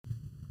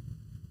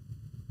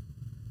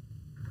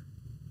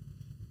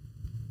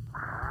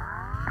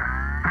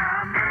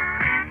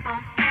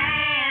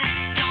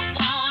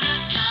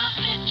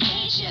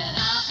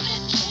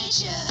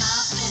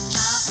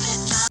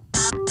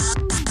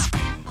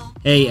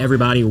Hey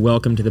everybody,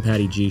 welcome to the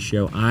Patty G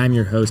Show. I'm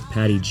your host,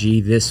 Patty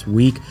G. This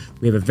week,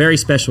 we have a very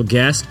special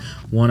guest,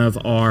 one of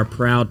our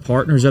proud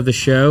partners of the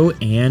show,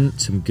 and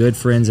some good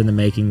friends in the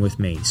making with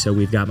me. So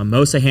we've got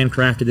Mimosa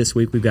Handcrafted this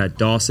week. We've got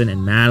Dawson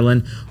and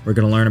Madeline. We're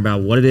going to learn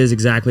about what it is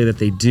exactly that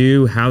they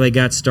do, how they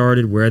got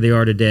started, where they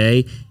are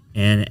today,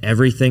 and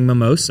everything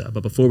Mimosa.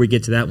 But before we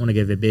get to that, I want to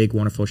give a big,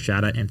 wonderful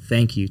shout out and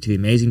thank you to the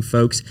amazing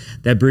folks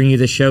that bring you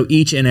the show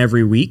each and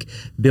every week.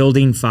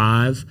 Building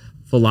 5,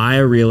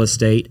 Falaya Real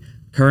Estate,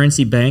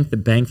 Currency Bank, the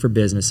bank for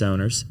business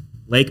owners,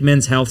 Lake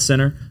Men's Health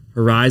Center,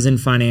 Horizon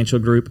Financial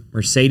Group,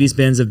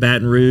 Mercedes-Benz of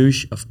Baton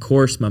Rouge, of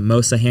course,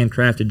 Mimosa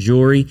Handcrafted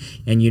Jewelry,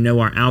 and you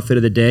know our outfit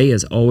of the day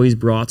is always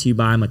brought to you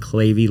by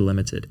McClavey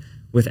Limited.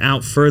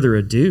 Without further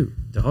ado,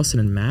 Dawson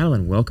and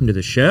Madeline, welcome to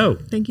the show.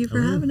 Thank you for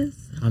having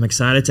us. I'm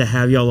excited to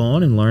have y'all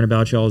on and learn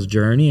about y'all's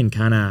journey and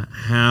kind of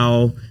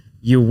how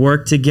you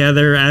work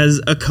together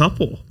as a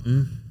couple.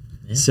 Yeah.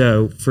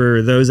 So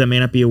for those that may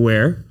not be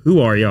aware,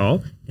 who are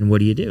y'all and what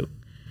do you do?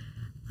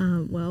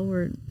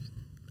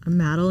 I'm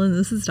Madeline,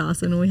 this is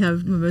Dawson, and we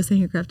have Mimosa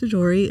Handcrafted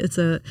Jewelry. It's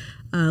a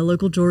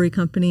local jewelry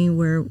company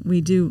where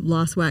we do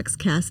lost wax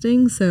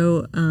casting.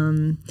 So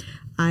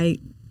I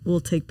will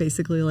take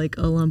basically like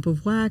a lump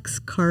of wax,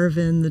 carve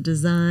in the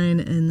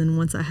design, and then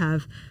once I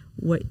have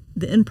what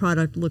the end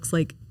product looks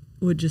like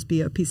would just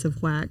be a piece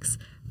of wax,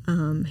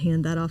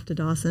 hand that off to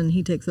Dawson.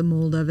 He takes a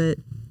mold of it.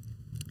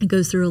 It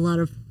goes through a lot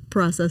of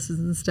processes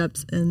and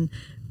steps and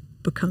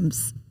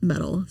becomes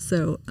metal.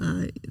 So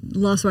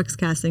lost wax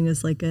casting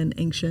is like an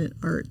ancient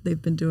art. They've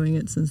been doing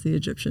it since the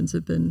Egyptians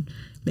have been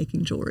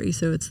making jewelry.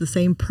 So it's the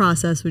same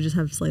process. We just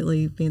have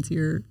slightly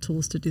fancier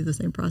tools to do the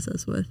same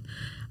process with.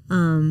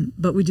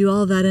 But we do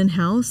all of that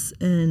in-house,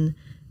 and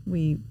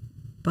we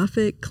buff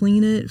it,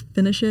 clean it,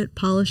 finish it,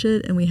 polish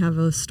it, and we have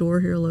a store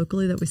here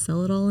locally that we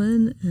sell it all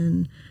in.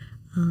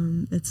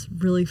 And it's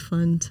really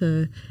fun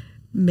to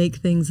make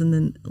things, and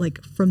then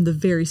like from the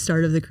very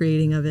start of the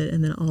creating of it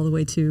and then all the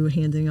way to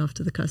handing off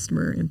to the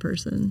customer in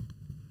person.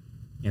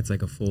 It's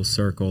like a full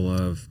circle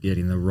of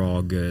getting the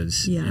raw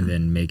goods and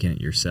then making it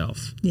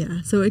yourself.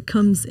 Yeah, so it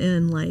comes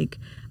in like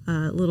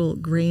little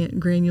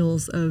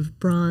granules of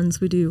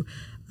bronze. We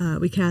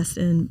cast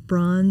in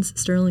bronze,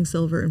 sterling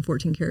silver, and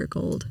 14 karat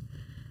gold.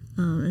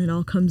 And it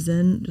all comes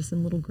in just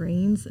in little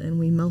grains, and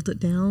we melt it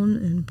down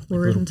and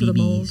pour it into the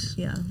mold.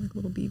 Yeah, like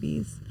little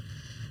BBs.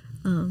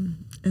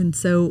 And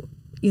so,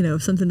 you know,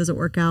 if something doesn't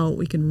work out,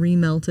 we can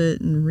remelt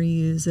it and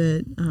reuse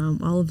it.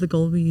 All of the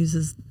gold we use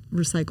is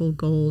recycled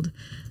gold.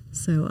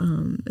 So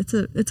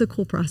it's a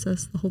cool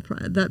process. The whole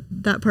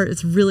that part,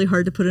 it's really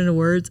hard to put into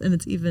words, and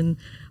it's even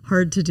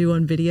hard to do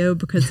on video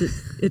because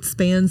it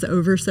spans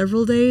over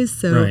several days.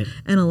 So right.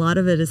 And a lot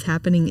of it is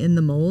happening in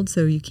the mold,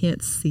 so you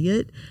can't see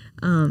it.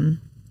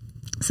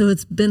 So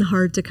it's been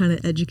hard to kind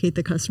of educate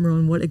the customer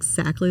on what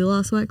exactly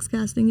lost wax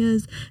casting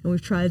is. And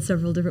we've tried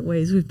several different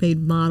ways. We've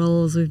made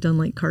models. We've done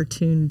like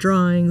cartoon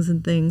drawings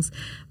and things.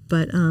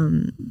 But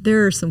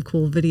there are some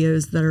cool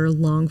videos that are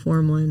long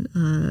form on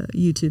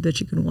YouTube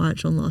that you can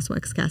watch on lost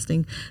wax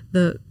casting.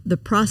 The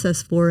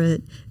process for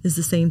it is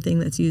the same thing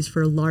that's used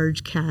for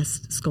large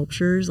cast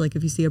sculptures. Like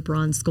if you see a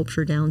bronze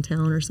sculpture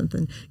downtown or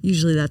something,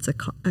 usually that's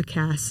a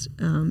cast,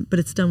 but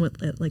it's done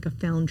with like a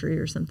foundry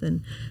or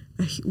something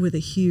with a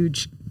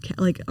huge,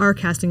 like our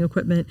casting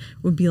equipment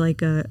would be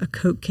like a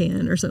Coke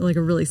can or something, like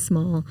a really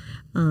small,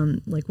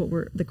 like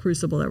the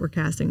crucible that we're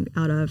casting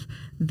out of.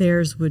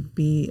 Theirs would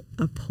be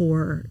a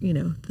pour, you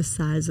know, the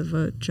size of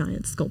a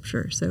giant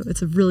sculpture. So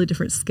it's a really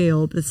different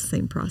scale, but it's the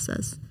same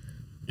process.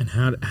 And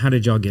how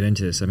did y'all get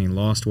into this? I mean,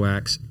 lost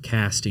wax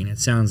casting, it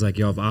sounds like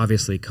y'all have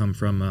obviously come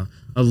from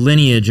a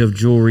lineage of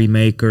jewelry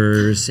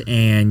makers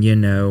and, you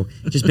know,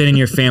 just been in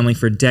your family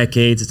for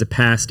decades. It's a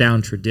passed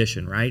down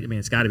tradition, right? I mean,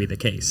 it's got to be the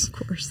case. Of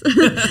course.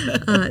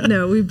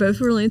 No, we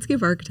both were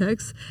landscape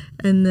architects.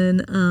 And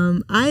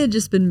then I had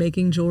just been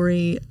making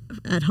jewelry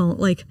at home,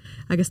 like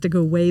I guess to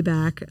go way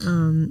back.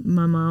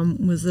 My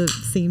mom was a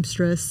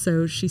seamstress,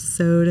 so she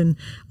sewed and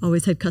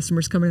always had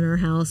customers coming in our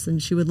house,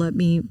 and she would let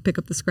me pick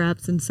up the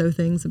scraps and sew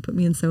things and put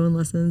me in sewing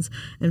lessons.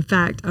 In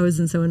fact, I was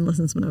in sewing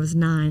lessons when I was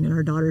 9, and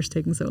our daughter's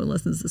taking sewing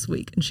lessons this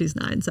week, and she's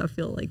 9, so I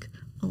feel like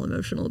all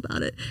emotional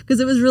about it because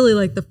it was really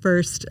like the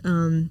first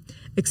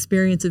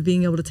experience of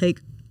being able to take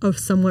a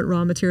somewhat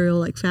raw material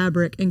like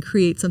fabric and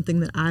create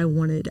something that I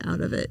wanted out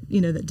of it, you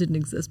know, that didn't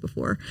exist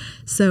before.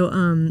 So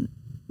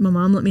my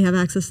mom let me have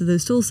access to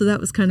those tools, so that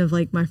was kind of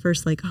like my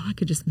first like, oh, I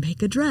could just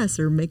make a dress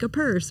or make a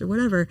purse or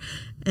whatever.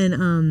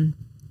 And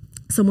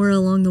somewhere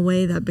along the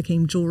way that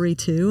became jewelry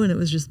too, and it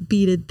was just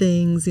beaded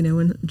things, you know,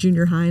 in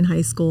junior high and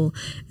high school.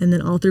 And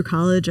then all through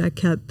college I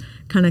kept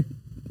kind of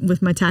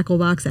with my tackle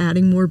box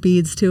adding more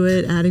beads to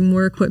it, adding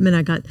more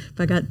equipment. If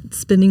I got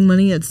spending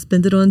money, I'd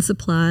spend it on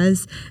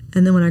supplies.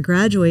 And then when I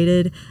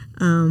graduated,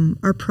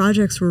 our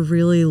projects were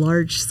really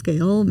large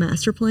scale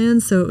master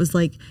plans. So it was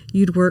like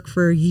you'd work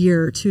for a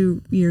year,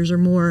 2 years or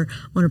more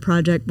on a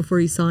project before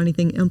you saw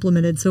anything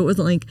implemented. So it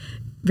wasn't like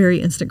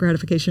very instant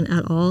gratification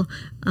at all.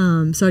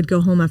 So I'd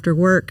go home after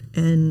work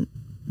and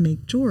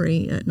make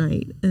jewelry at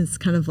night. And it's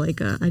kind of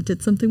like I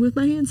did something with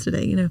my hands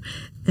today, you know.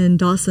 And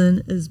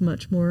Dawson is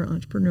much more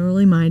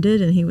entrepreneurially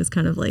minded, and he was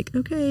kind of like,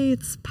 okay,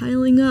 it's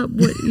piling up.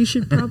 What you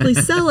should probably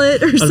sell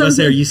it or something. I was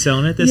say, are you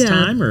selling it this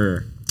time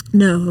or?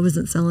 No, I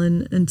wasn't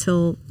selling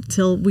until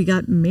we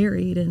got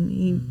married, and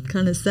he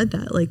kind of said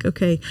that, like,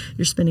 okay,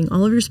 you're spending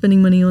all of your spending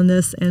money on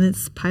this, and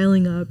it's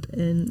piling up,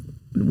 and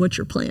what's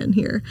your plan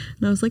here?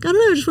 And I was like, I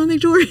don't know, I just want to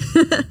make jewelry.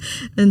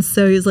 And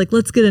so he was like,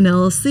 let's get an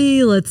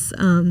LLC, let's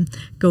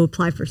go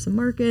apply for some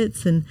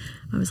markets. And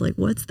I was like,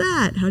 what's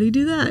that? How do you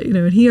do that? You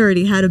know, and he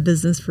already had a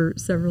business for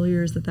several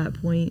years at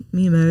that point,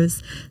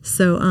 Mimo's.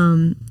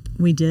 So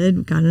we got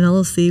an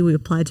LLC. We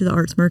applied to the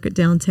arts market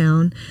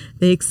downtown.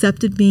 They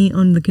accepted me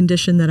on the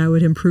condition that I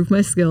would improve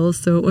my skills.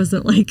 So it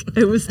wasn't like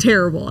it was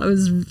terrible. I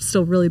was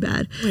still really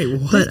bad. Wait,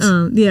 what? But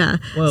yeah.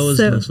 Well, it was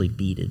mostly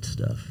beaded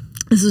stuff.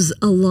 This was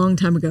a long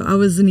time ago. I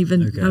wasn't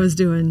even. Okay. I was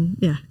doing.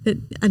 Yeah.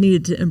 I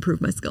needed to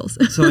improve my skills.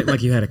 So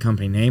like you had a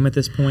company name at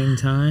this point in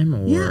time,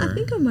 or? Yeah, I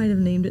think I might have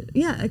named it.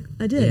 Yeah,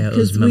 I did. Yeah, it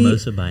was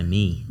Mimosa by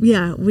Me.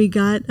 Yeah, we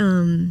got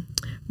the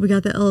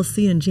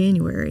LLC in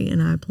January,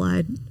 and I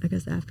applied, I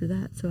guess, after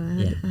that. So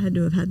I had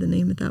to have had the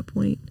name at that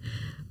point.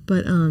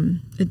 But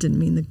it didn't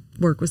mean the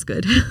work was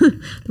good.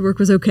 The work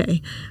was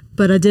okay.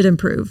 But I did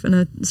improve, and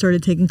I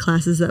started taking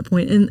classes at that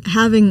point. And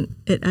having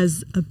it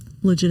as a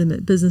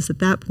legitimate business at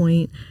that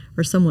point,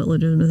 or somewhat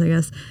legitimate, I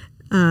guess,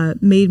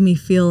 made me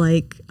feel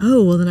like,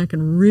 oh, well, then I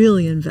can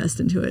really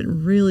invest into it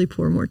and really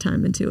pour more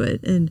time into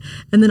it. And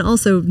then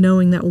also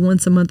knowing that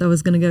once a month I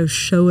was going to go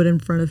show it in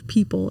front of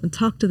people and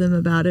talk to them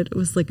about it. It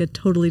was like a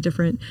totally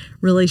different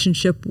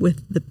relationship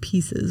with the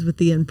pieces, with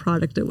the end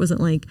product. It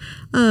wasn't like,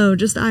 oh,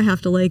 just I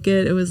have to like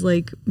it. It was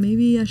like,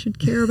 maybe I should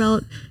care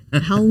about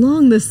how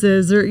long this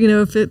is, or, you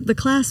know, if the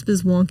clasp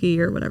is wonky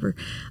or whatever.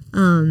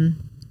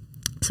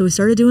 So we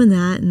started doing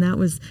that, and that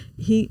was,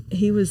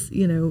 he was,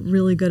 you know,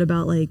 really good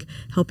about like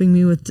helping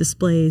me with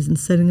displays and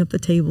setting up the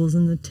tables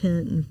in the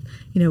tent. And,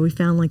 you know, we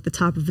found like the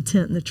top of a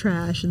tent in the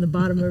trash and the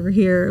bottom over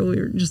here. We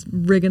were just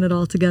rigging it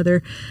all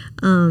together.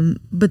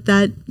 But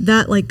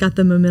that like got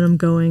the momentum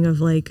going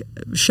of like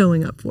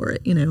showing up for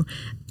it, you know,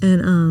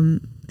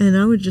 and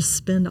I would just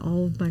spend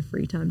all of my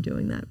free time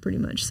doing that pretty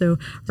much. So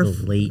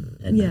late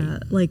at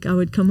night. Like I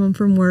would come home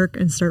from work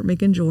and start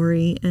making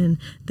jewelry, and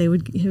he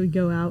would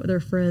go out with their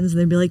friends, and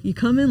they'd be like, you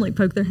come in, like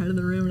poke their head in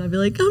the room, and I'd be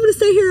like, I'm going to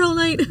stay here all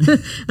night.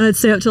 And I'd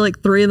stay up till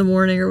like 3 a.m.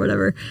 or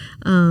whatever,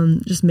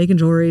 just making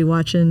jewelry,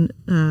 watching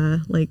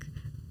like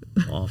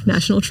Office.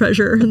 National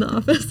Treasure in The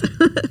Office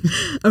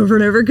over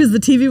and over, because the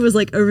TV was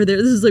like over there.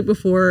 This was like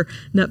before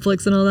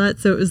Netflix and all that,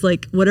 so it was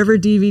like whatever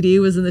DVD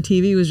was in the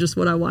TV was just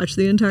what I watched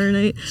the entire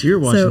night. So you're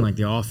watching like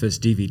the Office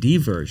DVD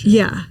version.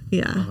 Yeah,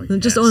 Oh,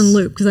 just on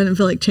loop because I didn't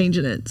feel like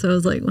changing it. So I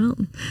was like, well,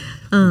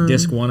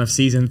 disc 1 of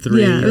season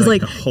 3. Yeah, it was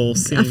like the whole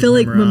scene. I feel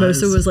like memorized.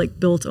 Mimosa was like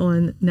built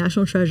on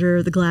National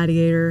Treasure, The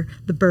Gladiator,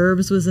 The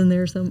Burbs was in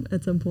there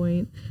at some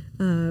point.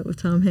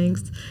 With Tom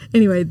Hanks.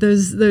 Anyway,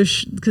 those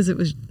because it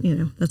was, you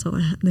know, that's all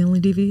the only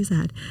DVDs I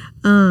had.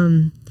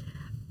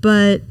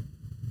 But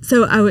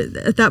so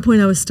at that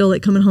point I was still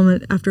like coming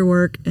home after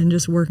work and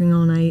just working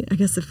all night. I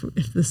guess if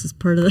this is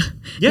part of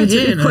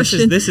the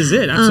question. This is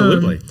it,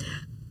 absolutely.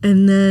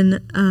 And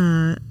then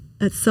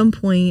at some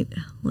point,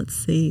 let's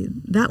see,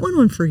 that went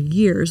on for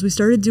years. We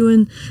started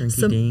doing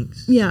Shrinky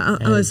dinks. Yeah.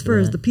 As far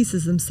as the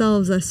pieces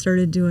themselves, I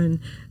started doing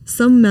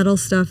some metal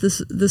stuff.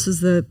 This was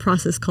the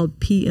process called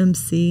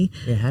PMC.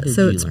 Yeah, how did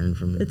you learn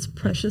from it? It's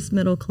precious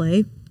metal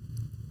clay.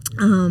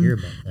 Hear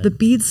about that. The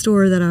bead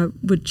store that I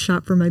would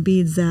shop for my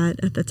beads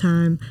at the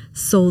time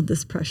sold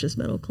this precious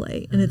metal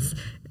clay. And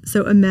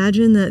so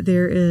imagine that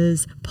there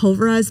is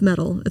pulverized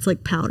metal. It's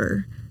like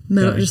powder.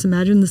 Metal, just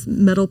imagine this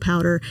metal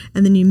powder,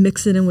 and then you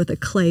mix it in with a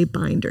clay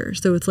binder.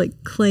 So it's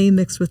like clay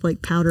mixed with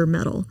like powder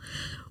metal.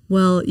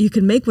 Well, you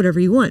can make whatever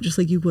you want, just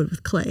like you would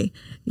with clay.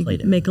 You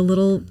can make a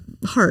little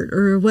heart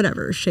or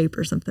whatever, shape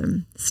or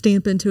something,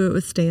 stamp into it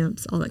with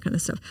stamps, all that kind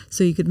of stuff.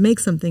 So you could make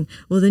something.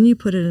 Well, then you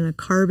put it in a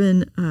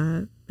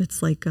carbon,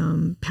 it's like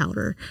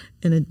powder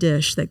in a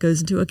dish that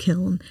goes into a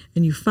kiln,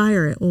 and you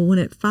fire it. Well, when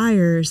it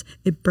fires,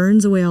 it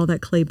burns away all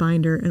that clay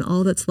binder, and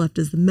all that's left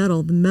is the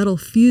metal. The metal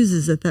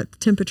fuses at that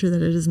temperature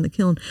that it is in the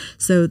kiln.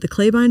 So the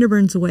clay binder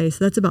burns away.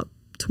 So that's about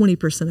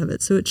 20% of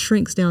it. So it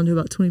shrinks down to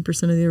about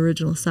 20% of the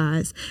original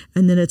size.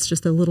 And then it's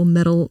just a little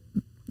metal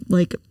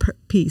like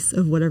piece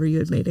of whatever you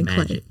had made in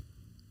magic. clay.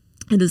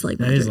 It is like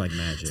magic. That is like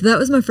magic. So that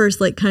was my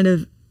first like kind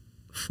of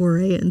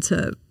foray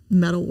into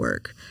metal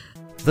work.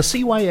 The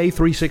CYA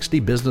 360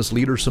 Business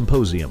Leader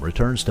Symposium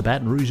returns to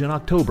Baton Rouge in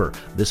October.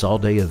 This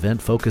all-day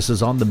event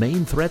focuses on the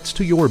main threats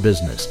to your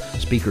business.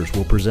 Speakers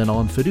will present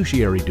on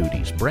fiduciary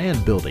duties,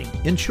 brand building,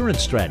 insurance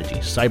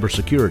strategies,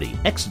 cybersecurity,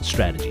 exit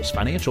strategies,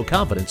 financial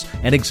confidence,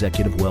 and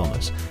executive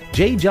wellness.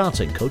 Jay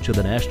Johnson, coach of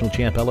the National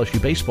Champ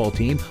LSU baseball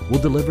team, will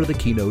deliver the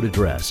keynote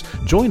address.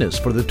 Join us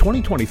for the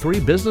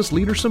 2023 Business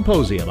Leader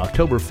Symposium,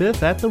 October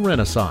 5th at the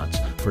Renaissance.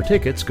 For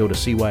tickets, go to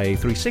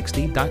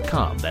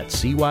CYA360.com.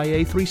 That's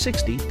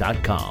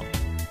CYA360.com.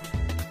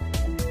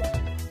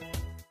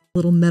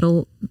 Little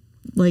metal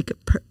like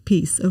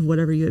piece of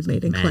whatever you had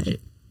made in magic. clay.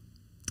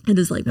 It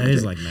is like That magic.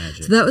 is like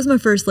magic. So that was my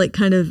first like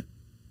kind of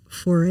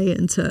foray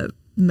into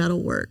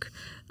metalwork.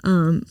 So,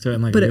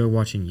 and like, but you were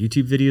watching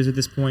YouTube videos at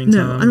this point in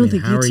No, time? I don't mean,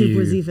 think how are YouTube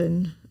was you-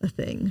 even a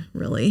thing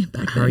really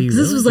back How then. are you 'Cause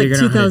this really was like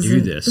figuring out how to do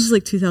 2000. this? This was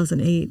like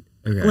 2008.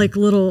 Okay. Like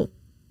little.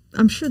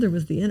 I'm sure there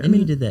was the internet. And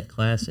you did that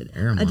class at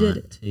Aramont I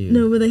did too.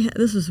 No, but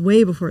this was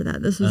way before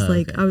that. This was Oh,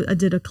 like okay. I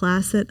did a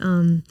class at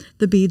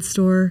the bead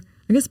store.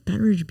 I guess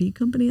Baton Rouge Bead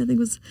Company, I think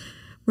was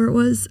where it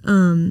was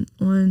on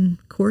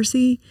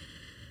Coursey.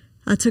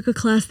 I took a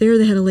class there.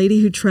 They had a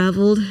lady who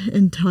traveled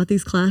and taught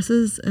these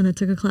classes, and I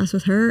took a class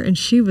with her, and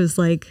she was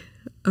like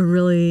a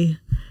really,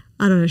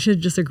 I don't know, she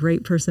had just a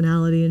great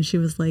personality, and she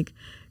was like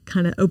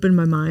kind of opened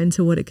my mind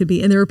to what it could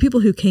be. And there were people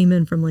who came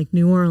in from like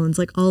New Orleans,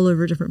 like all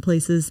over different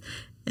places,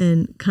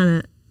 and kind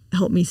of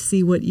helped me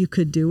see what you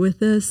could do with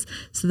this.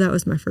 So that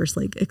was my first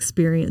like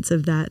experience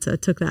of that. So I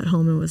took that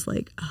home and was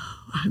like,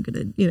 oh, I'm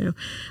gonna,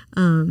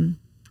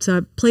 so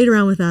I played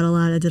around with that a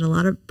lot. I did a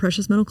lot of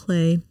precious metal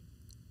clay.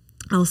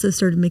 I also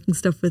started making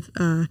stuff with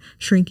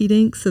Shrinky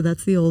Dink. So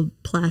that's the old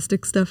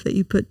plastic stuff that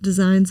you put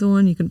designs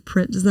on. You can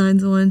print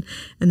designs on,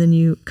 and then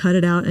you cut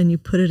it out and you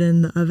put it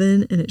in the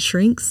oven and it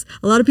shrinks.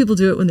 A lot of people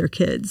do it when they're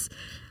kids.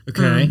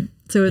 Okay.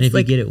 So And it's if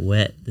like you get it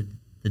wet,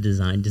 the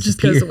design just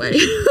disappears. goes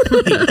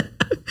away.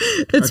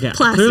 It's Okay,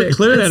 plastic.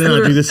 Clearly, I It's did not do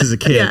literally- this as a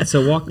kid. Yeah.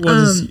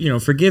 So,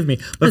 forgive me.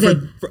 But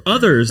Okay. for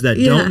others that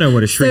don't know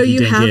what a So shrinky you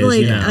dink have is,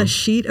 like you know. a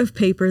sheet of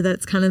paper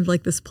that's kind of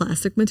like this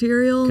plastic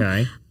material.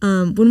 Okay.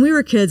 When we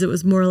were kids, it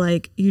was more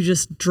like you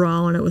just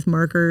draw on it with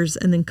markers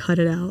and then cut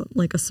it out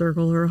like a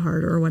circle or a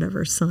heart or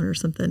whatever, sun or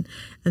something.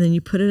 And then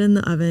you put it in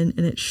the oven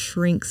and it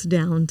shrinks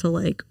down to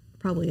like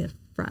probably a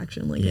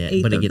fraction, like Yeah, an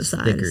eighth but it of gets the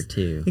size. thicker,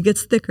 too. It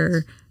gets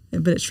thicker,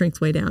 but it shrinks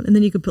way down. And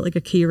then you could put like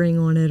a key ring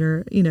on it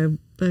or,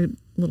 a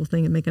little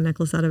thing and make a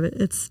necklace out of it.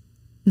 It's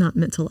not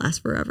meant to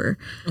last forever.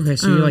 Okay,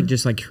 so you're like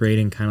just like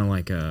creating kind of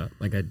like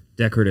a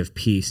decorative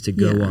piece to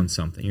go Yeah. on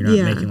something. You're not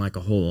Yeah. making like a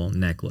whole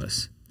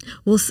necklace.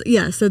 Well, so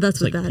that's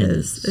what like that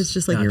pendants. is. It's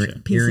just like Gotcha.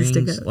 pieces to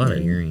Earrings? go. A lot of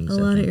earrings, A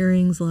I lot of think.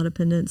 earrings, a lot of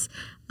pendants.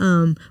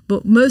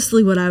 But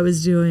mostly what I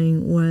was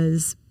doing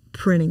was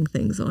printing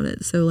things on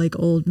it. So like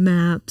old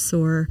maps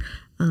or,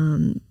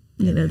 the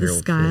Herald Fisk.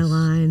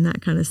 skyline,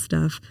 that kind of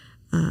stuff.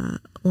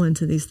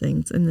 Onto these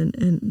things, and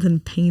then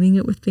painting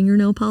it with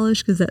fingernail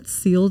polish because that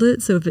sealed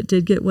it. So if it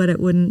did get wet, it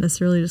wouldn't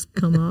necessarily just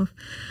come off.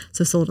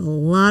 So I sold a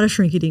lot of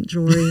Shrinky Dink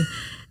jewelry.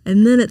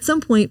 And then at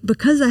some point,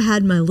 because I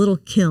had my little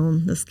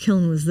kiln, this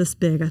kiln was this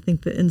big. I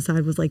think the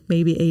inside was like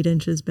maybe 8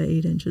 inches by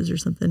 8 inches or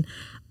something.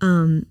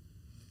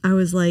 I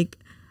was like,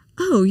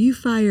 oh, you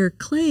fire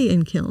clay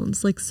in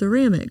kilns, like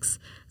ceramics.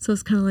 So I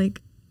was kind of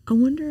like, I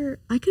wonder,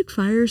 I could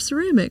fire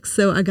ceramics.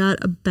 So I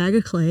got a bag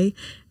of clay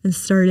and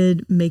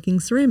started making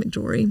ceramic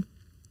jewelry.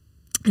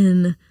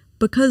 And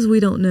because we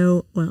don't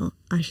know, well,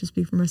 I should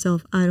speak for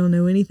myself. I don't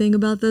know anything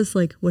about this,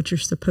 like what you're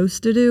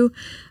supposed to do,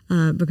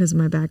 because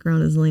my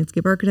background is a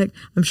landscape architect.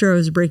 I'm sure I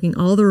was breaking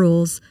all the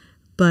rules,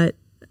 but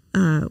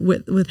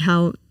with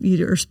how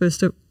you are supposed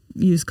to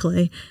use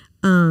clay.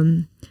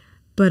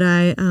 But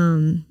I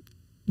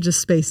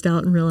just spaced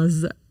out and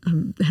realized that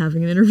I'm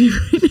having an interview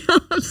right now.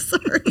 I'm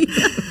sorry.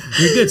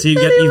 You're good. So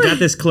you've got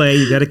this clay,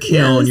 you've got a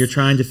kiln, Yes. you're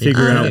trying to figure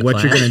took out a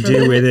what you're going to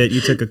class. do with it. You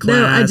took a class.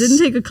 No, I didn't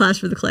take a class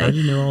for the clay. How do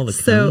you know all the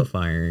So- cone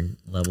firing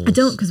levels? I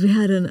don't, because we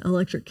had an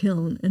electric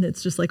kiln, and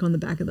it's just like on the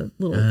back of the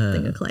little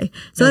thing of clay.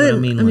 So So no, I but I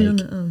didn't. mean,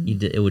 on like,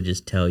 the, it would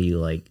just tell you,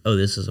 like, oh,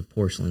 this is a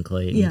porcelain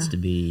clay. It Yeah. needs to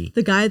be.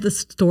 the guy at the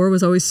store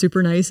was always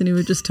super nice, and he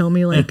would just tell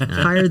me like,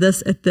 fire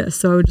this at this.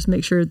 So I would just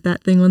make sure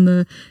that thing on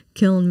the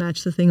kiln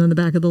matched the thing on the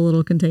back of the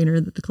little container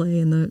that the clay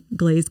and the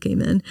glaze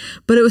came in.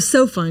 But it was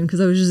so fun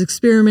because I was just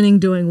experimenting,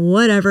 doing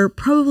whatever.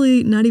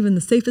 Probably not even the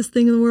safest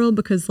thing in the world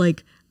because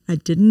like I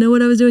didn't know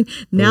what I was doing.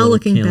 The Now little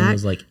looking kiln back,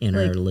 was like in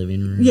our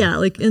living room. yeah,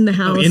 like in the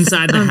house,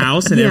 inside the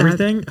house and yeah.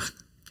 everything.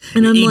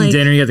 And I'm Eating like,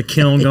 dinner, you got the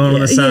kiln going on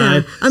the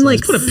side. I'm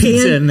like, let's put a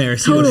pizza in there,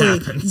 see totally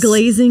what happens.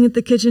 glazing at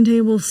the kitchen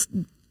table,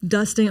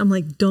 dusting. I'm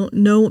like, don't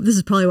know. This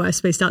is probably why I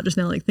spaced out just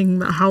now, like thinking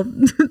about how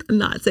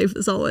not safe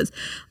this all was.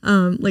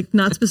 Like,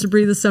 not supposed to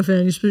breathe this stuff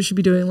in. You should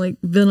be doing like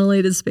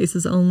ventilated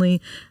spaces only.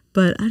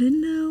 But I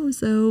didn't know.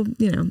 So,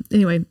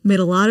 anyway, made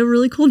a lot of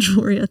really cool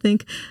jewelry, I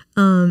think,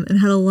 and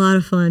had a lot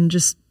of fun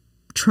just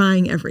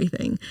trying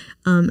everything.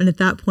 And at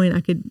that point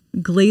I could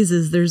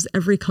glazes, there's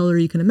every color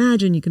you can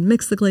imagine. You can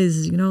mix the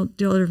glazes, you can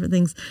do all the different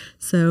things.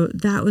 So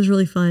that was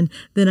really fun.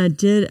 Then I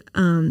did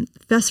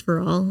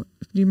Fesferal.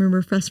 Do you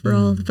remember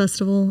Fesferal, the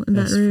festival in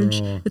Baton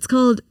Rouge? Fesferal. It's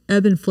called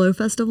Ebb and Flow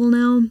Festival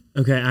now.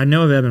 Okay, I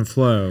know of Ebb and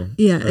Flow.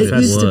 Yeah, Or it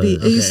used to be.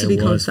 was. It used to Okay, be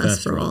it called was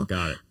Fesferal.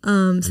 Got it.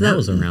 And that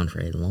was around for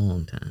a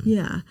long time.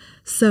 Yeah.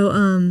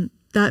 So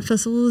that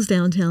festival was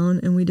downtown,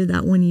 and we did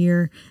that one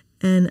year.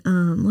 And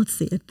let's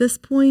see, at this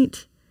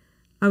point,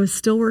 I was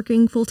still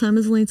working full time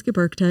as a landscape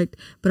architect,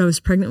 but I was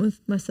pregnant with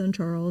my son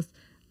Charles,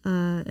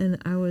 and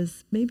I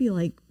was maybe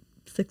like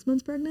 6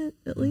 months pregnant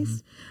at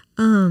least.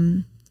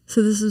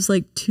 So this was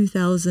like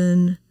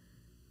 2011.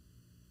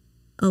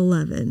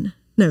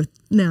 No,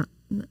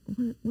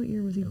 what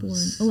year was he born?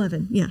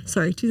 11. Yeah,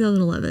 sorry,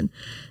 2011.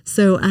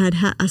 So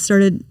I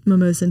started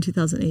Mimosa in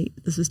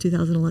 2008. This was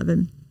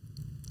 2011.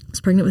 I was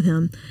pregnant with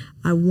him.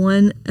 I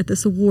won at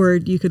this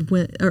award. You could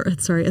win, or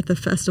sorry, at the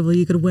festival,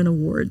 you could win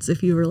awards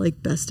if you were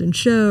like best in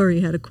show or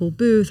you had a cool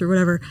booth or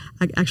whatever.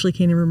 I actually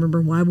can't even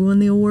remember why we won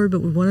the award,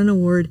 but we won an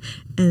award,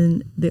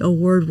 and the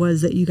award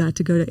was that you got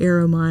to go to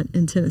Aeromont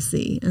in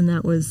Tennessee, and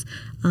that was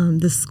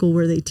this school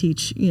where they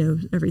teach,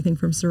 everything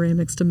from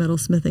ceramics to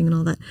metalsmithing and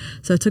all that.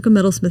 So I took a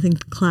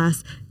metalsmithing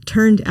class.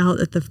 Turned out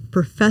that the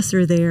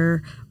professor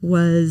there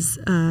was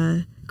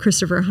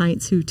Christopher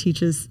Heinz, who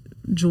teaches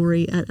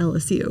jewelry at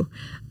LSU.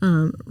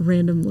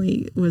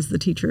 Randomly was the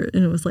teacher,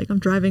 and it was like, I'm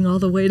driving all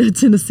the way to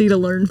Tennessee to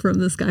learn from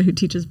this guy who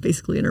teaches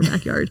basically in our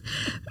backyard.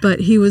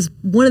 But he was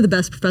one of the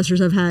best professors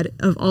I've had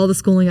of all the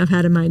schooling I've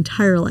had in my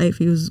entire life.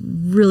 He was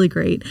really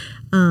great.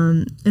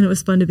 And it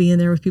was fun to be in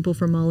there with people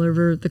from all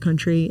over the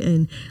country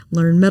and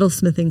learn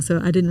metalsmithing.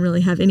 So I didn't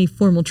really have any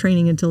formal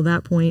training until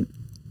that point.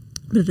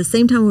 But at the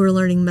same time we were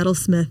learning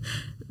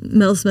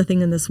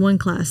metalsmithing in this one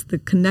class, the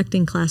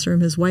connecting classroom,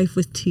 his wife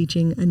was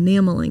teaching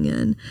enameling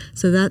in.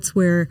 So that's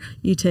where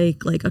you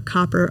take like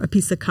a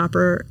piece of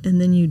copper, and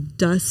then you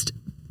dust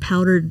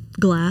powdered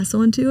glass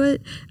onto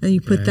it, and you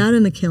put that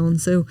in the kiln.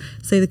 So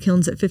say the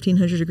kiln's at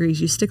 1500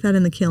 degrees, you stick that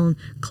in the kiln,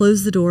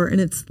 close the door,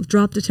 and it's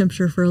dropped the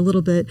temperature for a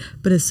little bit,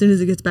 but as soon as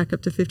it gets back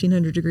up to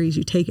 1500 degrees,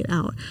 you take it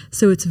out.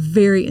 So it's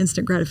very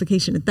instant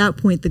gratification. At that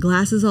point, the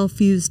glass is all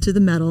fused to the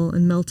metal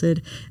and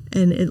melted,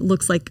 and it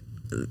looks like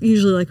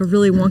usually like a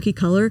really wonky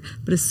color,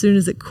 but as soon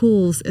as it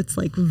cools, it's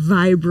like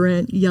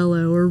vibrant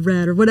yellow or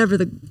red or whatever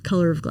the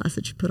color of glass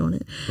that you put on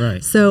it.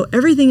 Right. So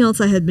everything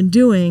else I had been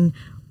doing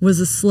was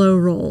a slow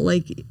roll.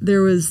 Like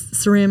there was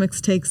ceramics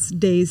takes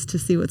days to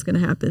see what's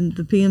going to happen.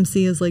 The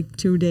PMC is like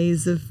 2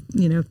 days of,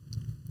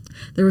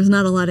 there was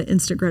not a lot of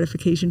instant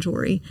gratification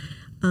jewelry,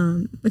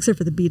 except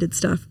for the beaded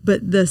stuff.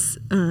 But this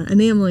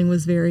enameling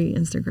was very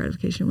instant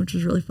gratification, which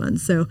was really fun.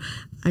 So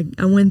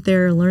I went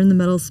there, learned the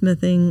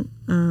metalsmithing,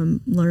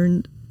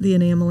 learned the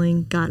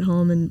enameling, got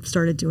home and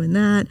started doing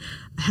that.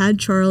 I had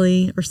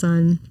Charlie, our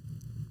son,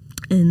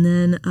 and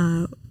then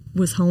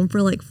was home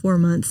for like 4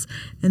 months.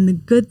 And the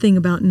good thing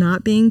about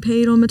not being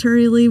paid on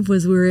maternity leave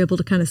was we were able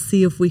to kind of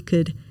see if we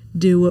could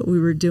do what we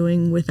were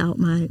doing without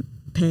my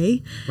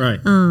pay. Right.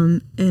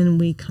 And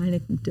we kind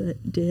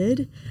of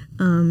did.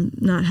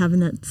 Not having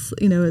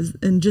that,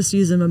 and just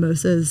using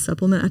Mimosa as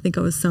supplement. I think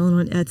I was selling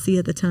on Etsy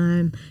at the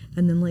time,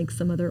 and then like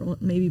some other,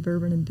 maybe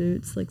Bourbon and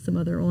Boots, like some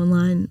other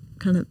online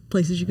kind of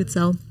places you could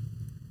sell.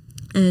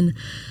 And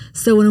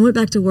so when I went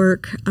back to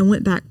work, I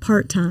went back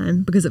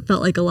part-time because it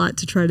felt like a lot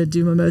to try to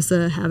do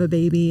Mimosa, have a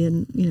baby,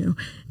 and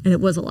it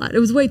was a lot. It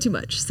was way too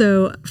much.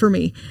 So for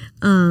me,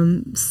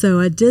 so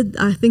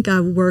I think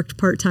I worked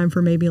part-time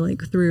for maybe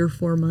like 3 or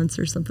 4 months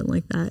or something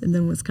like that. And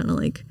then was kind of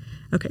like,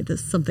 okay,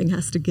 something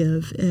has to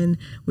give. And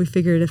we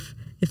figured if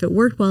it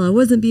worked while I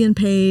wasn't being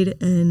paid,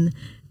 and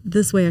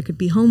this way I could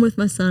be home with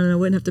my son and I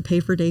wouldn't have to pay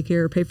for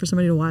daycare or pay for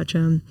somebody to watch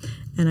him,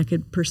 and I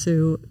could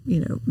pursue,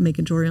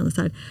 making jewelry on the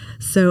side.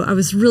 So I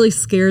was really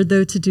scared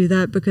though to do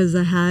that because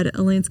I had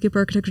a landscape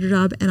architecture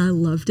job and I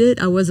loved it.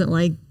 I wasn't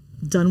like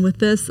done with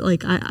this.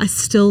 Like I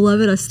still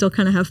love it. I still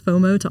kind of have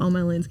FOMO to all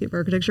my landscape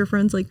architecture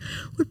friends. Like,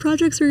 what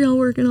projects are y'all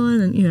working on?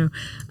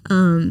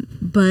 And,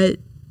 but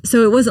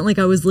so it wasn't like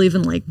I was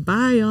leaving like,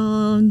 bye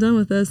y'all, I'm done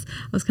with this.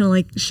 I was kind of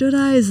like, should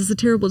I? Is this a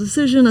terrible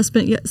decision? I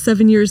spent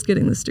 7 years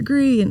getting this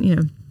degree,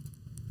 and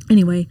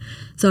anyway,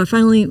 so I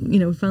finally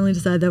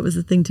decided that was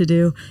the thing to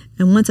do.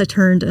 And once I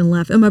turned and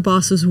left, and my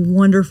boss was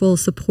wonderful,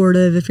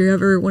 supportive. If you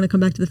ever want to come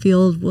back to the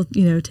field, we'll,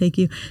 take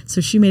you.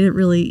 So she made it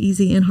really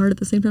easy and hard at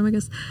the same time, I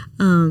guess.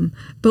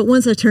 But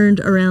once I turned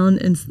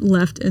around and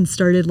left and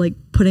started like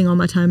putting all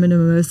my time into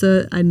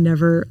Mimosa, I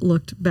never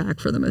looked back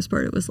for the most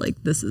part. It was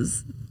like, this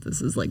is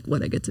like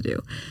what I get to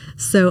do.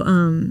 So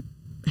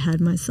I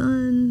had my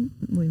son,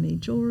 we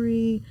made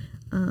jewelry.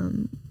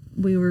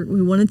 We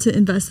wanted to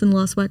invest in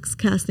lost wax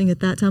casting at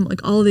that time.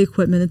 Like all the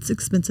equipment, it's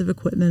expensive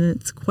equipment.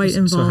 It's quite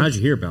involved. So how'd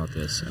you hear about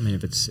this? I mean,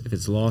 if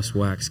it's lost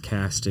wax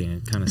casting,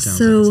 it kind of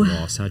sounds like it's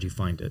lost. How'd you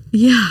find it?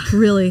 Yeah,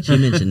 really. She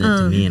mentioned it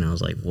to me, and I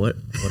was like, "What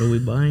are we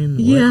buying?"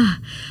 What? Yeah,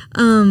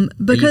 because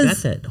but you got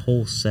that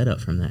whole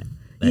setup from that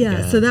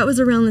guy. So that was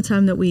around the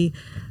time that we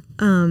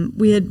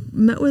had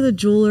met with a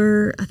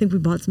jeweler. I think we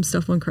bought some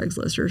stuff on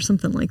Craigslist or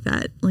something like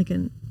that, like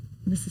in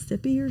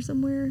Mississippi or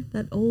somewhere.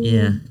 That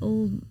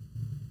old.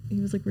 He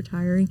was like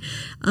retiring,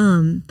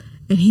 and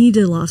he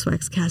did lost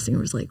wax casting. It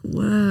was like,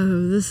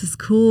 whoa, this is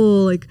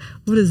cool. Like,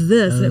 what is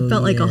this? And it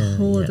felt like a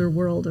whole other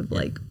world of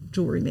like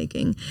jewelry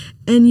making,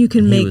 and you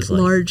can make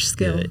large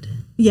scale. Good.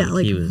 Yeah,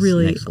 like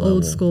really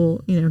old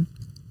school,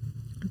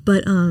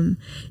 But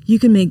you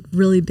can make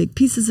really big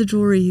pieces of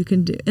jewelry. You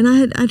can do, and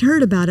I'd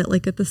heard about it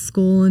like at the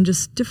school and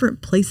just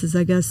different places,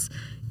 I guess,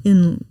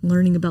 in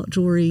learning about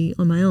jewelry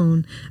on my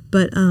own.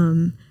 But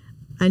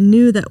I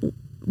knew that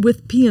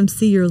with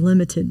PMC, you're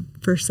limited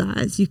for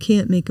size. You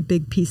can't make a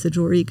big piece of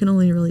jewelry. You can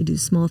only really do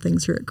small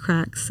things or it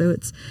cracks. So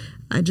it's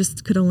I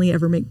just could only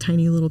ever make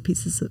tiny little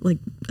pieces, like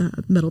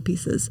metal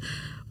pieces.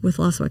 With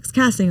Lost Wax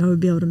Casting, I would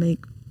be able to make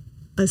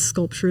a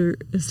sculpture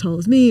as tall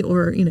as me,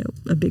 or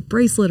a big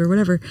bracelet or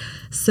whatever.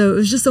 So it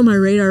was just on my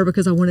radar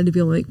because I wanted to be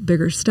able to make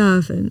bigger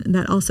stuff, and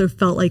that also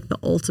felt like the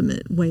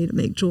ultimate way to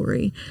make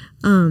jewelry.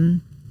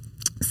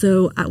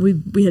 So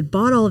we had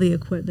bought all the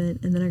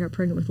equipment, and then I got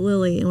pregnant with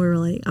Lily, and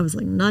I was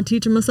like, not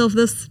teaching myself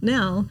this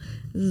now.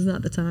 This is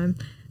not the time.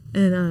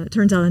 And it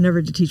turns out I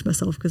never did teach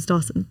myself because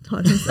Dawson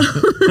taught himself.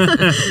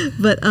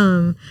 But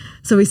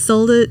so we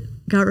sold it,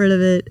 got rid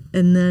of it,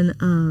 and then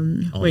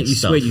you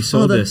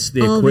sold the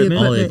equipment?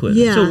 All the equipment.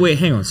 Yeah. So wait,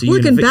 hang on. So you,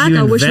 Looking back,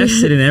 I wish we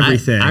invested in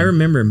everything. I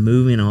remember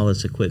moving all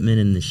this equipment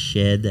in the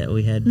shed that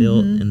we had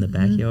built in the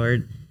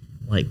backyard.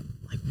 Like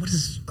what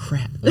is this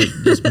crap? Like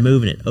just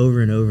moving it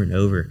over and over and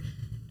over.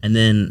 And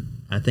then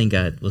I think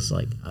I was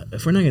like,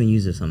 if we're not going to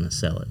use this, I'm going to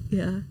sell it.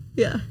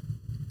 Yeah.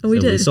 And we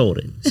So did. we sold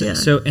it. Yeah.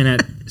 So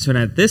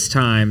at this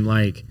time,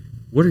 like,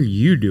 what are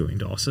you doing,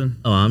 Dawson?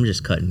 Oh, I'm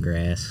just cutting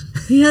grass.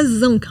 He has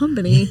his own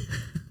company.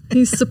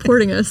 He's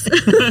supporting us.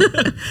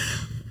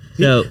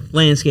 So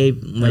landscape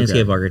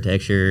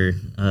architecture.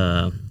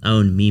 I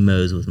owned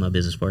Mimos with my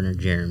business partner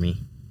Jeremy,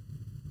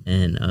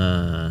 and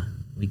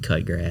we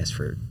cut grass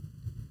for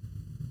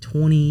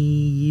 20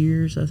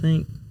 years, I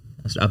think.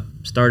 I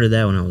started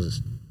that when I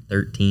was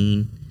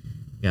 13.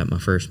 Got my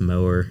first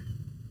mower,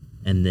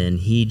 and then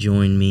he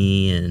joined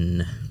me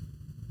in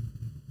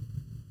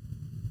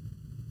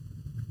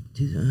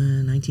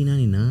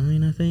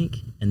 1999, I think,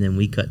 and then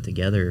we cut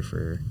together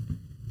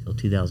till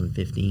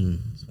 2015.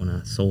 Is when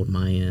I sold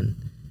my end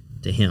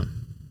to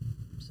him.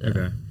 So,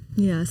 Okay.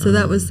 Yeah, so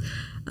that was,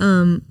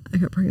 I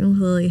got pregnant with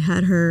Lily,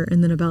 had her,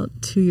 and then about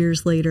 2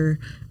 years later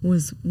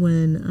was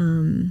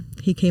when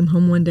he came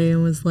home one day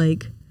and was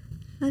like,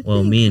 me and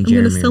I'm going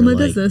Jeremy to sell were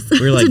my like, business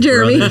we're like to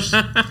Jeremy. brothers.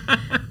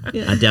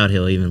 Yeah. I doubt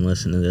he'll even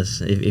listen to this.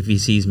 If he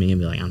sees me, he'll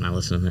be like, I'm not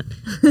listening to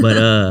that.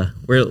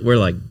 But we're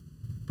like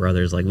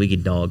brothers. Like we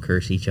could dog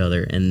curse each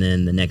other, and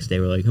then the next day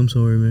we're like, I'm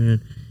sorry,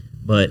 man.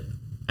 But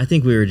I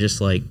think we were just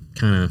like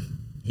kind of,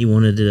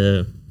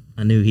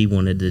 I knew he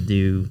wanted to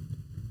do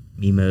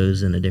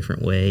Mimos in a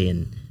different way,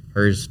 and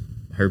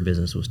her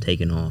business was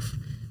taking off.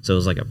 So it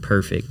was like a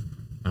perfect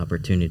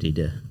opportunity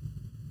to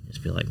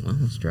just be like, well,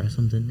 let's try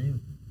something new.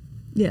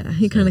 Yeah,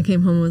 he kind of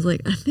came home and was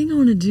like, I think I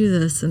want to do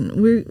this.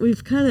 And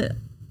we've kind of,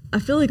 I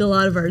feel like a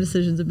lot of our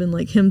decisions have been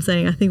like him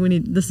saying, I think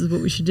this is what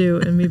we should do.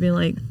 And me being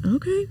like,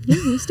 okay, yeah,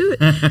 let's do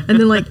it. And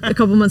then like a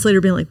couple months later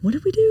being like, what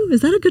did we do?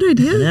 Is that a good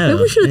idea? Maybe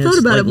we should have thought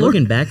about it more.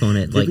 Looking back on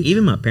it, like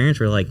even my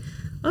parents were like,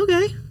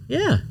 okay,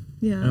 yeah.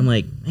 Yeah. And I'm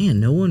like, man,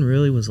 no one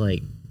really was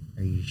like,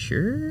 are you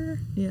sure?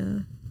 Yeah.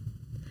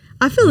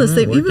 I feel the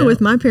same, even with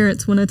my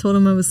parents, when I told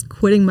them I was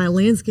quitting my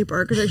landscape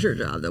architecture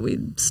job that we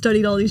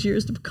studied all these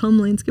years to become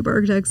landscape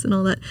architects and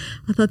all that.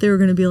 I thought they were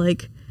going to be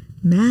like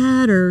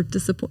mad or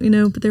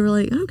disappointed, but they were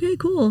like, okay,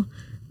 cool.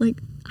 Like,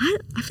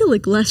 I feel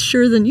like less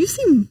sure than you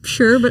seem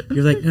sure, but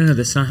You're like, no,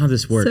 that's not how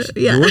this works. So,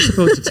 yeah. You're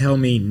supposed to tell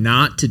me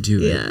not to do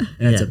it, Yeah.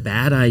 and it's a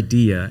bad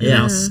idea, and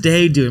Yeah. I'll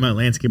stay doing my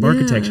landscape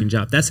architecture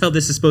job. That's how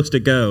this is supposed to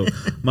go,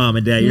 Mom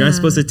and Dad. You're not Yeah.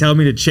 supposed to tell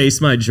me to chase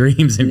my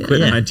dreams and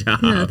quit my job.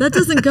 yeah, that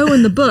doesn't go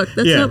in the book.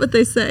 That's Yeah. not what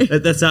they say.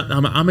 That's not.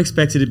 I'm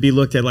expected to be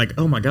looked at like,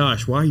 oh my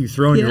gosh, why are you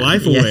throwing your Yeah.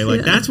 life Yeah. away?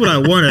 Like Yeah. that's what I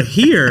want to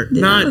hear.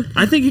 Yeah. Not,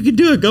 I think you could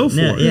do it. Go for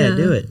it. Yeah,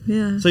 do it.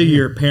 Yeah. So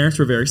your parents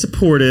were very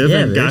supportive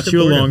Yeah, and very got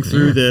you along supportive.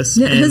 through Yeah. this.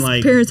 Yeah, and his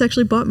like, parents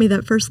actually bought me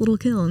that first little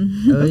kiln,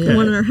 yeah. the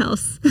one in our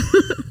house.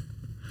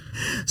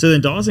 so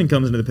then Dawson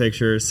comes into the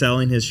picture,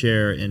 selling his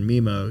share in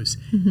Mimos,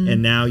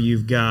 and now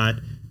you've got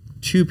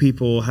two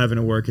people having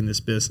to work in this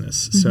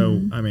business.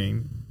 So I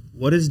mean,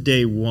 what is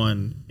day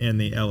one in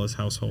the Ellis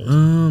household?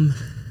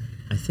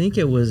 I think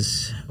it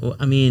was. Well,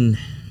 I mean,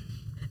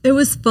 It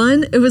was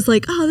fun. It was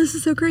like, oh, this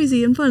is so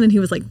crazy and fun. And he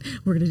was like,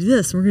 we're going to do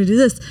this. We're going to do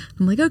this.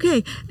 I'm like,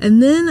 okay.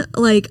 And then,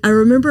 like, I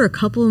remember a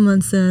couple of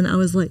months in, I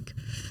was like,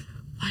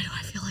 why do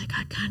I feel like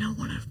I kind of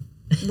want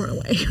to run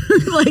away?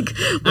 Like,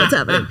 what's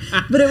happening?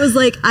 But it was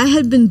like, I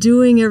had been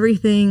doing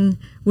everything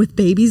with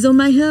babies on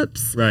my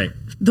hips. Right.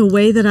 The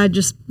way that I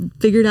just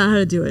figured out how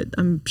to do it.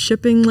 I'm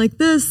shipping like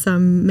this.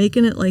 I'm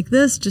making it like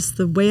this. Just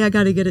the way I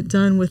got to get it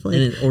done with like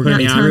And it Putting the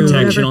not eye time,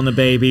 protection whatever. on the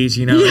babies,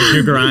 you know, Yeah, as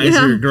you're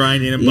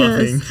grinding and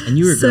Yes. buffing. and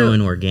you were So-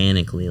 growing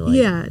organically, like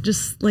Yeah,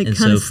 just like And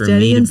kind so of for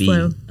steady me to and be,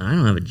 slow. I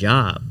don't have a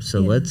job,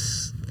 so Yeah.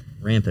 let's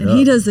ramp it And up.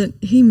 he doesn't.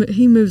 He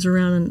moves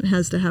around and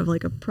has to have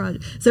like a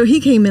project. So he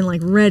came in like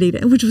ready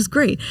to, which was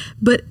great.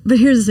 But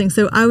here's the thing.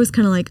 So I was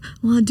kind of like,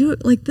 well, I do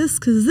it like this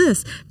because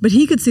this. But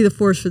he could see the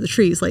forest for the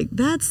trees. Like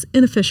that's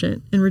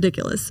inefficient and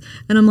ridiculous.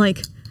 And I'm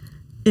like,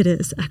 it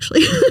is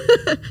actually.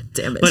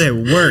 Damn it. But it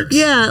works.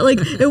 Yeah, like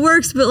it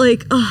works, but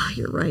like, oh,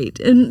 you're right.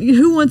 And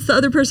who wants the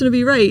other person to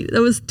be right?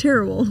 That was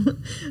terrible.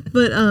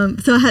 But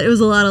so it was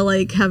a lot of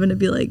like having to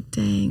be like,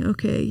 dang,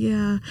 okay,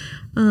 yeah,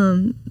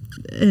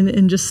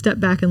 and just step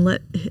back and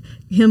let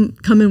him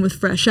come in with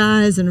fresh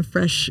eyes and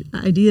fresh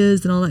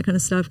ideas and all that kind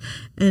of stuff,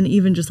 and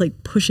even just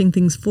like pushing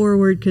things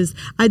forward, because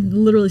I'd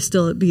literally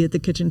still be at the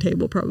kitchen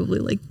table probably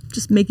like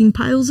just making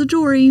piles of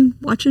Jory,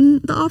 watching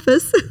The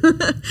Office,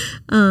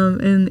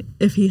 and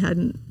if he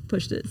hadn't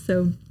pushed it.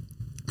 So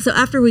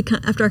after I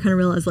kind of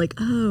realized like,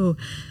 oh,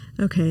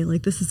 okay,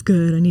 like this is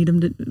good. I need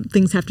him to,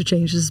 things have to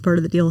change. This is part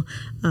of the deal.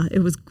 It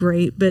was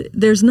great, but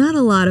there's not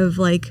a lot of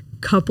like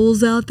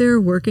couples out there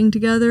working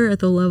together at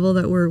the level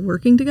that we're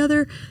working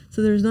together.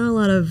 So there's not a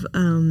lot of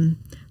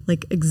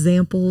like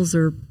examples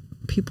or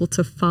people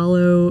to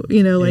follow,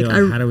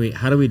 like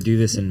how do we do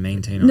this and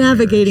maintain our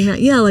navigating marriage?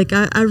 that. Yeah. Like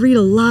I read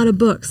a lot of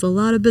books, a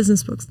lot of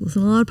business books,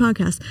 listen to a lot of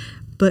podcasts,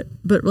 but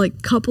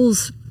like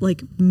couples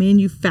like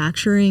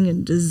manufacturing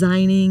and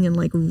designing and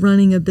like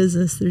running a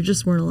business, there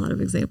just weren't a lot of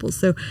examples.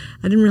 So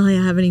I didn't really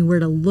have anywhere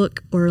to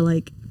look or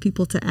like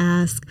people to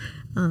ask.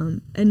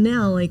 And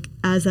now, like,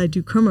 as I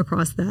do come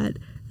across that,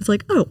 it's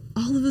like, oh,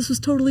 all of this was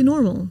totally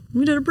normal.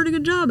 We did a pretty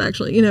good job,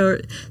 actually,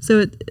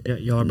 so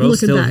y'all are both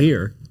still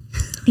here.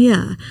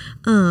 Yeah.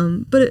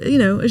 But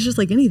it's just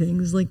like anything.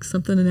 It's like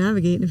something to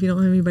navigate. And if you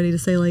don't have anybody to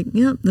say like,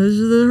 yeah, those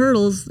are the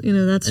hurdles, that's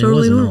and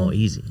totally it wasn't normal. all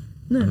easy.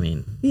 No. I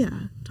mean, yeah,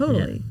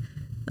 totally.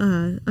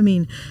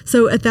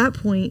 So at that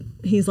point,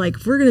 he's like,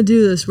 if we're going to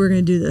do this, we're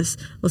going to do this.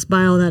 Let's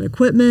buy all that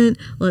equipment.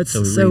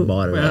 So we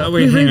bought it all.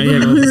 Wait, hang on.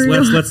 Yeah,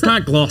 let's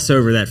not gloss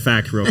over that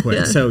fact real quick.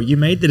 Yeah. So you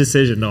made the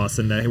decision,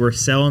 Dawson, that we're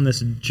selling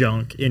this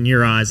junk in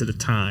your eyes at the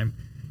time,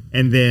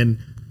 and then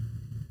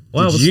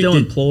Well, I was still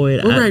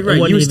employed. Well, right.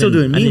 You were still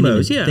doing I didn't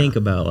memos. even Yeah. think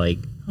about like,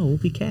 oh, we'll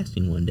be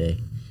casting one day.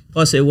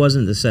 Plus, it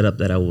wasn't the setup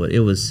that I would. It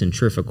was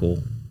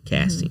centrifugal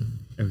casting,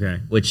 Okay.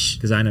 which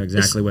Because I know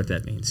exactly what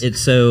that means. it's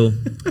so.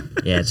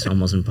 Yeah, it's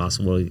almost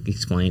impossible to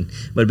explain.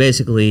 But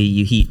basically,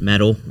 you heat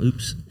metal.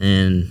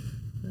 And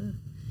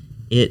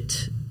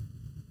it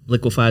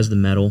liquefies the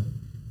metal,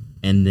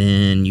 and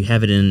then you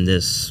have it in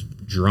this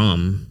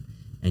drum,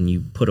 and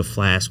you put a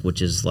flask,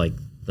 which is like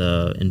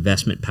the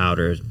investment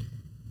powder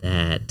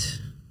that.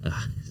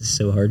 It's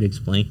so hard to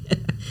explain.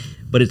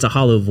 But it's a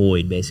hollow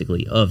void,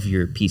 basically, of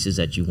your pieces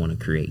that you want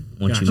to create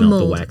once Gotcha. you melt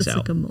mold. the wax It's out.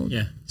 like a mold.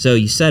 yeah. So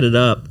you set it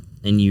up,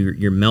 and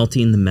you're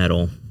melting the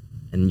metal,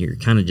 and you're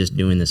kind of just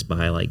doing this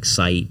by like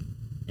sight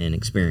and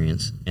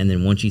experience. And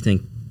then once you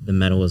think the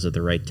metal is at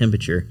the right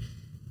temperature,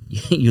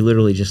 you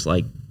literally just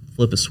like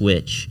flip a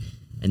switch,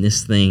 and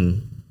this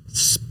thing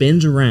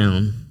spins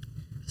around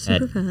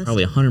Super at fast.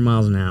 probably 100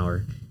 miles an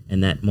hour,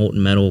 and that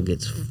molten metal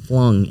gets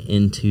flung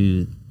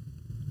into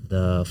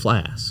the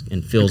flask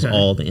and fills Okay.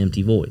 all the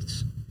empty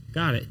voids.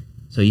 Got it.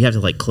 So you have to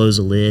like close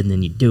the lid, and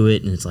then you do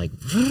it, and it's like,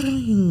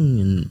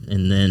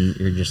 and then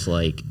you're just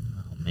like,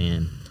 oh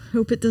man.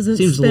 Hope it doesn't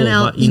Seems a spin little,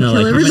 out like and kill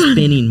how much everybody.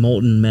 spinning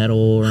molten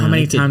metal around. How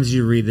many It could- times did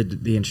you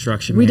read the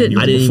instruction We manual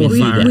didn't. I didn't before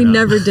even read firing that. We it up?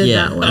 never did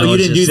Yeah. that one. Oh, you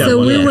it's didn't do just that like- So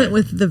one. we Yeah. went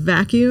with the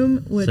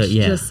vacuum, which So,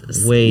 yeah,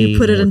 just way you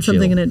put it more in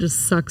something chill. and it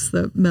just sucks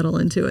the metal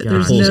into it. Gotcha.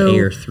 There's Pulls no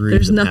air through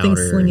there's the nothing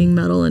powder. slinging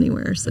metal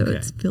anywhere, so Okay.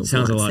 it feels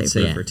Sounds a lot safer.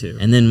 Yeah. safer too.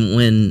 And then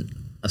when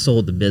I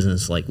sold the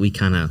business, like we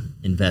kind of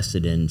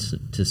invested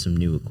into some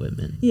new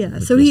equipment. Yeah,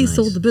 which so was he nice.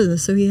 sold the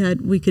business, so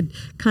we could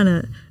kind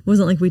of, it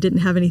wasn't like we didn't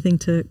have anything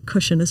to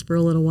cushion us for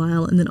a little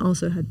while, and then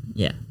also had,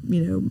 Yeah,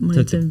 money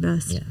Took to the-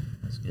 invest. yeah,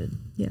 that's good.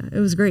 Yeah, it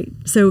was great.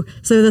 So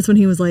that's when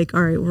he was like,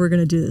 all right, we're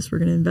going to do this. We're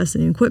going to invest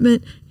in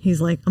equipment.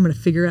 He's like, I'm going to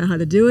figure out how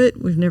to do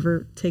it. We've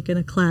never taken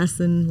a class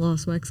in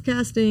lost wax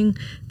casting.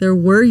 There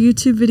were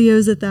YouTube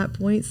videos at that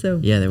point. So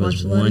Yeah, there was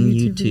watched a lot of one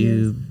videos.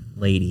 YouTube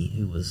lady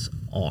who was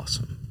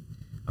awesome.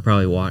 I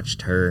probably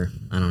watched her.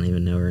 I don't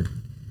even know her.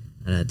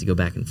 I'd have to go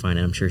back and find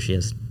it. I'm sure she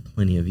has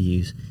plenty of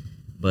views.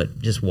 But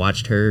just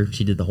watched her.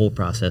 She did the whole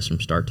process from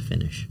start to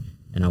finish.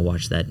 And I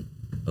watched that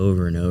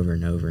over and over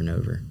and over and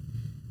over.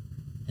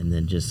 And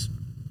then just,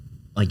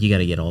 like, you got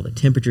to get all the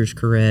temperatures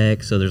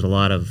correct. So there's a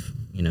lot of,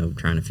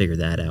 trying to figure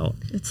that out.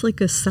 It's like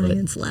a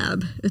science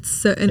lab. It's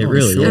so, and It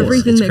really is.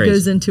 everything It's that crazy.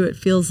 goes into it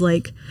feels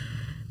like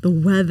the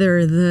weather,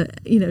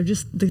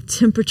 just the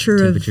temperature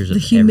of Temperatures the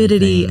of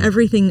humidity, everything.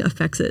 everything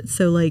affects it.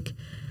 So like,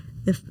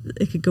 if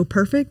it could go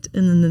perfect,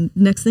 and then the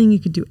next thing you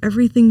could do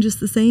everything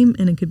just the same,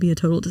 and it could be a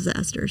total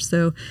disaster.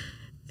 So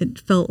it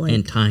felt like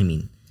And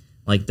timing.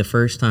 Like the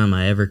first time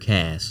I ever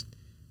cast,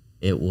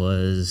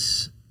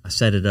 I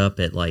set it up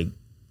at like,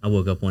 I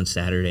woke up one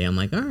Saturday. I'm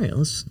like, all right,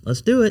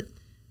 let's do it.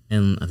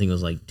 And I think it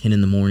was like 10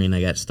 in the morning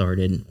I got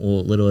started.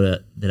 Well, little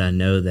did I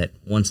know that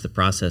once the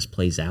process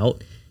plays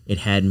out, it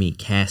had me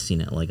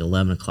casting at like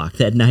 11 o'clock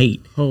that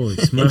night. Holy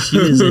And smokes. she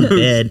was in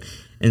bed.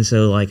 And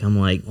so like, I'm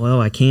like, well,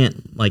 I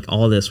can't, like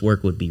all this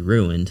work would be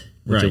ruined,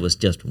 which Right. it was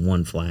just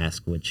one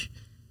flask, which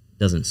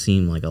doesn't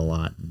seem like a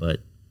lot, but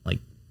like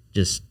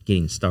just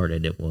getting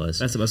started it was.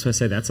 That's what I was going to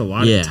say. That's a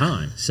lot of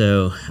time.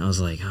 So I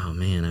was like, oh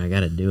man, I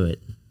got to do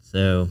it.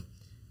 So,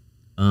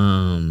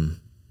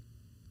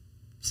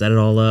 set it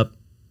all up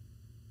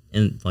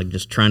and like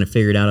just trying to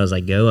figure it out as I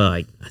go.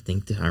 I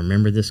think I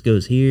remember this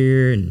goes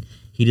here, and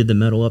heated the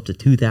metal up to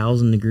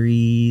 2,000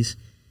 degrees,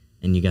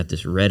 and you got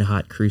this red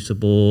hot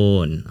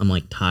crucible, and I'm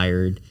like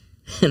tired.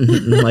 And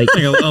like,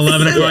 Like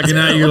 11 o'clock at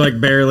night, you're like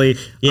barely,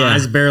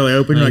 eyes barely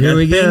open. You're Like, like, here I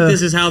we think go.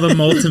 this is how the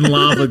molten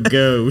lava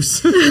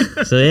goes.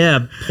 so yeah,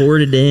 I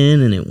poured it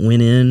in, and it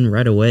went in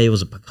right away. It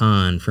was a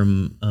pecan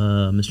from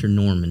Mr.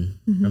 Norman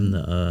from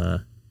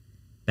the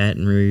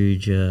Baton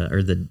Rouge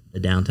or the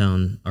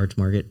downtown arts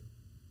market,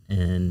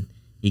 and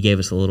he gave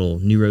us a little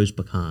New Rose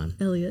pecan.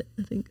 Elliot,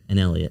 I think. And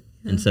Elliot.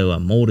 And so I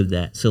molded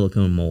that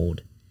silicone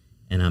mold,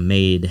 and I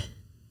made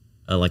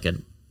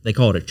they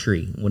call it a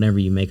tree. Whenever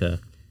you make the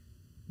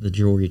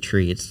jewelry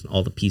tree, it's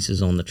all the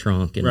pieces on the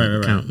trunk and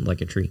Right. count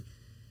like a tree.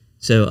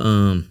 So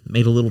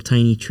made a little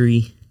tiny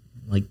tree,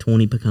 like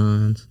 20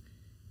 pecans,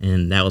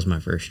 and that was my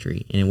first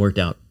tree, and it worked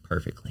out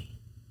perfectly.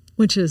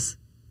 Which is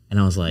And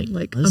I was like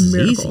like this a is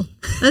miracle.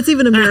 easy. That's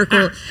even a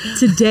miracle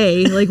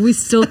today. Like we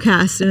still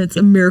cast, and it's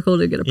a miracle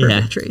to get a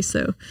perfect tree.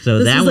 So this that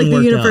is one like the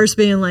worked universe out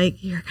being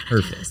like, you're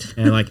gonna get perfect. it.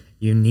 And like,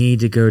 you need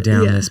to go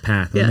down Yeah. this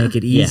path. We'll Yeah. make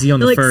it easy on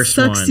It the like first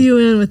sucks one. you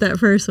in with that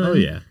first one. Oh,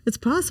 yeah. It's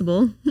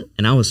possible.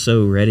 And I was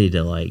so ready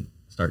to like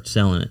start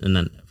selling it, and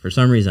then for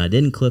some reason I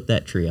didn't clip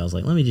that tree. I was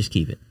like, let me just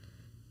keep it.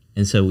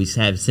 And so we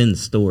have it's in the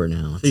store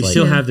now. So you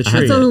still have the I have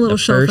tree. It's on a the little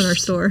shelf in our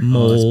first store. Oh,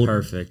 mold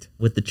that's perfect.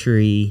 with the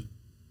tree.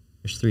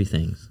 There's three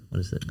things. What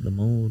is it? The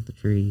mold, the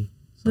tree.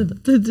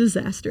 The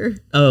disaster.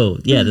 Oh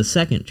yeah, the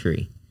second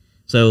tree.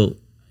 So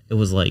it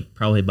was like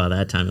probably by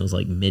that time it was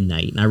like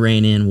midnight, and I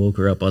ran in, woke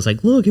her up. I was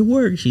like, "Look, it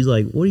worked." She's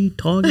like, "What are you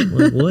talking?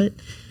 Like what?"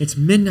 It's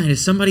midnight.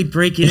 Is somebody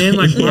breaking in?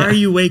 Like, why Yeah. are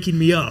you waking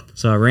me up?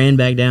 So I ran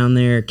back down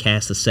there,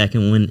 cast the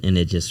second one, and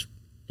it just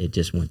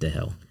went to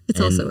hell. It's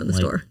And, also in the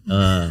like, store.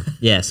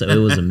 Yeah, so it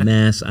was a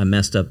mess. I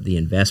messed up the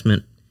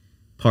investment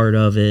part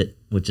of it,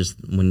 which is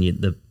when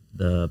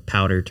the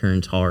powder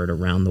turns hard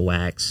around the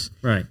wax.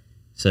 Right.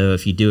 So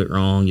if you do it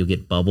wrong, you'll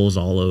get bubbles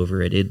all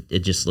over it. It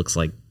just looks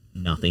like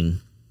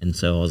nothing. And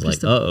so I was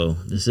like, uh-oh,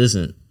 this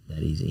isn't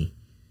that easy.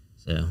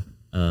 So,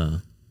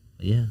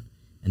 yeah.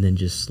 And then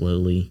just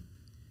slowly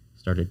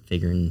started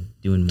doing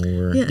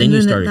more. Yeah, Then and you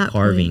at started that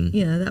carving.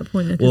 Point, at that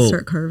point I could Well,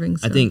 start carving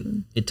stuff. I think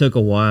it took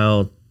a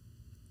while.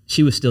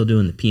 She was still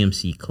doing the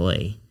PMC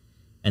clay,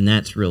 and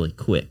that's really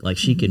quick. Like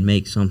she could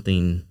make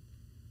something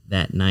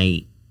that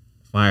night,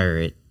 fire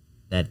it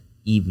that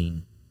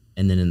evening,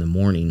 and then in the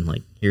morning,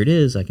 like, here it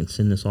is. I can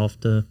send this off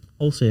to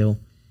wholesale.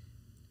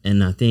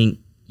 And I think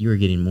you were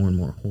getting more and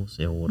more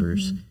wholesale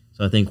orders.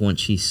 So I think once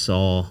she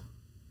saw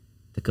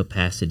the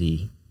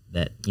capacity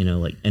that,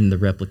 and the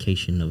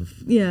replication of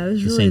Yeah, it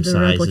was the really same the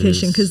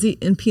replication sizes. because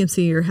in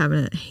PMC you're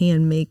having to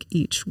hand make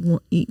each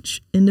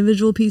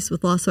individual piece.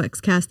 With Lost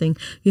Wax casting,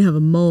 you have a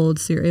mold,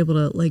 so you're able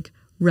to like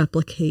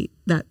replicate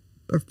that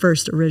or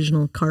first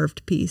original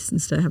carved piece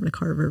instead of having to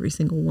carve every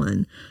single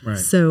one. Right.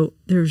 So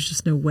there was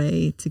just no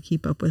way to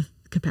keep up with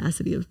the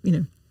capacity of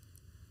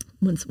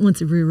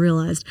once we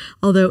realized.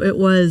 Although it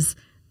was,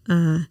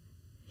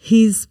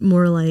 he's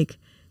more like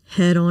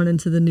head on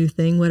into the new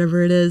thing,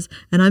 whatever it is.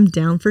 And I'm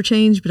down for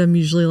change, but I'm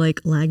usually like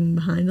lagging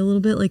behind a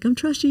little bit. Like, I'm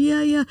trust you.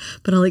 Yeah.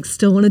 But I like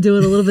still want to do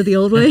it a little bit the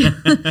old way.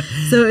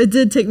 So it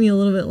did take me a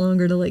little bit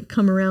longer to like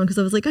come around because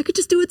I was like, I could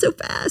just do it so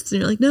fast.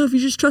 And you're like, no, if you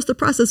just trust the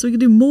process, we could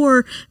do more.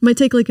 It might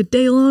take like a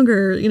day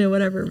longer,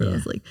 whatever. But I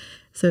was like,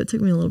 so it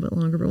took me a little bit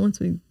longer. But once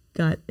we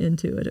got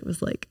into it, it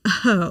was like,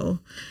 oh,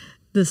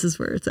 this is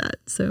where it's at.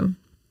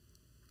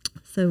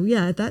 So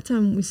yeah, at that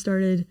time we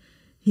started,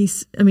 he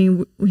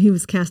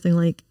was casting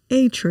like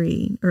a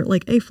tree or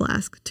like a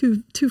flask,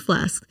 two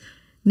flasks.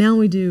 Now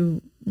we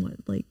do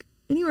like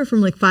anywhere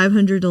from like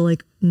 500 to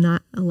like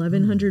not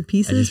 1,100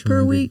 pieces per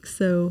remembered. week.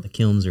 So the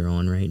kilns are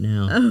on right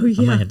now. Oh, I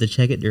yeah. might have to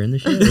check it during the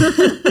show.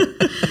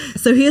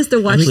 so he has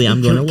to watch. Actually,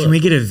 I'm going to look. Can we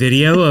get a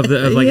video of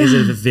is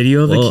it the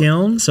video of the Well,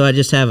 kiln? So I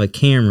just have a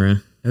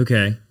camera.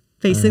 Okay.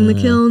 facing the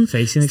kiln.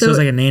 Facing it So- sounds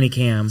like a nanny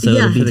cam. So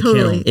Yeah, it'll be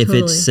totally. If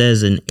it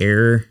says an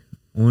error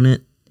on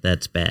it,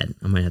 that's bad.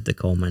 I might have to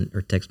call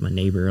or text my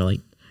neighbor.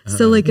 Like,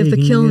 So like if Hey, the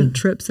can you kiln do-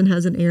 trips and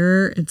has an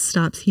error, it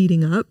stops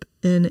heating up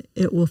and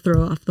it will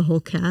throw off the whole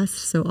cast.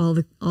 So all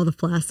the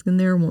flask in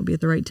there won't be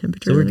at the right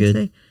temperature So we're the next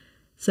good. day.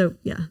 So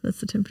yeah, that's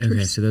the temperature.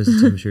 Okay, so those are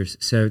temperatures.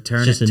 So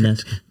turn Just it a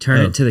nest-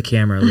 turn oh. it to the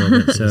camera a little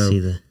bit so see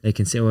the- they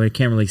can see. Well, I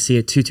can't really see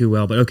it too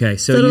well, but okay.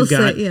 So It'll you've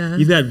got say- yeah.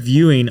 you've got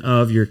viewing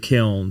of your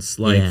kilns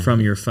like Yeah. from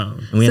your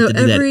phone. and we have to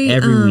do that every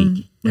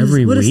week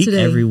what is week?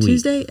 today? Every week.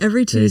 Tuesday?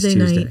 Every Today's Tuesday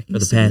Tuesday. night. for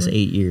the past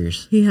 8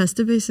 years. He has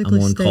to basically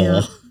I'm on stay call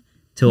up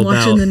till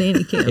watching about. the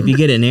nanny cam. If you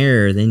get an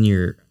error, then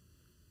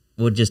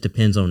well, it just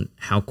depends on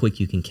how quick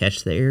you can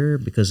catch the error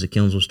because the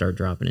kilns will start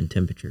dropping in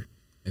temperature.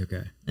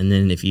 Okay. And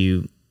then if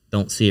you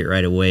don't see it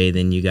right away,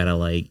 then you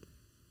gotta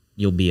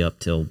you'll be up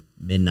till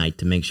midnight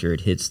to make sure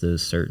it hits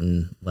those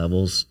certain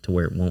levels to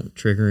where it won't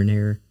trigger an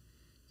error.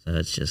 So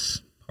that's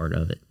just part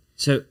of it.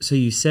 So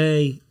you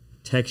say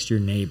text your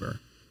neighbor.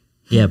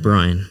 Yeah,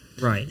 Brian.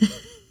 Right.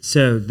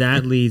 So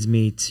that leads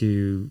me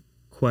to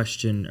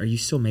question, are you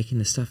still making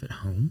this stuff at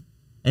home?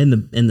 And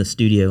the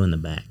studio in the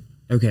back.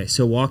 Okay,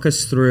 so walk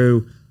us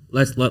through.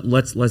 Let's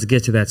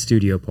get to that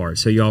studio part.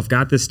 So y'all have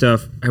got this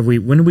stuff.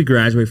 When did we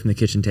graduate from the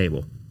kitchen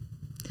table?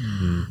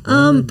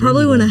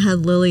 Probably when I had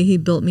Lily, he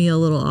built me a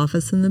little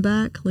office in the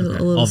back, a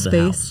little Of the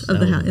space house. of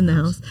That the was in the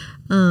the house.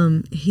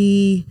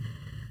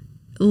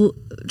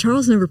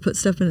 Charles never put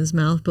stuff in his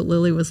mouth, but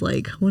Lily was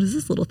like, "What is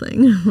this little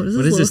thing? What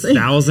is this thing?"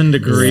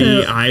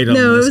 1,000-degree item?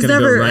 No, it that's was gonna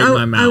never. go right in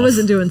my mouth. I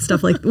wasn't doing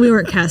stuff like we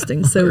weren't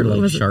casting, so Or like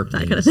it wasn't sharp that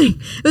kind of things.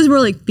 thing. It was more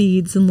like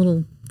beads and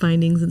little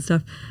findings and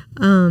stuff.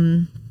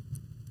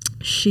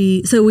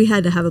 So we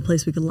had to have a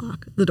place we could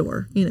lock the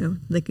door,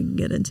 they could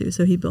get into.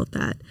 So he built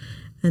that.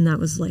 And that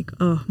was like,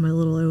 oh, my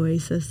little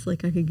oasis.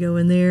 Like I could go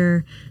in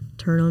there,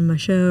 turn on my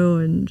show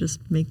and just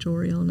make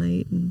jewelry all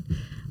night. And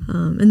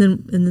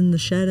then the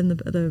shed and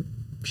the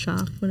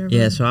shop, whatever.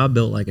 Yeah, so I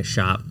built like a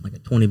shop, like a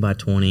 20 by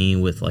 20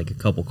 with like a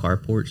couple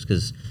carports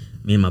because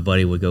me and my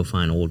buddy would go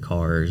find old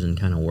cars and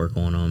kind of work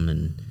on them.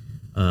 And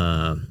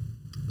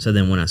so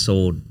then when I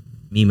sold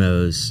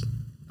Mimos,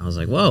 I was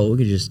like, whoa, we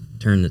could just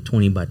turn the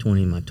 20 by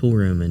 20 in my tool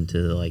room into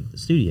like the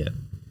studio.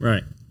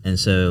 Right. And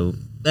so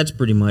that's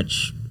pretty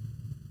much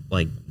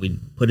like we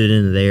put it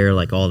into there,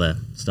 like all the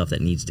stuff that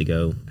needs to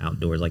go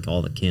outdoors, like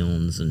all the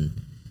kilns, and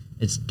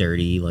it's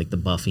dirty, like the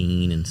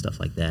buffing and stuff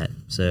like that.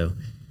 So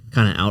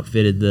kind of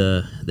outfitted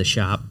the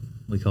shop,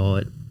 we call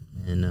it,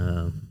 and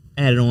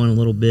added on a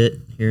little bit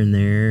here and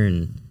there.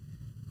 And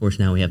of course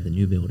now we have the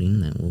new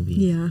building that we'll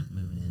be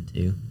moving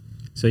into.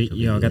 So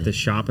got the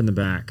shop in the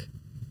back.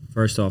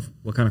 First off,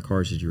 what kind of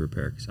cars did you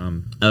repair? Because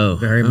I'm Oh,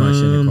 very much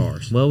into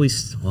cars. Well,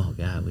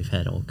 God, we've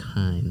had all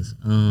kinds.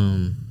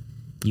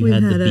 You We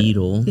had had the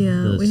Beetle,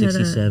 the we had a-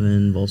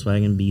 67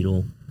 Volkswagen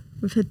Beetle.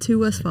 We've had 2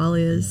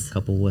 Westphalias. A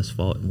couple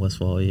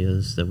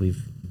Westphalias that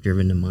we've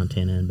driven to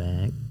Montana and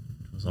back.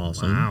 It was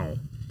awesome. Wow.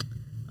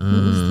 What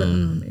was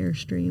the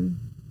Airstream?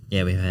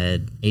 Yeah, we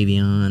had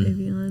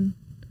Avion.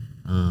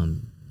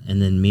 And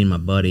then me and my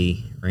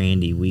buddy,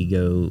 Randy, we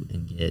go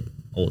and get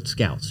old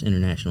Scouts,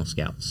 International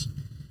Scouts.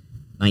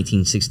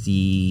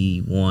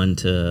 1961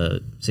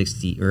 to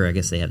 60, or I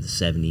guess they have the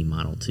 70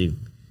 model too.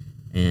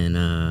 And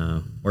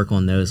work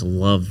on those. I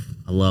love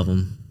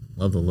them.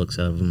 Love the looks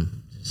of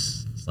them.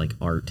 Just, it's like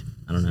art.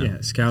 I don't know.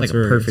 Yeah, Scouts it's like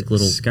are a perfect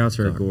little Scouts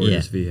are a car.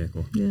 gorgeous Yeah.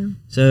 vehicle. Yeah.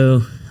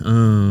 So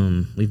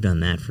we've done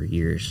that for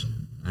years.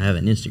 I have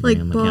an Instagram Like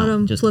account. bought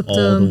them, just flipped all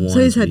the them. ones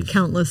So he's had we've-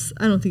 countless.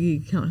 I don't think you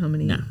can count how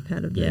many No. you've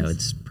had of Yeah, those.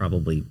 it's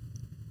probably,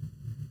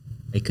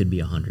 it could be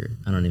 100.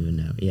 I don't even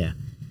know. Yeah.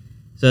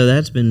 So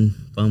that's been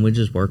fun. We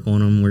just work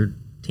on them. We're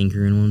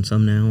tinkering on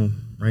some now.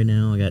 Right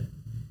now, I got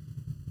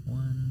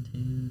 1,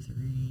 2,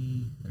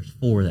 3. There's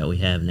 4 that we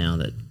have now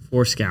that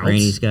 4 Scouts.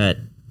 Randy's got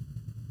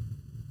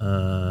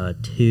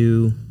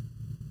 2,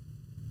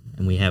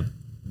 and we have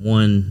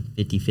 1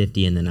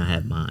 50-50, and then I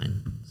have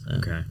mine. So,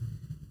 Okay.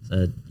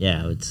 So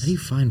yeah, it's. How do you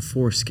find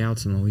 4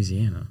 Scouts in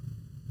Louisiana?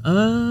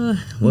 Well,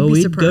 be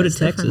we go to surprised.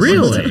 They're Texas. from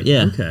Really?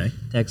 Yeah. Okay.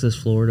 Texas,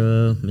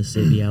 Florida,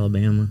 Mississippi,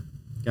 Alabama.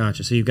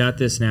 Gotcha. So you've got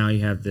this now.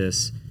 You have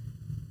this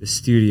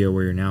studio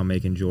where you're now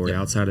making jewelry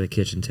outside of the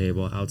kitchen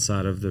table,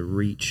 outside of the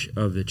reach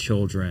of the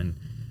children.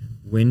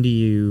 When do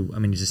you? I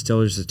mean, is it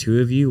still just the 2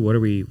 of you?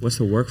 What's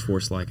the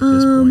workforce like at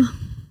this point?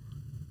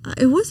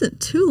 It wasn't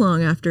too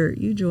long after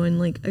you joined.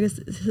 Like I guess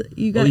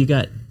you got. Oh, you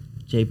got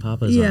Jay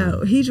Papa's Yeah,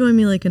 on. he joined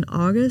me like in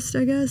August,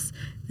 I guess,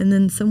 and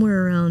then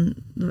somewhere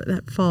around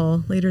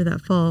later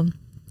that fall,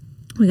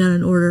 we got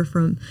an order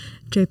from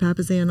Jay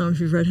Papasan. I don't know if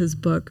you've read his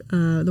book,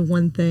 The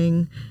One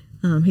Thing.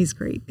 He's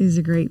great. He's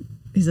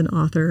an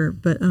author,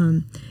 but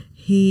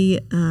he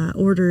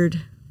ordered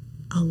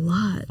a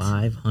lot.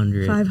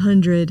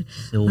 500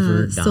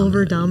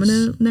 silver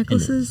domino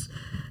necklaces.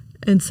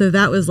 And so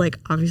that was like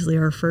obviously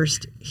our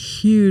first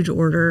huge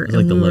order. It was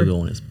like the and we were- logo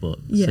on his book.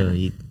 Yeah. So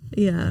he,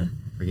 Yeah.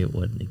 I forget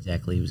what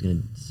exactly he was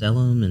going to sell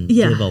them and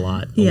Yeah. give a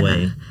lot Yeah.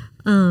 away.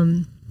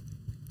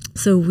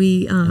 So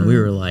we And we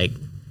were like,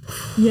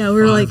 we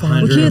were like, we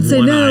 500 can't say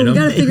one no. item. We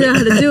got to figure out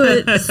how to do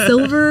it.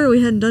 Silver,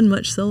 we hadn't done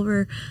much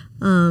silver.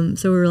 So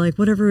we were like,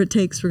 whatever it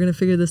takes, we're going to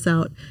figure this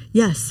out.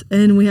 Yes.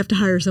 And we have to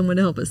hire someone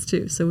to help us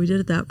too. So we did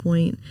at that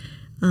point.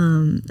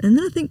 And then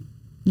I think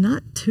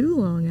not too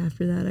long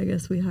after that, I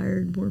guess we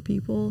hired more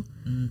people.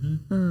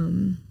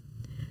 And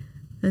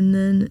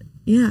then,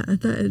 yeah, I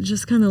thought it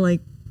just kind of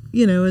like,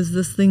 as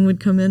this thing would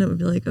come in, it would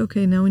be like,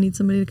 okay, now we need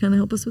somebody to kind of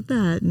help us with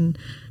that. And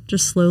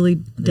just slowly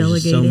there's just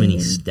delegating. so many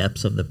and-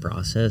 steps of the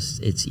process.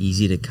 It's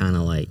easy to kind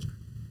of like,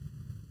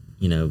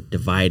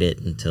 divide it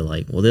into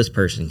like, well, this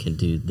person can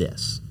do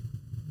this,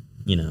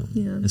 Yeah.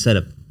 instead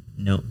of,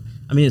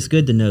 I mean, it's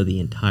good to know the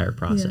entire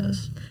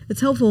process. Yeah.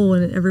 It's helpful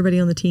when everybody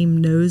on the team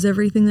knows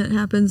everything that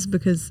happens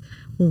because,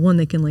 well, one,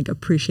 they can like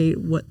appreciate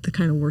what the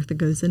kind of work that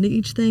goes into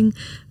each thing,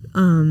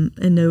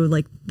 and know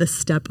like the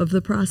step of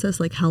the process,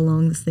 like how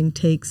long this thing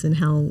takes and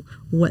how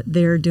what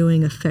they're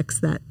doing affects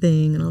that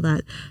thing and all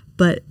that.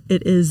 But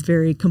it is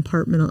very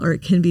or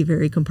it can be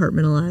very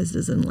compartmentalized,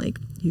 as in like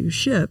you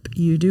ship,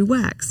 you do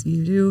wax,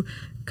 you do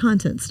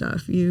content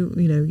stuff, you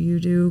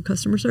do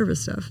customer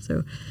service stuff.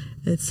 So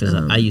it's Because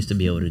I used to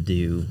be able to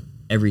do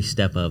every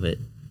step of it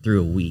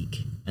through a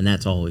week, and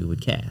that's all we would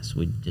cast.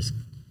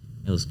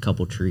 It was a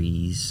couple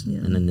trees, Yeah.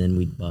 and then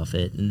we'd buff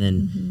it, and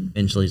then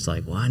eventually it's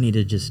like, well, I need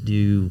to just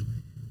do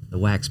the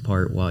wax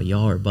part while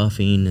y'all are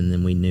buffing, and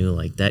then we knew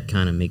like that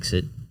kind of makes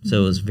it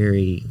so it was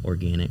very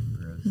organic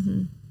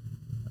growth.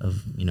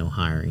 of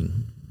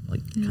hiring,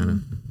 like kind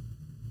of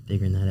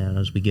figuring that out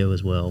as we go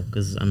as well.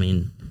 Because I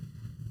mean,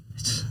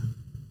 it's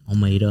all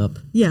made up.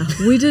 Yeah,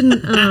 we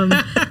didn't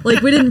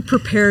we didn't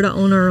prepare to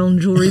own our own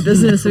jewelry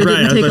business. We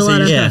didn't take a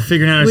lot of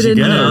figuring out as we you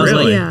didn't go. know. I was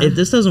Really? like, if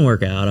this doesn't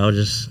work out, I'll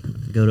just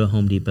go to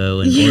Home Depot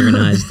and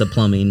organize the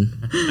plumbing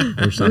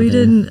or something. We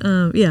didn't.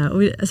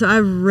 So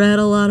I've read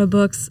a lot of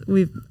books.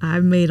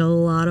 I've made a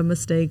lot of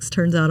mistakes.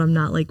 Turns out I'm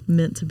not like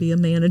meant to be a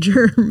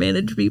manager or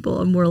manage people.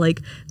 I'm more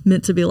like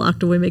meant to be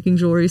locked away making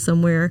jewelry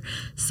somewhere.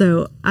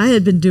 So I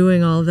had been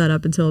doing all of that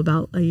up until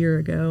about a year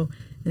ago,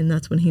 and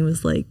that's when he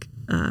was like,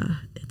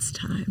 "It's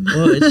time."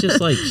 Well, it's just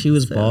like she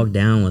was bogged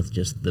down with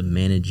just the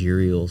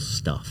managerial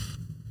stuff,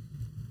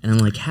 and I'm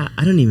like,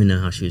 I don't even know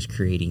how she was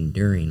creating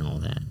during all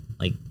that,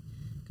 like,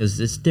 because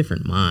it's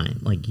different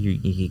mind. Like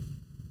you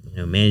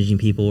managing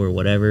people or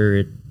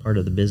whatever part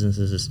of the business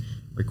is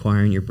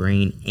requiring your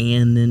brain,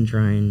 and then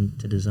trying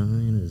to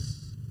design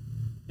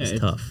is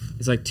tough.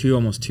 It's like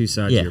almost two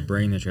sides of your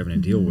brain that you're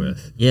having to deal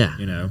with. Yeah,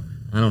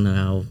 I don't know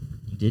how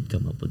you did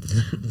come up with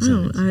this.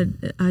 No,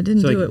 I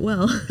didn't do it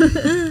well,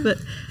 but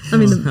I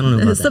mean, I don't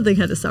know about something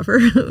had to suffer.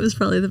 It was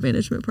probably the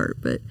management part,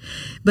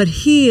 but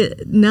he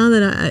now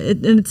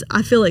that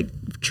I feel like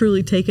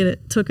truly took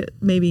it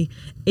maybe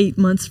 8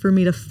 months for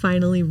me to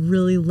finally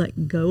really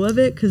let go of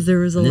it, because there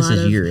was a lot of. This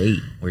is year 8.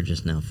 We're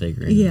just now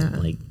figuring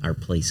like our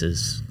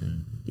places.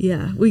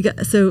 We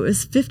got, so it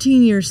was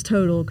 15 years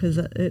total, because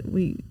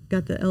we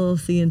got the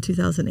LLC in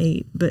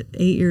 2008, but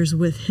 8 years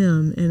with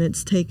him, and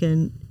it's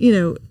taken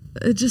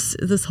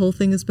this whole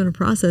thing has been a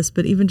process.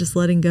 But even just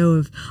letting go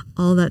of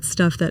all that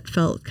stuff that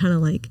felt kind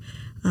of like,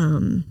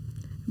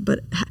 but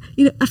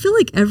I feel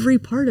like every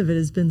part of it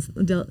has been,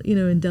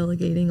 in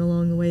delegating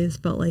along the way has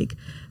felt like,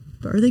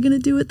 are they going to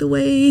do it the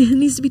way it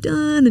needs to be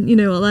done? And,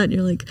 all that. And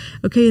you're like,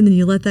 okay. And then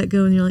you let that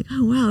go and you're like,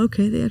 oh, wow,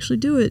 okay, they actually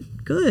do it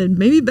good,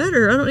 maybe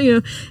better. I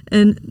don't,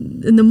 and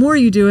the more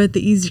you do it,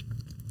 the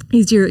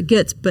easier it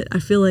gets. But I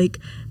feel like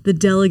the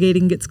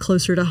delegating gets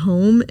closer to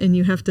home, and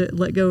you have to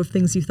let go of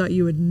things you thought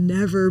you would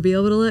never be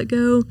able to let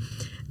go.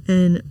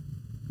 And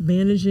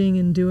managing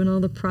and doing all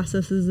the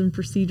processes and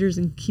procedures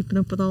and keeping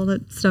up with all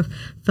that stuff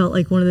felt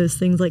like one of those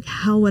things, like,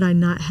 how would I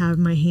not have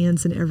my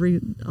hands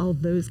in all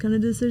those kind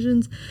of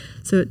decisions?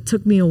 So it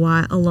took me a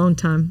long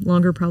time,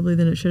 longer probably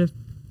than it should have,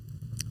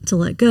 to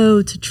let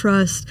go, to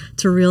trust,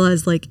 to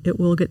realize like it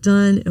will get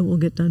done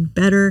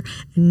better.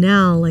 And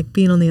now, like,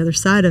 being on the other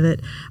side of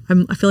it,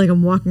 I feel like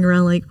I'm walking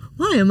around like,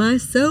 why am I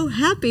so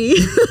happy?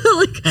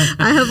 Like,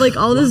 I have like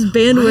all this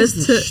bandwidth why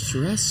is to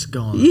stress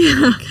gone.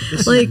 Yeah,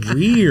 This like is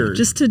weird.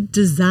 just to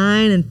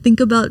design and think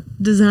about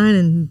design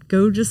and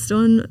go just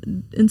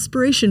on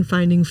inspiration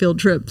finding field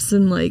trips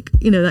and like,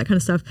 that kind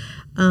of stuff.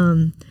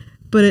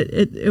 But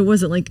it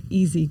wasn't like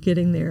easy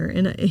getting there,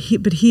 and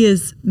he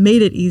has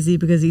made it easy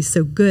because he's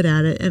so good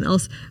at it. And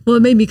also, well, it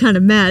made me kind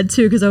of mad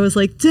too, because I was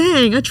like,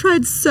 dang, I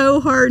tried so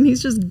hard, and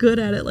he's just good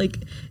at it, like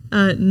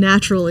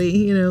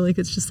naturally, like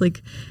it's just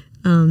like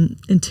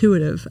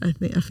intuitive. I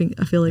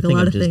feel like a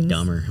lot of just things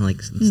dumber,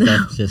 like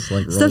stuff just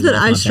like stuff that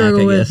I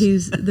struggle with.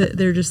 Guess.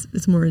 They're just,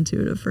 it's more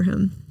intuitive for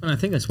him. And I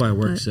think that's why it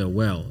works so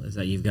well, is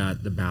that you've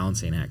got the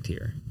balancing act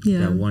here. Yeah.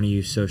 That one of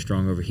you so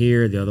strong over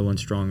here, the other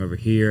one's strong over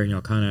here, and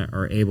y'all kind of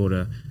are able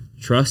to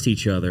trust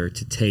each other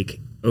to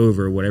take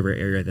over whatever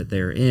area that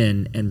they're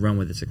in and run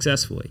with it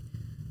successfully.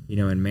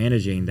 In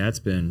managing, that's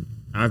been,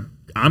 I'm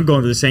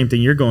going through the same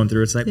thing you're going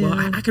through. It's like, well,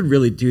 I could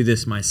really do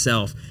this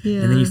myself.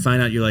 Yeah. And then you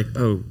find out, you're like,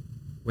 oh,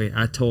 wait,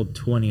 I told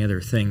 20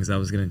 other things I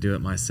was going to do it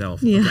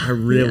myself. Yeah. Okay, I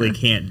really Yeah.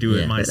 can't do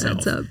it Yeah. myself. It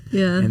adds up.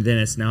 Yeah. And then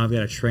it's, now I've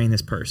got to train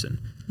this person.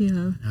 Yeah.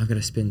 Now I've got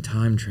to spend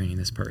time training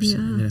this person.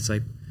 Yeah. And then it's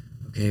like,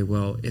 okay,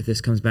 well, if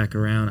this comes back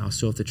around, I'll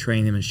still have to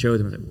train them and show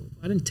them. It's like, well,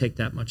 I didn't take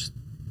that much.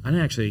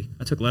 I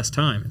took less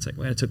time. It's like,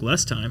 wait, I took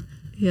less time.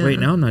 Yeah. Wait,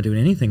 now I'm not doing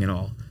anything at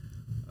all.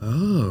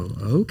 Oh,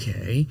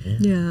 okay.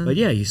 Yeah. But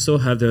yeah, you still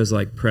have those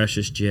like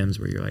precious gems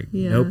where you're like,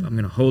 Yeah. nope, I'm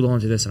going to hold on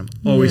to this, and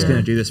I'm always Yeah. going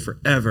to do this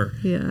forever.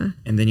 Yeah.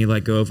 And then you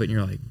let go of it and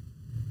you're like,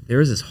 there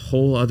is this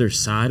whole other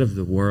side of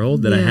the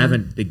world that I Yeah.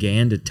 haven't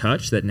began to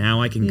touch, that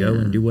now I can go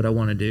Yeah. and do what I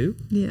want to do.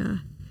 Yeah.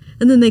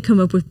 And then they come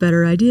up with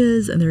better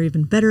ideas, and they're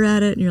even better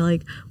at it. And you're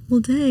like, well,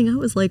 dang, I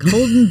was like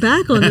holding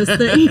back on this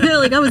thing.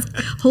 Like I was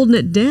holding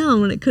it down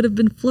when it could have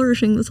been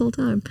flourishing this whole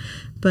time.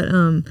 But,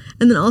 and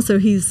then also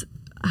he's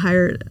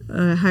hired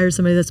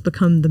somebody that's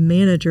become the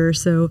manager.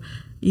 So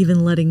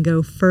even letting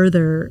go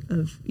further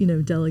of,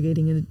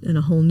 delegating in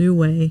a whole new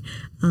way,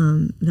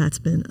 that's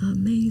been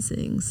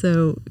amazing.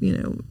 So,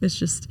 it's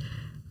just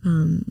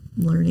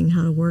learning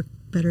how to work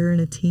better in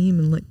a team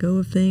and let go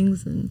of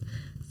things. And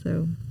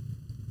so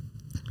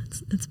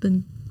it's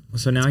been,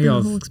 So now it's been a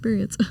y'all whole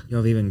experience.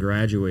 have even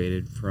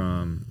graduated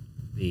from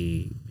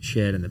the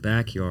shed in the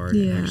backyard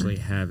and Yeah. actually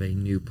have a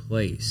new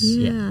place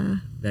Yeah.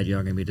 that y'all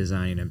going to be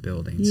designing and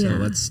building. Yeah. So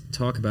let's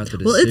talk about the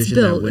Well, it's decision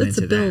built. that went It's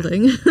into a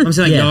building. that. I'm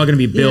saying like Yeah. y'all going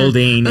to be Yeah.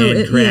 building Oh,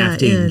 and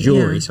crafting and-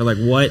 jewelry. yeah. So like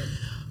what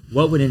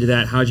went into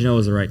that? How'd you know it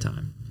was the right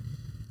time?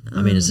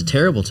 I mean, it's a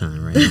terrible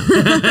time right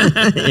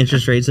now.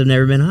 Interest rates have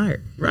never been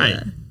higher. Right.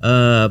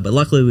 But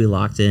luckily we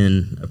locked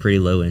in a pretty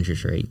low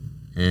interest rate.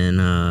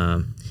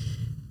 and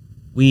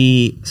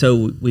we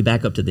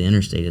back up to the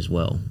interstate as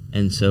well,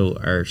 and so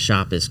our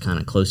shop is kind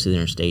of close to the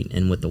interstate.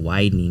 And with the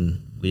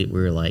widening, we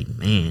were like,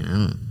 man, I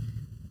don't.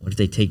 What if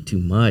they take too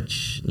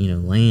much,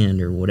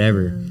 land or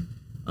whatever?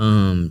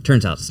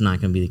 Turns out it's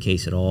not going to be the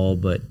case at all.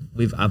 But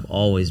I've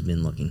always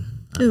been looking.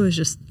 It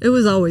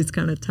was always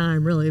kind of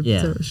time, really.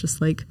 Yeah. So it was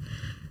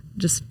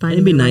just finding.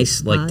 It'd be the right nice,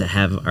 spot. to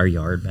have our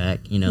yard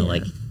back.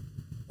 Like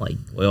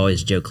we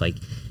always joke,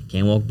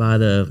 can't walk by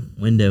the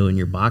window in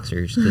your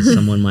boxers because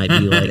someone might be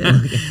like,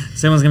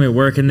 someone's gonna be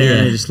working there, Yeah.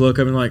 and they just look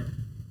up and like,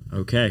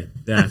 okay,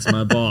 that's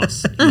my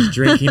boss. He's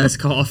drinking his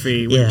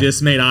coffee. We Yeah.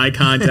 just made eye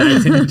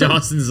contact, and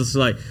Dawson's just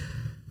like,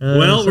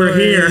 well, we're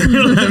sorry. here.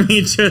 I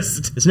mean,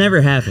 just It's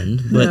never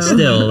happened, but No.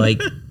 still,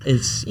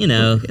 it's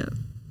Yeah.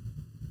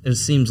 it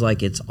seems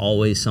like it's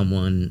always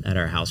someone at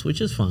our house, which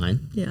is fine.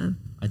 Yeah.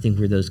 I think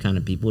we're those kind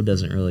of people. It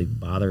doesn't really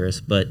bother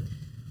us. But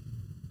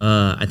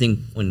I think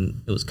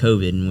when it was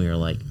COVID and we were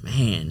like,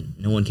 man,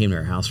 no one came to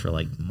our house for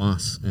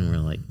months, and we are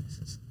like, this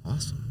is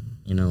awesome.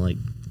 Get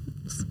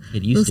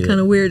It used was to kind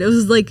it. of weird. It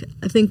was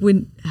I think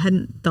we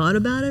hadn't thought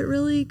about it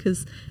really,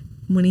 because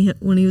when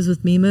he was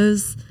with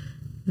Mimos,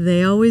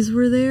 they always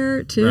were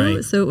there too.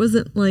 Right. So it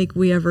wasn't like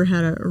we ever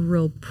had a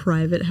real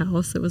private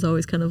house. It was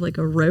always kind of like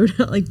a road,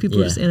 like people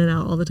were Yeah. just in and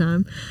out all the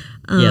time.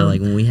 Yeah,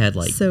 when we had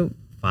so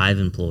 5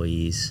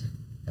 employees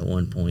at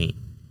one point,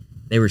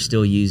 they were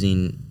still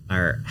using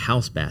our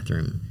house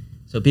bathroom.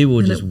 So people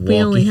would just walk we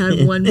only in.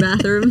 had one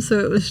bathroom, so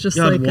it was just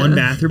you had one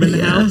bathroom in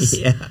the house.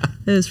 Yeah.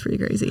 It was pretty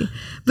crazy.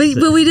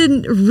 But we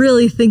didn't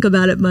really think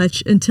about it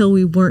much until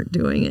we weren't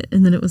doing it.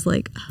 And then it was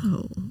like,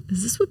 oh,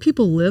 is this what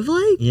people live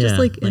like? Yeah,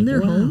 Just in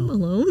their wow. home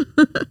alone?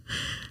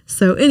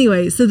 So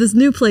anyway, so this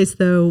new place,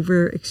 though,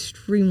 we're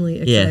extremely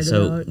excited Yeah,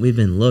 so about. we've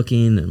been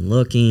looking and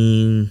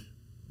looking,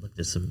 looked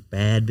at some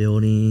bad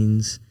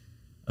buildings.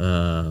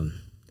 And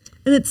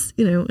it's,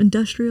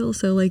 industrial.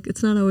 So,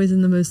 it's not always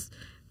in the most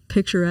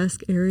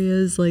picturesque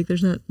areas.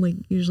 There's not,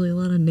 usually a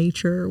lot of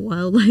nature or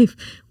wildlife,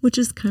 which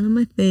is kind of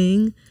my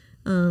thing.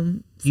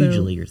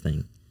 Usually your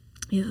thing.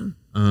 Yeah.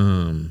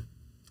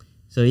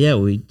 So yeah,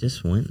 we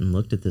just went and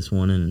looked at this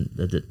one, and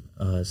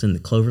it's in the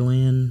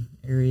Cloverland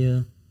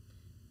area,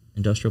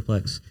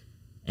 industrialplex,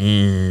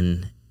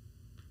 and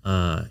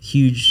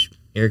huge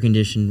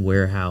air-conditioned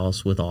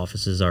warehouse with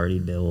offices already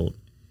built.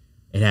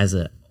 It has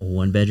a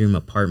 1-bedroom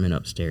apartment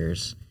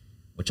upstairs,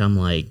 which I'm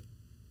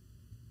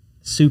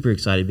super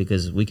excited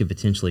because we could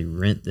potentially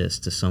rent this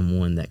to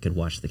someone that could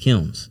watch the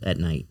kilns at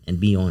night and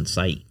be on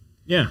site.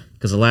 Yeah.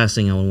 Because the last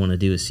thing I would want to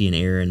do is see an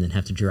error and then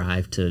have to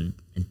drive to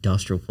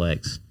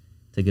industrialplex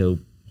to go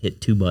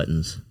hit 2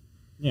 buttons.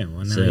 Yeah.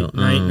 Well, now, So,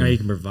 now you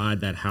can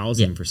provide that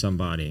housing yeah. for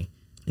somebody.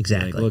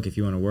 Exactly. Look, if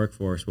you want to work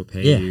for us, we'll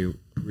pay Yeah. you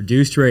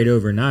reduced rate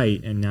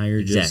overnight, and now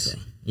you're just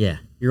Exactly. Yeah.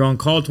 you're on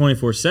call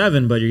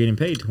 24/7, but you're getting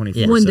paid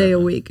 24/7. One day a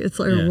week. It's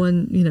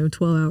Yeah.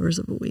 12 hours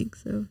of a week.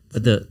 So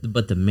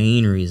But the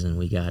main reason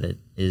we got it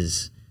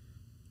is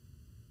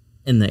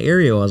in the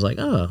area. I was like,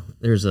 oh,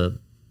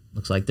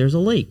 looks like there's a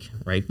lake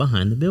right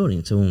behind the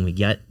building. So when we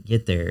get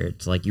there,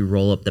 it's like you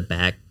roll up the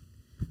back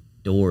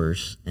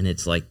doors and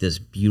it's like this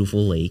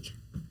beautiful lake.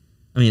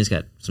 I mean, it's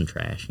got some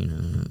trash,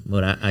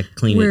 but I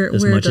clean it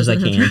as much as I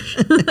doesn't can.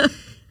 have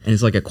And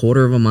it's like a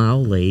 1/4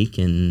 mile lake,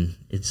 and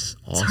it's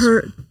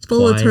awesome. It's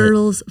full of quiet.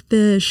 turtles,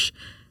 fish,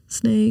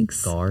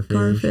 snakes,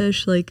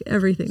 Garfish.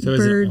 everything. So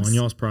birds. is it on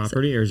y'all's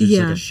property, or is it just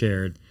like a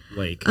shared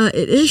lake?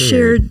 It is Shared.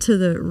 shared to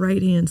the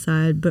right-hand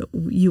side, but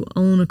you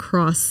own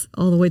across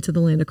all the way to the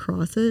land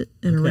across it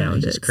and Okay,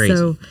 around It's it. crazy.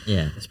 So,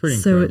 Yeah. That's pretty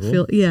so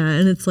incredible.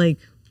 and it's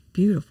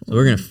beautiful. So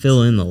we're gonna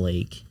fill in the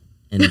lake,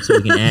 and so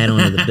we can add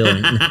on to the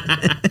building,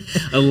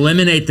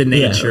 Eliminate the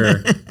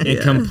nature and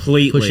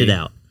completely push it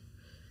out.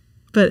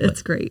 But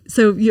it's great.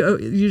 So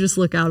you just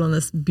look out on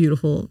this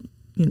beautiful,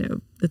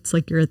 it's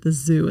like you're at the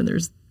zoo and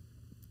there's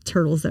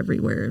turtles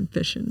everywhere and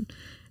fish and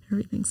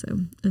everything. So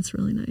it's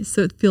really nice.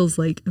 So it feels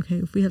like, okay,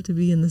 if we have to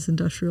be in this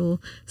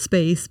industrial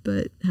space,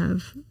 but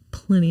have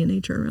plenty of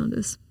nature around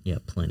us. Yeah,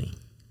 plenty.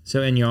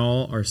 So, and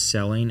y'all are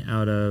selling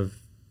out of,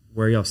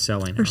 where are y'all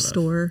selling Our out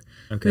store.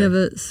 Okay. We have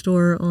a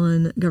store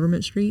on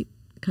Government Street,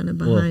 kind of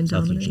behind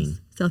South Domino's. Eugene.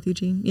 South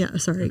Eugene. Yeah,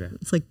 sorry. Okay.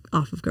 It's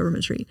off of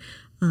Government Street.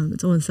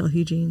 It's on South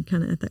Eugene,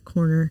 kind of at that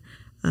corner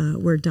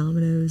where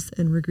Domino's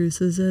and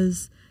Ragusa's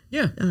is.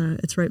 Yeah.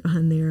 It's right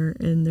behind there.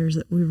 And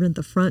we rent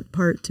the front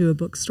part to a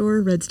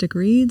bookstore, Red Stick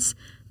Reads.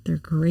 They're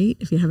great.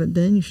 If you haven't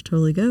been, you should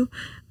totally go.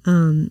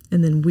 And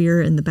then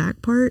we're in the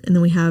back part. And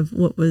then we have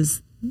what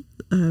was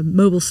a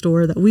mobile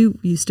store that we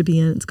used to be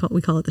in.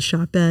 We call it the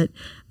Shopette.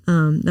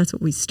 That's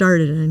what we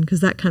started in,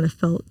 because that kind of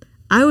felt,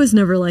 I was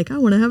never like, I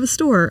want to have a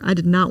store. I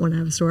did not want to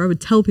have a store. I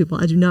would tell people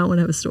I do not want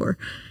to have a store,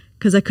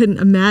 because I couldn't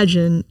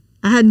imagine,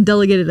 I hadn't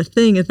delegated a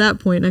thing at that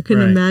point. And I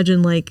couldn't Right.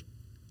 imagine,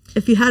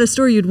 if you had a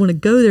store, you'd want to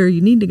go there, you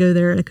need to go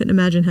there. And I couldn't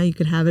imagine how you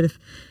could have it if,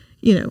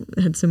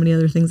 it had so many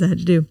other things I had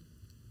to do.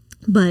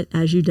 But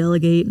as you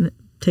delegate and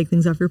take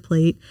things off your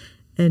plate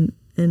and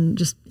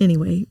just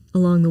anyway,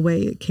 along the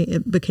way,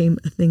 it became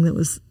a thing that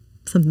was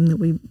something that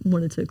we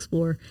wanted to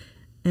explore.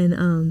 And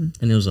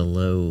And it was a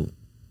low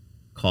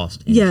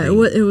cost. Yeah,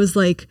 into. it was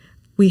like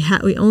we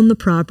owned the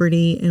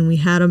property and we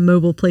had a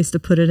mobile place to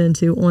put it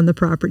into on the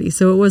property.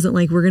 So it wasn't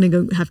like we're going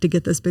to go have to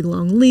get this big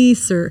long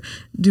lease or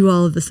do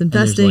all of this And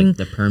there's investing. like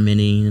the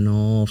permitting and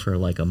all for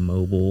like a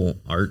mobile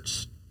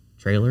arts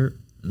trailer.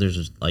 There's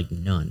just like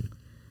none.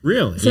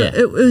 Really? So yeah.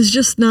 it was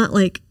just not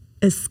like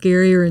as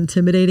scary or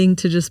intimidating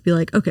to just be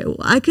like, okay, well,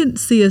 I could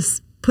see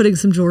us putting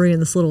some jewelry in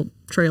this little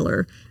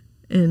trailer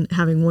and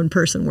having one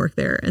person work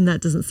there. And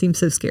that doesn't seem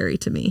so scary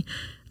to me.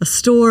 A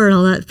store and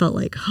all that felt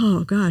like,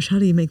 oh gosh, how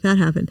do you make that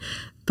happen?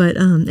 But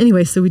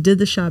anyway, so we did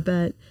the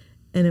shopette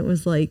and it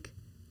was like,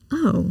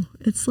 oh,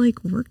 it's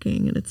like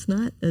working and it's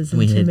not as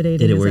We intimidating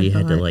did it as where I you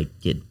had to thought. like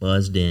get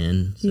buzzed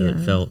in, so it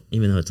Yeah. felt,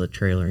 even though it's a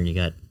trailer and you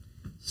got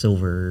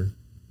silver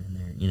in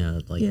there,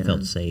 it like Yeah.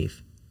 felt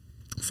safe.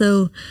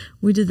 So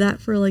we did that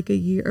for like a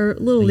year, or a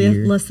little A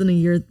year. less than a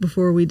year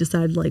before we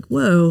decided like,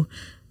 whoa,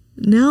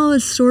 now a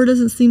store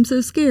doesn't seem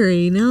so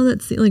scary. Now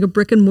that's like a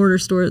brick and mortar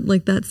store,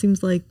 like that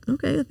seems like,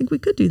 okay, I think we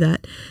could do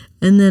that.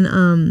 And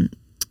then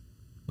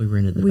We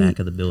rented the We- back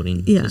of the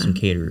building yeah. to some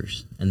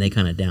caterers, and they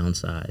kind of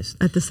downsized.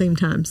 at the same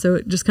time, so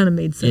it just kind of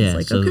made sense.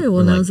 Like, so okay, well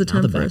we're now's like, the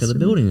time now the for back us of the to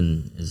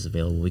building is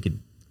available. We could,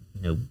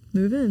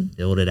 move in.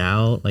 build it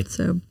out, like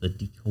So the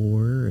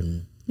decor,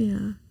 and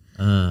yeah.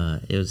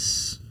 it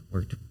was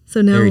worked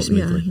So now, very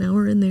smoothly. now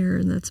we're in there,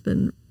 and that's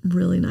been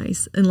really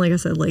nice. And like I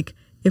said, like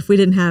if we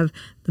didn't have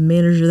the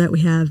manager that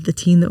we have, the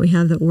team that we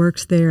have that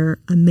works there,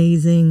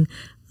 amazing.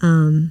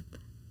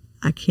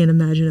 I can't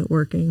imagine it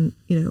working,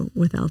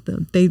 without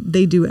them. They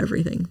do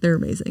everything. They're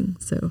amazing.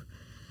 So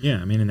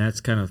Yeah, I mean, and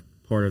that's kind of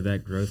part of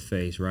that growth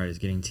phase, right? Is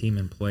getting team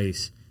in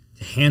place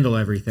to handle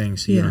everything,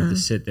 so you don't have Yeah. to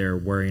sit there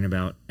worrying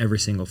about every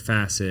single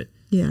facet.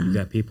 yeah, You've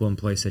got people in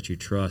place that you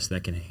trust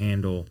that can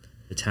handle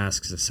the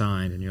tasks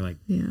assigned, and you're like,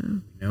 yeah,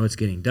 it's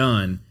getting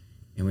done.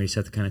 And we just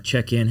have to kind of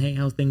check in. Hey,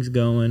 how's things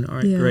going? All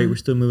right, Yeah. great. We're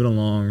still moving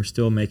along. We're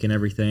still making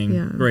everything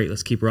Yeah. great.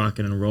 Let's keep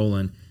rocking and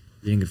rolling.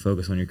 You can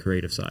focus on your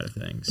creative side of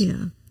things.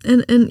 yeah.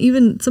 And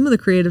even some of the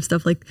creative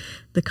stuff, like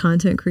the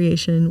content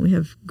creation. We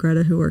have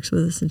Greta who works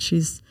with us, and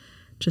she's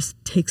just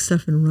takes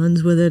stuff and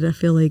runs with it. I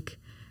feel like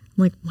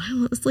I'm like,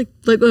 wow, it's like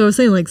what I was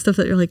saying, like stuff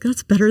that you're like,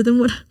 that's better than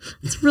what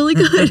it's really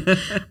good.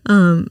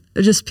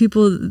 Just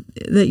people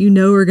that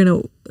are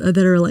gonna that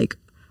are like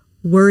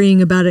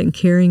worrying about it and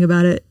caring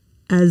about it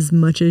as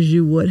much as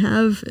you would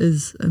have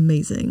is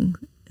amazing,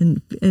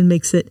 and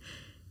makes it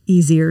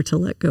easier to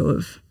let go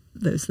of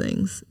those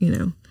things.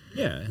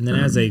 Yeah, and then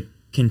as they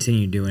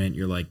continue doing it,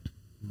 you're like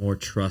more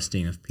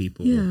trusting of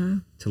people Yeah.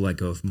 to let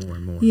go of more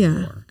and more and Yeah,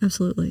 more.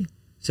 absolutely.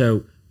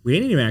 So we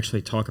didn't even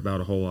actually talk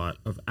about a whole lot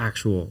of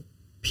actual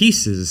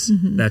pieces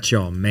Mm-hmm. that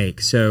y'all make.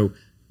 So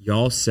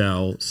y'all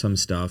sell some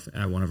stuff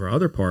at one of our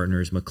other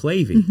partners,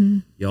 McClavey. Mm-hmm.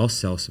 Y'all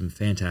sell some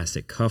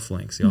fantastic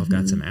cufflinks. Y'all have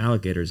got some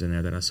alligators in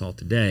there that I saw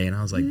today, and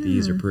I was like,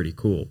 these are pretty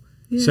cool.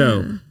 So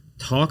Yeah.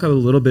 talk a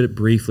little bit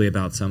briefly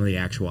about some of the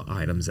actual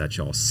items that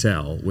y'all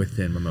sell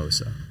within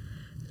Mimosa.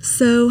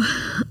 So,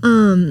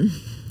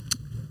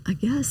 I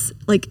guess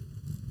like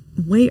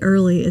way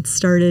early it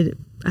started.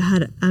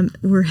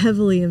 We're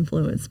heavily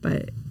influenced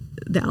by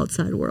the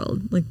outside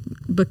world, like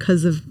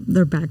because of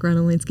their background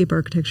in landscape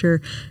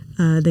architecture.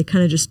 They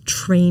kind of just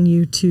train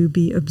you to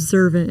be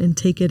observant and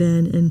take it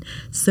in, and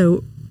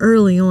so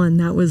early on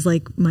that was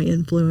like my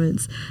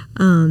influence.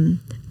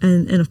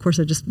 And of course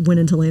I just went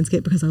into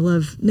landscape because I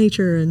love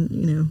nature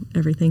and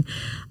everything.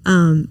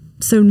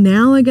 So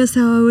now I guess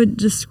how I would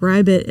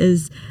describe it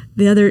is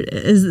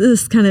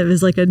this kind of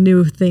is like a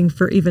new thing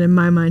for even in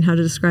my mind how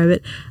to describe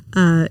it.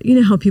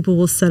 How people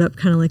will set up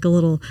kind of like a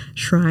little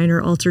shrine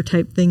or altar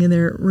type thing in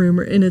their room,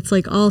 and it's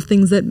like all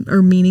things that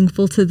are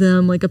meaningful to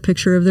them, like a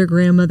picture of their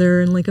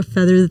grandmother and like a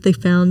feather that they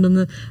found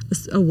on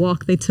a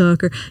walk they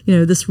took, or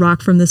this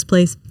rock from this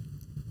place.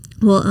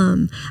 Well,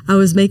 I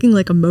was making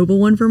like a mobile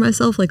one for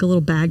myself, like a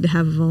little bag to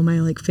have of all my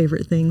like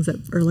favorite things that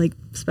are like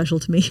special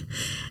to me.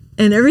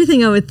 And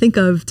everything I would think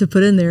of to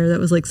put in there that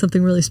was like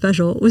something really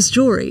special was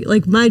jewelry,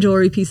 like my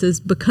jewelry pieces,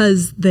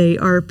 because they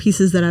are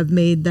pieces that I've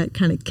made that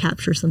kind of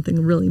capture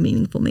something really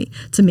meaningful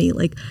to me,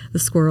 like the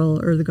squirrel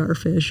or the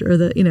garfish or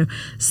the.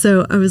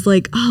 So I was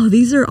like, oh,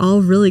 these are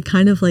all really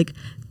kind of like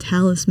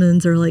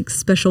talismans or like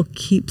special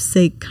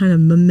keepsake kind of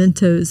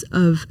mementos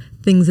of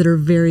things that are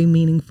very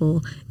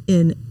meaningful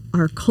in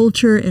our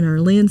culture, in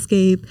our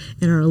landscape,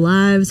 in our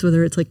lives,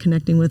 whether it's like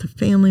connecting with a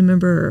family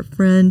member or a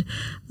friend.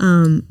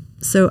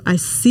 So I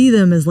see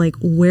them as like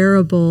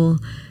wearable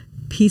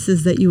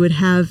pieces that you would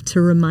have to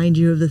remind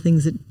you of the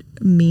things that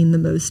mean the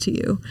most to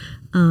you.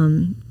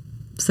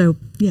 So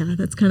yeah,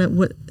 that's kind of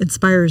what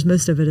inspires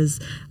most of it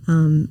is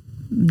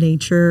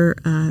nature,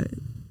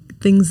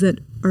 things that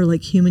are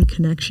like human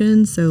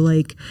connection. So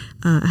like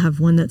I have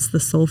one that's the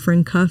soul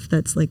friend cuff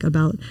that's like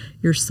about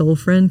your soul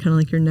friend, kind of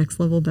like your next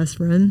level best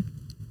friend.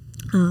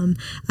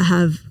 I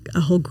have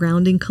a whole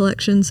grounding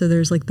collection. So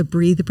there's like the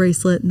Breathe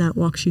bracelet, and that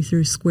walks you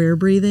through square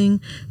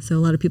breathing. So a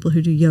lot of people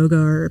who do yoga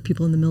or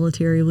people in the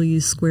military will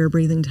use square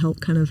breathing to help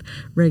kind of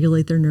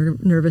regulate their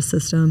nervous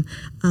system.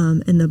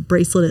 And the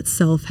bracelet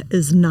itself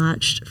is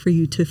notched for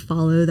you to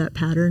follow that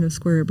pattern of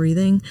square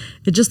breathing.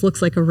 It just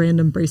looks like a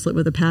random bracelet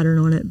with a pattern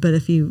on it, but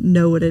if you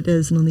know what it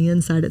is, and on the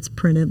inside it's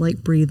printed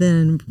like breathe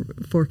in,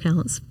 4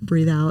 counts,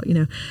 breathe out,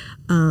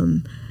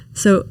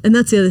 So, and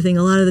that's the other thing.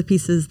 A lot of the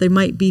pieces, they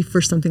might be for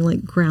something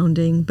like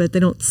grounding, but they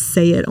don't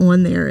say it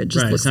on there. It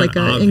just looks like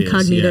an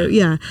incognito.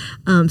 Yeah.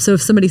 So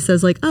if somebody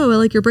says like, oh, I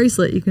like your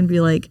bracelet, you can be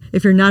like,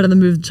 if you're not in the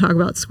mood to talk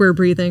about square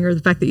breathing or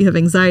the fact that you have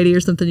anxiety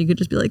or something, you could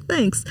just be like,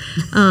 thanks.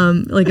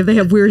 Like if they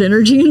have weird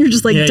energy and you're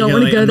just like, don't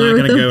want to go there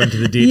with them. I'm not going to go into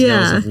the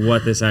details of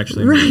what this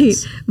actually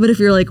means. Right. But if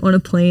you're like on a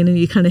plane and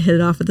you kind of hit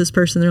it off with this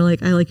person, they're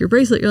like, I like your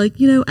bracelet. You're like,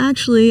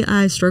 actually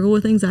I struggle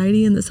with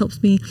anxiety and this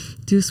helps me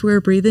do square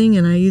breathing,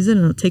 and I use it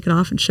and I'll take it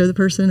off and show the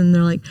person, and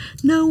they're like,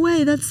 no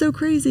way, that's so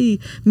crazy,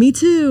 me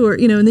too, or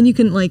and then you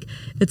can like,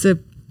 it's a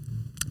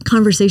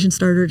conversation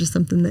starter, just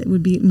something that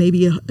would be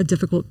maybe a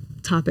difficult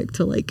topic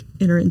to like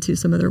enter into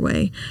some other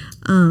way,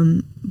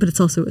 but it's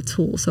also a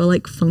tool. So I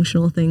like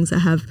functional things. I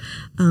have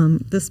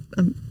this,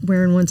 I'm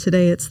wearing one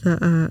today, it's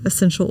the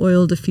essential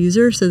oil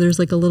diffuser. So there's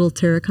like a little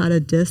terracotta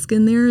disc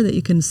in there that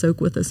you can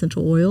soak with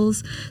essential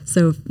oils.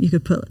 So you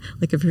could put,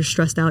 like if you're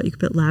stressed out, you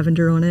could put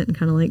lavender on it and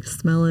kind of like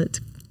smell it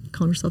to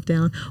calm yourself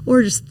down,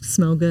 or just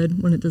smell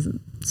good when it doesn't,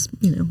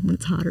 when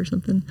it's hot or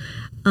something.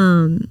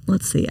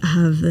 Let's see, I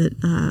have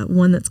the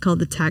one that's called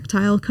the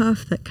tactile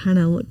cuff that kind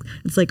of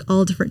it's like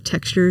all different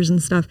textures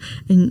and stuff,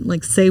 and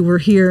like say we're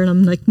here and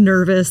I'm like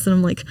nervous and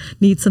I'm like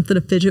need something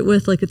to fidget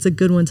with, like it's a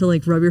good one to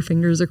like rub your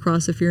fingers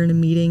across if you're in a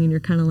meeting and you're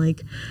kind of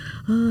like,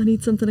 oh, I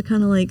need something to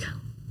kind of like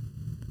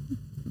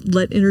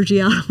let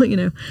energy out,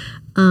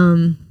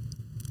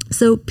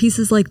 so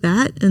pieces like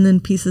that, and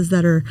then pieces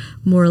that are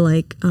more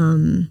like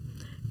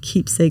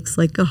keepsakes,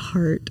 like a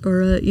heart,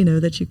 or that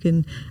you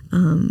can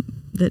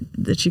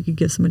that you could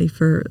give somebody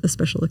for a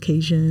special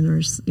occasion,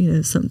 or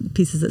some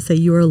pieces that say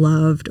you are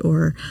loved,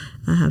 or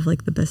I have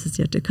like the best is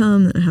yet to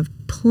come. I have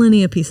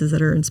plenty of pieces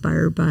that are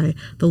inspired by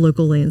the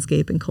local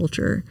landscape and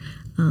culture,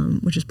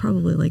 which is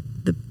probably like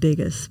the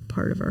biggest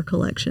part of our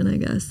collection, I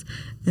guess.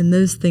 And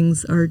those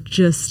things are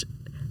just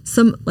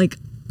some like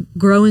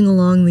growing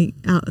along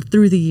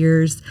through the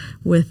years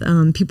with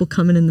people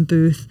coming in the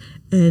booth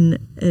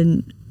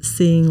and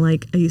seeing,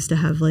 like I used to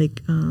have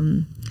like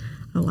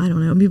I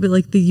don't know, maybe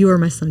like the You Are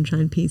My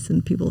Sunshine piece,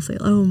 and people say,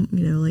 oh,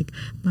 like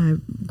my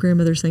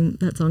grandmother sang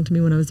that song to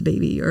me when I was a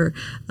baby, or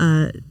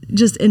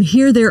and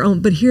hear their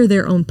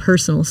own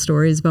personal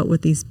stories about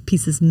what these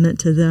pieces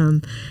meant to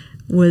them,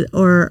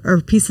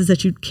 or pieces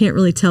that you can't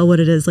really tell what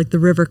it is, like the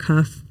river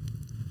cuff.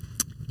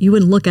 You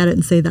wouldn't look at it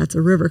and say that's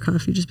a river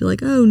cuff. You'd just be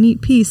like, oh,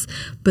 neat piece.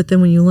 But then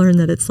when you learn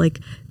that it's like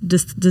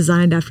just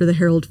designed after the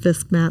Harold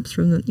Fiske maps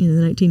from the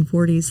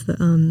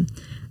 1940s,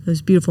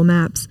 those beautiful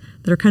maps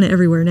that are kind of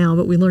everywhere now,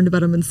 but we learned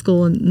about them in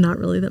school and not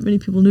really that many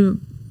people knew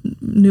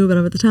about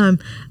them at the time.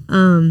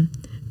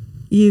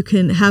 You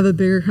can have a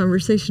bigger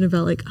conversation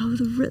about like, oh,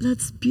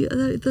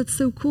 that's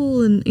so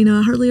cool, and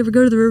I hardly ever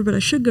go to the river, but I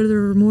should go to the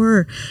river more.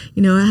 Or,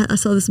 I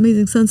saw this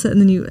amazing sunset, and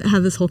then you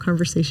have this whole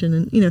conversation,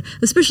 and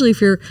especially if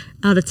you're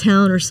out of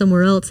town or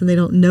somewhere else and they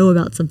don't know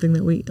about something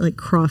that we like,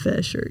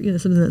 crawfish, or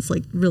something that's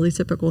like really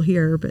typical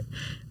here, but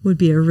would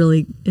be a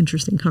really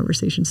interesting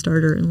conversation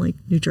starter in like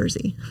New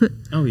Jersey.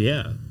 Oh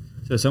yeah,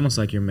 so it's almost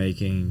like you're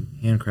making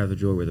handcrafted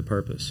jewelry with a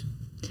purpose.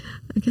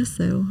 I guess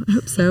so. I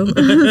hope so. Well,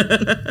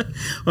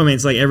 I mean,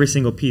 it's like every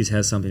single piece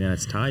has something that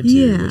it's tied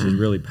to, which is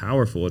really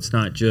powerful. It's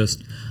not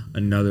just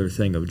another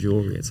thing of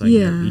jewelry. It's like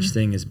each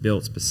thing is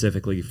built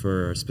specifically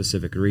for a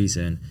specific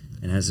reason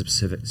and has a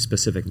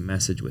specific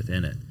message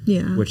within it.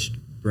 Yeah, which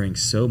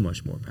brings so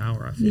much more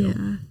power, I feel.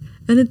 Yeah,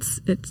 and it's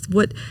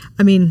what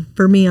I mean.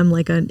 For me, I'm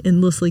like an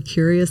endlessly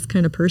curious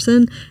kind of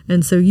person,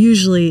 and so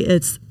usually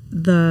it's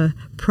the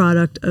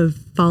product of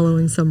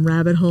following some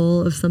rabbit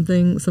hole of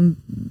something, some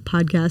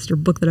podcast or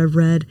book that I've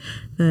read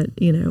that,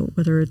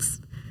 whether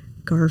it's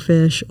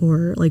garfish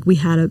or like we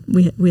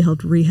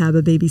helped rehab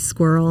a baby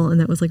squirrel, and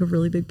that was like a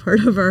really big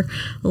part of our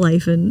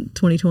life in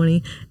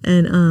 2020.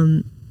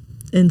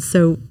 And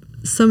so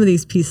some of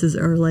these pieces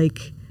are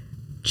like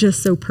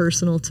just so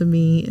personal to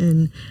me,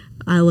 and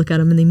I look at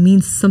them and they mean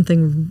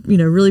something,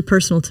 really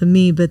personal to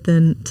me, but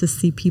then to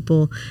see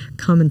people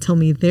come and tell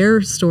me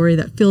their story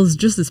that feels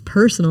just as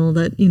personal,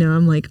 that,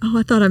 I'm like, oh,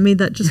 I thought I made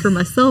that just for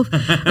myself.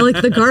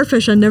 Like the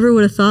garfish, I never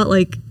would have thought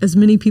like as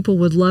many people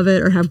would love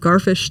it or have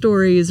garfish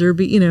stories or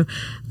be,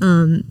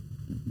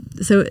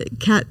 so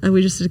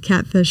we just did a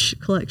catfish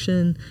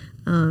collection.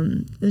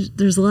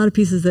 There's a lot of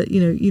pieces that,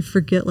 you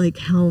forget like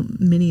how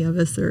many of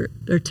us are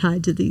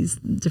tied to these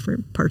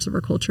different parts of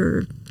our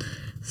culture,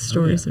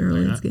 stories in our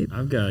landscape.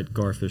 I've got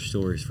garfish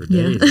stories for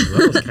days, as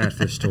well as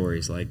catfish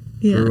stories. Like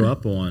grew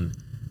up on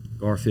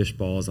garfish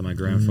balls that my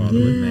grandfather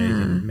would make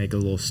and make a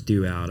little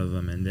stew out of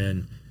them, and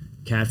then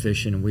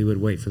catfishing, and we would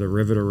wait for the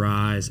river to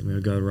rise, and we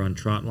would go run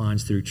trot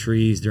lines through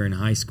trees during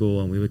high school,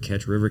 and we would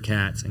catch river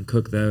cats and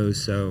cook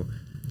those. So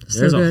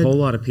there's a whole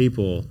lot of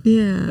people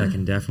that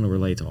can definitely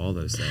relate to all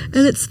those things.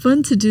 And it's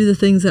fun to do the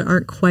things that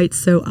aren't quite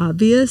so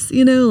obvious,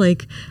 you know,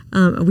 like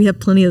we have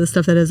plenty of the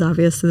stuff that is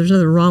obvious, so there's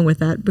nothing wrong with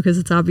that because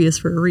it's obvious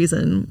for a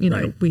reason. You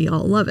know, Right. We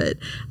all love it.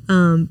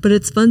 But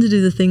it's fun to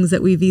do the things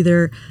that we've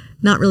either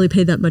not really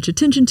paid that much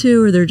attention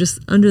to, or they're just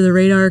under the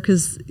radar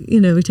because,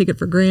 you know, we take it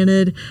for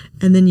granted,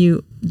 and then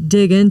you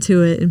dig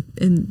into it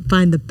and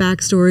find the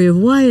backstory of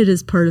why it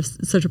is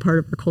such a part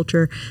of our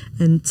culture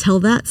and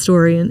tell that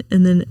story. And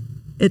then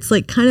it's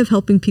like kind of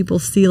helping people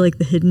see like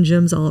the hidden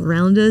gems all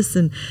around us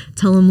and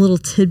tell them little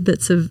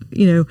tidbits of,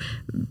 you know,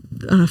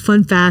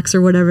 fun facts or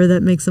whatever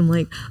that makes them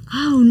like,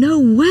 oh, no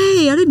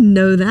way, I didn't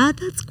know that.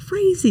 That's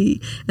crazy.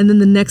 And then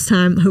the next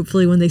time,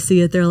 hopefully when they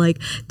see it, they're like,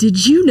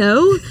 did you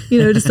know?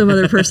 You know, to some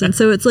other person.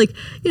 So it's like,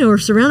 you know, we're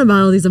surrounded by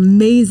all these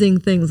amazing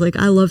things. Like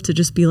I love to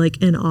just be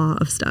like in awe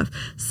of stuff.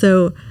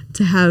 So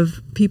to have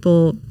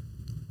people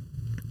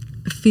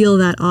feel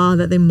that awe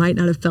that they might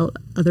not have felt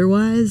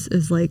otherwise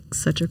is like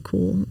such a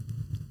cool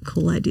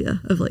idea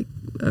of like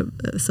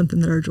something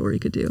that our jewelry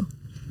could do.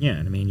 Yeah,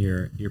 and I mean,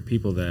 your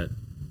people that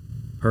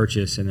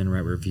purchase and then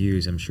write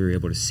reviews, I'm sure you're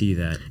able to see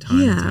that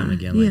time and time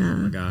again. Like, oh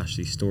my gosh,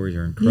 these stories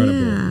are incredible.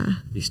 Yeah.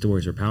 These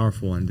stories are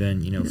powerful. And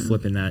then, you know,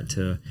 flipping that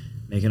to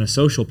making a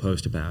social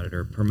post about it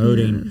or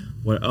promoting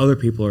what other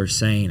people are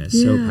saying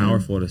is so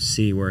powerful to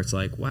see, where it's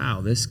like,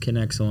 wow, this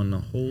connects on a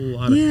whole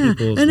lot of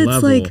people's and it's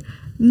level. like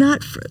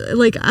not for,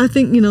 like I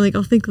think, you know, like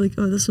I'll think like,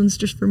 oh, this one's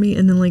just for me,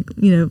 and then like,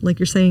 you know, like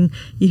you're saying,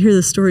 you hear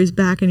the stories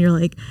back and you're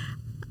like,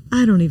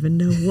 I don't even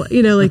know what,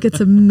 you know, like it's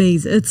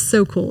amazing. It's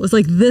so cool. It's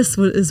like this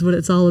is what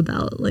it's all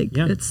about. Like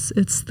it's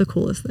the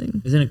coolest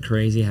thing. Isn't it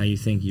crazy how you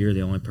think you're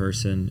the only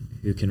person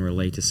who can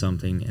relate to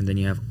something, and then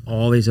you have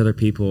all these other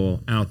people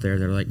out there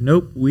that are like,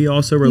 nope, we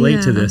also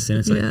relate to this, and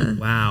it's like,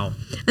 wow.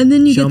 And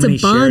then you so get to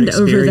bond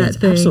over that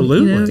thing.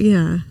 Absolutely. You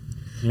know?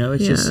 You know,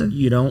 it's just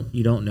you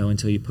don't know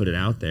until you put it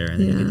out there, and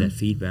then you get that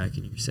feedback,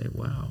 and you say,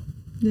 wow,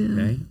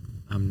 okay,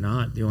 I'm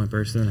not the only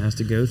person that has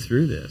to go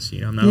through this.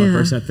 You know, I'm not the only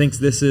person that thinks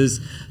this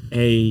is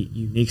a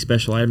unique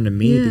special item to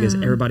me, because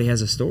everybody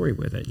has a story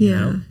with it. You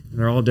know, and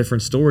they're all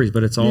different stories,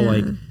 but it's all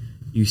like,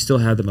 you still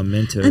have the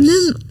mementos. And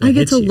then I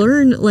get to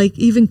learn like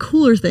even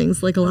cooler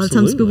things. Like a lot of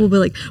times people will be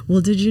like,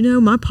 well, did you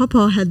know my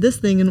papa had this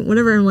thing and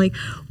whatever? I'm like,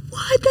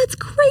 what? That's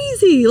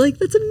crazy. Like,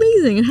 that's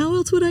amazing. And how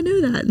else would I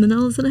know that? And then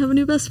all of a sudden I have a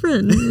new best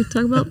friend to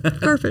talk about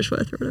garfish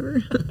with or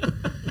whatever.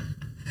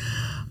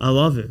 I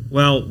love it.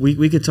 Well,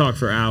 we could talk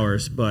for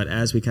hours, but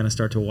as we kind of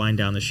start to wind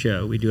down the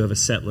show, we do have a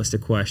set list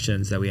of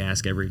questions that we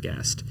ask every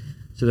guest.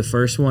 So the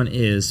first one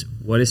is,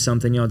 what is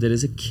something y'all did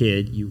as a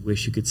kid you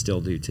wish you could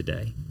still do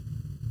today?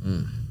 I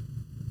don't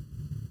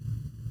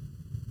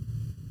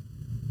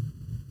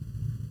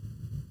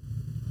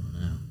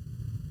know.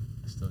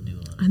 I still do a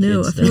lot of I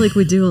know. kid I feel stuff. like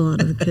we do a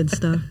lot of the kid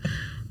stuff.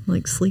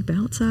 Like sleep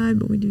outside,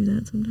 but we do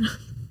that sometimes.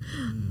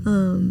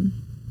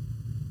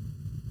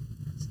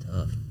 That's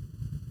tough.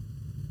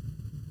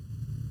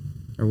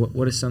 Or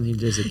what is something you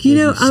did as a kid You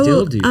know,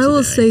 still do today? I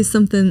will say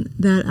something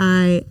that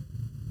I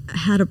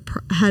had a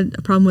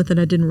problem with that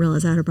I didn't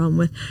realize I had a problem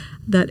with.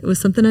 That it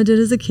was something I did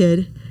as a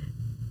kid,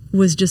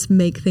 was just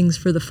make things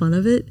for the fun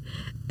of it.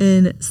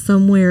 And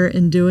somewhere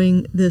in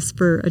doing this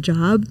for a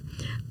job,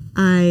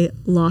 I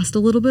lost a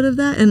little bit of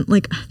that. And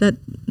like that,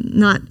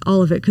 not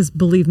all of it, because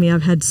believe me,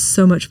 I've had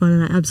so much fun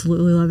and I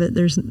absolutely love it.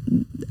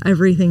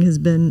 Everything has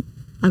been,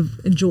 I've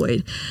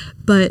enjoyed.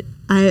 But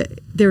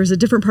there's a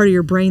different part of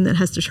your brain that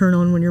has to turn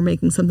on when you're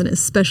making something,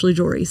 especially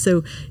jewelry.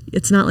 So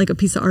it's not like a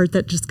piece of art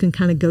that just can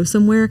kind of go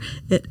somewhere.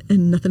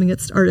 And nothing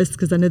against artists,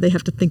 because I know they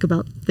have to think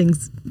about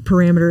things,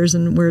 parameters,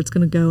 and where it's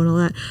going to go and all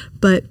that.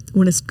 But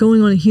when it's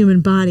going on a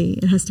human body,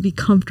 it has to be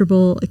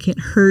comfortable. It can't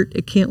hurt.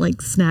 It can't like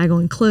snag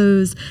on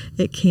clothes.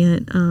 It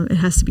can't. It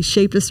has to be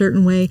shaped a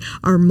certain way.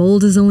 Our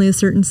mold is only a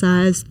certain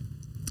size.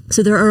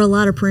 So there are a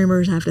lot of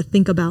parameters I have to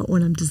think about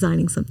when I'm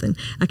designing something.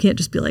 I can't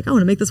just be like, I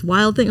want to make this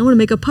wild thing. I want to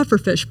make a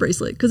pufferfish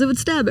bracelet, because it would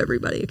stab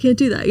everybody. I can't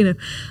do that, you know.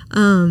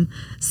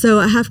 So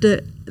I have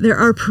to. There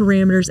are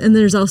parameters, and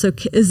there's also,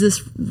 is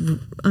this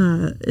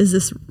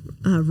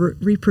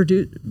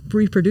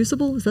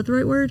reproducible? Is that the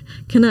right word?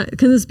 Can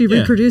this be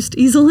reproduced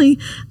easily?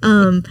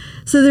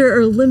 So there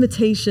are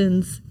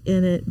limitations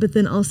in it, but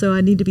then also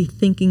I need to be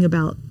thinking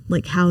about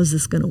like, how is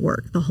this going to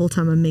work the whole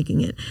time I'm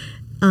making it.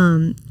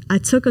 I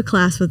took a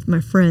class with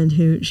my friend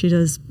she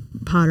does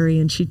pottery,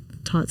 and she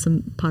taught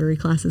some pottery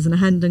classes, and I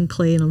hadn't done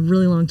clay in a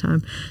really long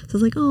time. So I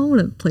was like, oh, I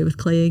want to play with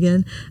clay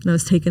again. And I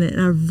was taking it,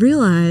 and I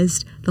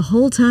realized the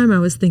whole time I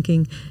was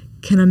thinking,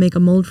 can I make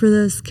a mold for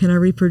this? Can I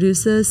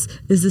reproduce this?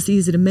 Is this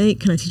easy to make?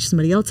 Can I teach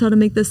somebody else how to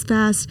make this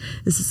fast?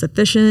 Is this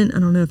efficient? I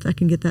don't know if I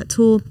can get that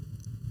tool.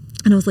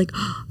 And I was like,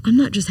 oh, I'm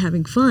not just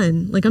having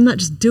fun. Like, I'm not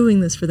just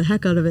doing this for the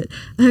heck of it.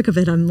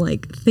 I'm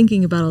like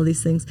thinking about all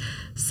these things.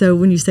 So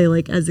when you say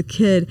like as a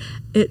kid,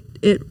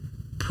 it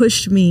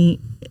pushed me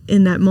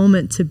in that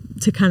moment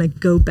to kind of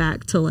go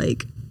back to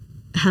like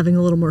having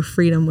a little more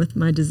freedom with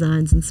my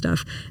designs and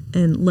stuff,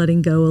 and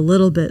letting go a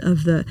little bit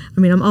of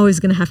I'm always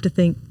going to have to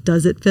think,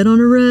 does it fit on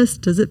a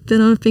wrist? Does it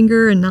fit on a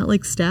finger and not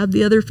like stab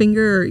the other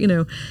finger?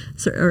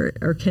 Or,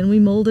 or can we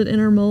mold it in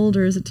our mold,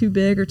 or is it too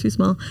big or too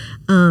small?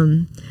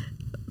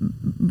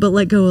 But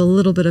let go a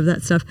little bit of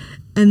that stuff.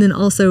 And then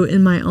also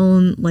in my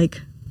own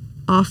like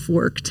off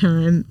work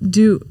time,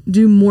 do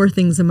more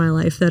things in my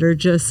life that are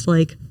just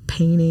like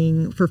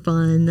painting for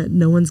fun, that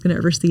no one's going to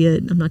ever see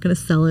it. I'm not going to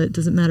sell it.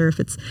 Doesn't matter if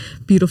it's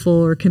beautiful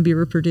or can be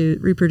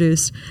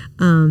reproduced.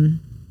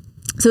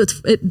 So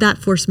that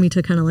forced me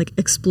to kind of like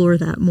explore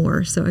that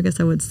more. So I guess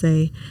I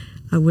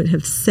would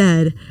have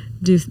said,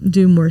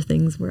 do more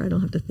things where I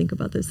don't have to think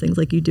about those things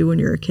like you do when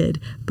you're a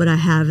kid. But I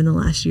have in the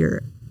last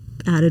year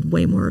added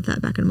way more of that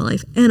back into my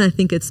life. And I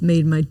think it's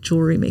made my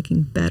jewelry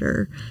making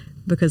better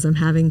because I'm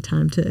having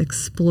time to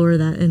explore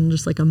that in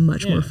just like a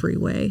much more free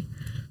way.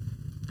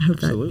 I hope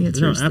that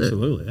answers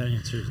absolutely. That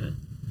answers it.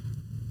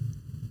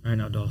 All right,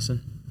 now, Dawson.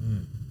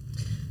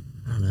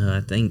 I don't know.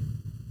 I think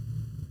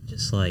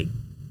just like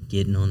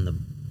getting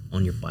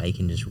on your bike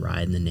and just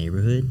riding the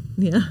neighborhood.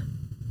 Yeah.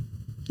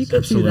 You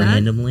could do that.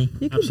 Randomly.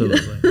 You could do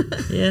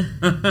that. Yeah.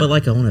 But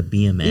like on a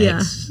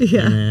BMX.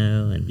 Yeah.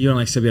 And you don't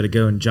like still be able to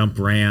go and jump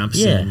ramps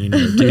and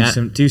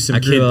do some I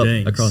grew kid up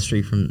things. across the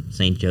street from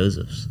St.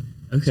 Joseph's.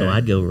 Okay. So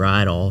I'd go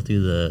ride all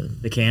through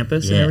the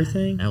campus and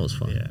everything. That was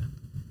fun. Yeah.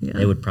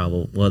 They would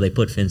they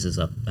put fences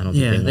up. I don't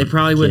think Yeah, they they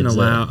probably wouldn't kids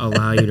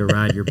allow you to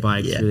ride your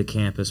bike through the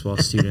campus while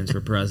students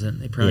were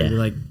present. They'd probably be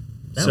like,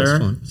 That was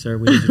fun. Sir,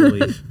 we need you to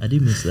leave. I do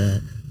miss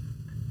that.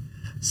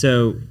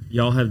 So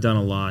y'all have done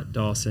a lot.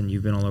 Dawson,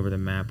 you've been all over the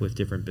map with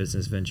different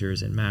business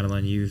ventures. And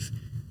Madeline, you've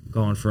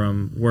gone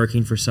from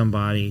working for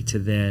somebody to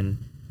then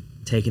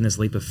taking this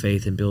leap of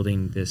faith and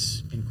building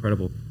this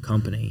incredible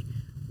company.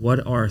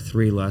 What are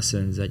 3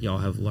 lessons that y'all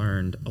have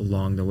learned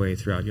along the way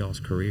throughout y'all's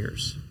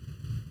careers?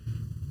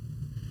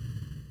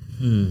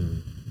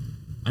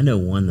 I know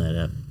one that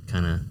I've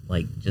kind of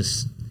like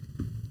just,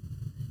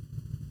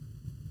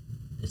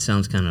 it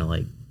sounds kind of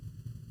like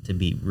to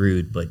be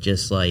rude, but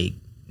just like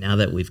now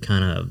that we've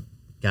kind of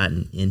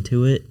gotten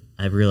into it,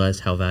 I've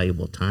realized how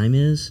valuable time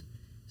is.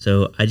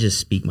 So I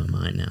just speak my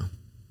mind now.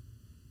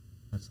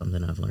 That's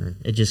something I've learned.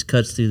 It just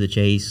cuts through the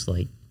chase.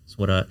 Like it's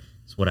what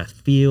I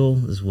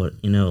feel is what,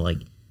 like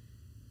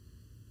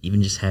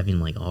even just having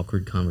like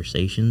awkward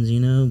conversations,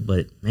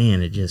 but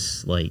man, it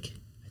just like,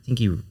 I think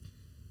you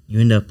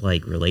end up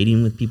like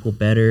relating with people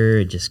better.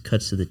 It just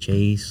cuts to the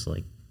chase.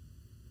 Like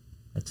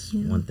that's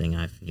one thing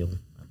I feel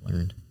I've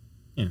learned.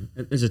 Yeah,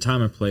 there's a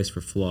time and place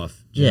for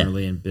fluff.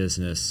 Generally in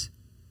business,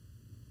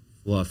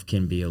 fluff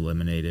can be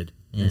eliminated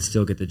and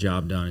still get the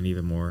job done and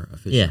even more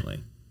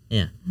efficiently.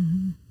 Yeah.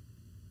 Mm-hmm.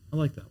 I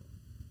like that one.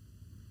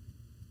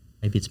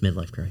 Maybe it's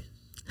midlife crisis.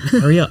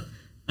 Hurry up.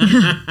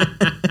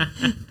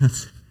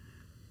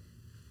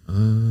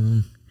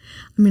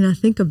 I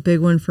think a big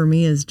one for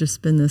me has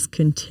just been this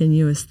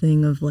continuous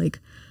thing of like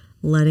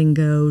letting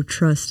go,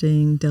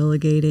 trusting,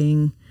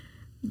 delegating,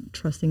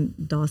 trusting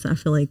Dawson. I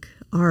feel like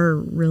our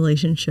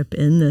relationship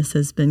in this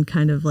has been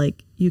kind of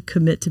like you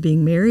commit to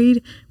being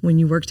married. When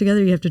you work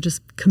together, you have to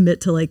just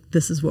commit to like,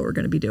 this is what we're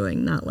going to be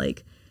doing. Not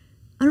like,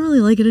 I don't really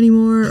like it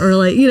anymore. Or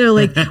like,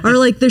 or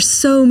like there's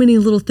so many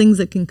little things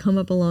that can come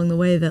up along the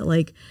way that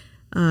like,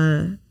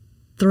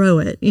 throw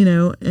it,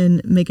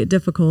 and make it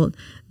difficult,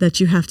 that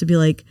you have to be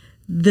like,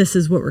 this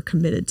is what we're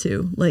committed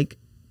to. Like,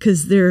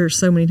 because there are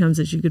so many times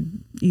that you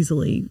could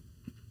easily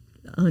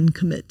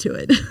uncommit to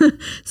it.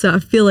 So I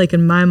feel like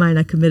in my mind,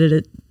 I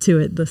committed to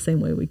it the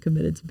same way we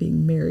committed to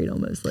being married,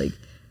 almost like.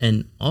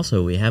 And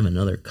also we have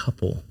another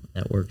couple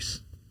that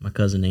works, my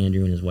cousin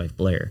Andrew and his wife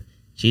Blair.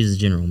 She's the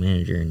general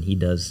manager and he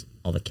does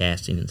all the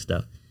casting and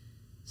stuff.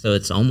 So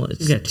it's almost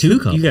you got two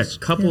couples. You got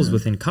couples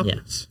within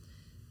couples. Yeah.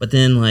 But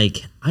then,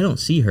 like, I don't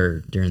see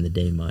her during the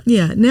day much.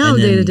 Yeah, now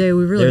day to day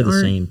we really they're the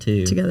aren't same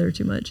too. Together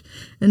too much.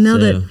 And now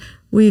that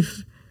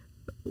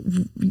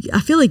I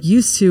feel like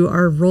used to,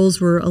 our roles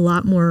were a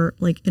lot more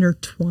like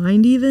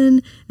intertwined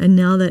even. And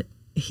now that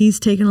he's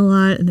taken a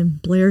lot and then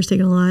Blair's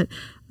taken a lot,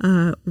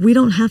 we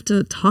don't have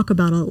to talk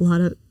about a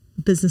lot of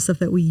business stuff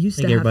that we used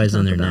to have to talk about. Everybody's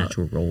in their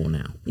natural role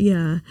now.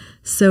 Yeah.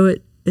 So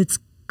it's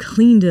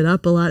cleaned it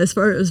up a lot as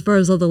far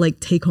as all the like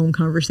take home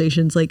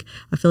conversations. Like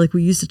I feel like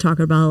we used to talk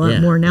about a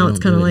lot more. Now it's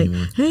kind of like,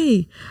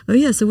 hey,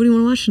 so what do you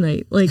want to watch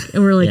tonight? Like,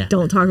 and we're like,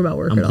 don't talk about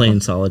work. I'm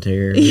playing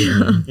solitaire.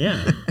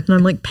 Yeah. And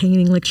I'm like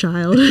painting like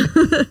child.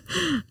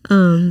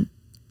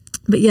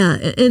 But yeah,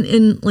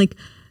 and like,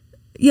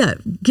 yeah,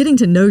 getting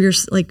to know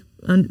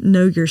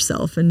know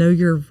yourself and know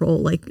your role,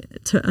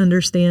 like to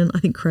understand. I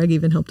think Craig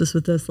even helped us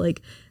with this,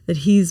 like that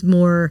he's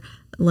more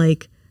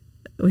like,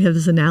 we have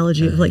this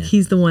analogy of like,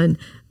 he's the one,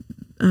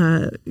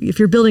 if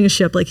you're building a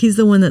ship, like he's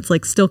the one that's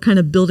like still kind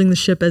of building the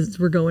ship as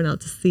we're going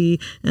out to sea.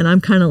 And I'm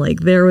kind of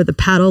like there with a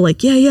paddle,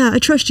 like, yeah, I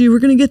trust you. We're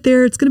going to get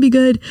there. It's going to be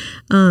good.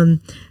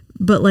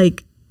 But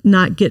like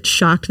not get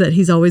shocked that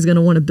he's always going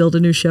to want to build a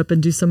new ship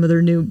and do some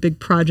other new big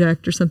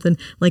project or something.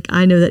 Like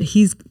I know that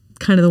he's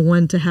kind of the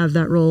one to have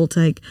that role, to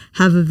like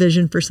have a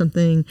vision for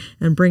something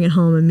and bring it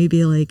home and me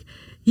be like,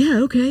 yeah,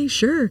 okay,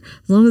 sure.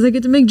 As long as I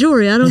get to make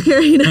jewelry, I don't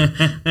care,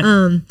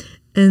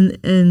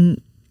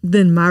 and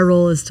then my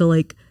role is to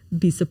like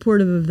be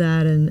supportive of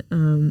that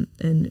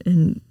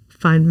and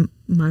find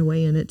my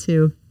way in it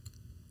too.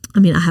 I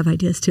mean, I have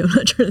ideas too. I'm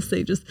not trying to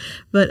say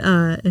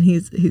and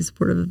he's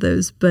supportive of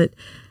those, but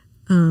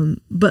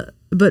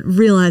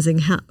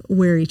realizing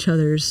where each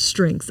other's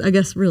strengths, I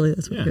guess really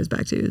that's what it goes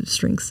back to,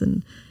 strengths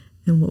and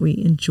what we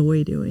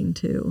enjoy doing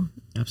too.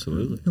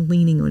 Absolutely.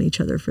 Leaning on each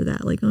other for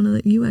that. Like, oh no,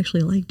 you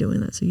actually like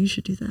doing that, so you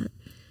should do that.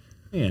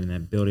 Yeah, and that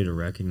ability to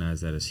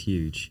recognize that is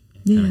huge.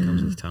 It kind of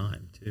comes with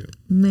time too.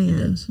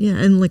 Man, yeah,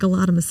 and like a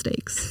lot of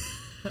mistakes.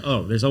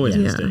 Oh, there's always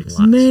mistakes.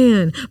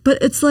 Man, but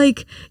it's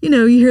like,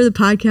 you hear the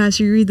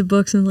podcast, you read the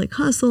books, and like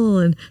hustle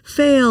and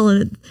fail,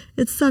 and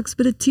it sucks,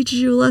 but it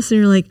teaches you a lesson.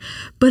 You're like,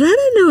 but I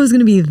didn't know it was going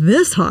to be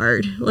this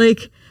hard.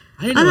 Like,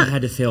 I didn't know I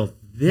had to fail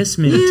this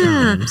many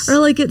times. Or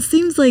like, it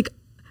seems like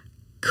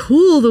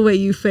cool the way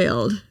you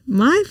failed.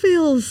 My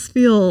fails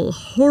feel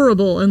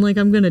horrible, and like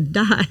I'm going to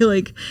die.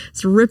 Like,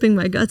 it's ripping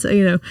my guts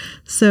out,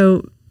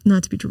 So,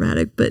 not to be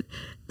dramatic, but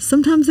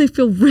sometimes they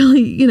feel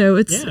really,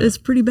 it's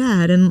pretty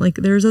bad, and like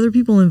there's other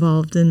people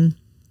involved, and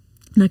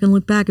I can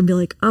look back and be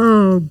like,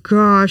 oh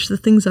gosh, the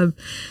things I've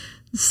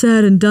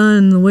said and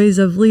done, the ways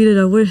I've leaded,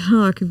 I wish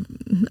I could,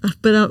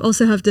 but I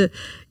also have to,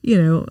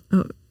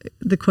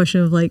 the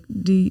question of like,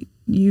 do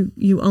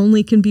you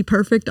only can be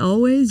perfect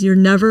always? You're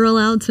never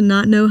allowed to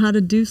not know how to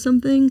do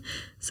something.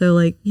 So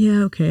like,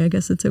 yeah, okay, I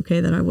guess it's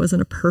okay that I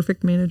wasn't a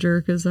perfect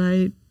manager because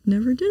I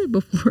never did it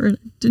before and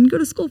I didn't go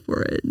to school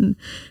for it, and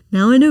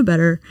now I know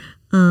better.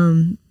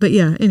 But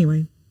yeah,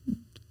 anyway,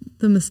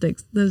 the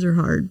mistakes, those are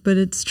hard, but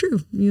it's true.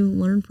 You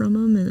learn from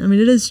them. And I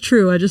mean, it is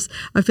true. I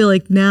feel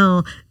like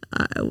now,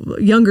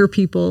 younger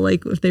people,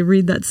 like if they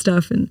read that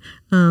stuff and,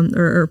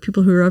 or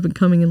people who are up and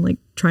coming and like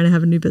trying to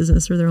have a new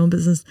business or their own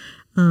business,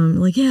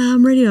 like, yeah,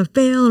 I'm ready to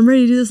fail. I'm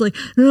ready to do this. Like,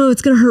 no,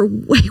 it's going to hurt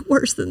way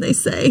worse than they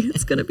say.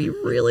 It's going to be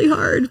really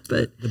hard,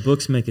 but the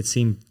books make it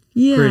seem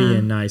pretty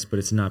and nice, but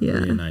it's not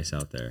pretty and nice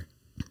out there.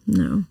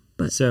 No,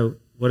 but so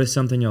what is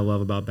something y'all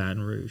love about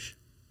Baton Rouge?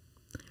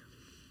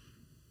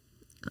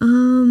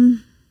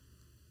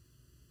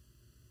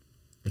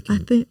 I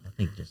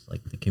think just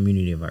like the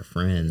community of our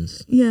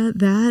friends. Yeah,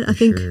 that I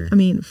think. Sure. I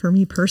mean, for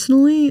me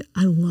personally,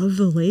 I love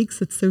the lakes.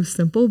 It's so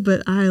simple,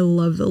 but I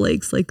love the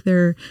lakes. Like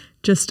they're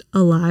just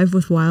alive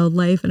with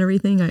wildlife and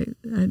everything. I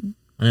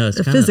know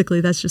it's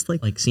physically that's just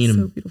like seeing so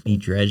them beautiful. Be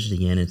dredged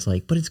again. It's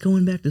like, but it's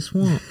going back to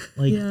swamp.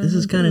 Like this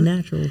is kind of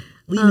natural.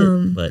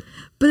 Leave it.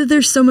 But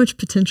there's so much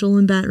potential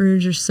in Baton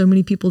Rouge. There's so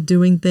many people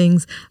doing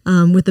things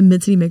with the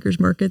Mid-City Makers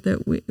Market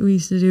that we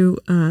used to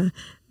do.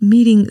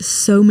 Meeting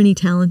so many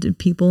talented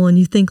people, and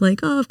you think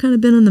like, oh, I've kind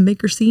of been on the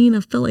maker scene. I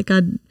felt like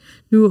I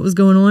knew what was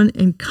going on,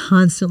 and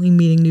constantly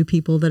meeting new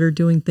people that are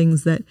doing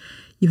things that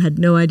you had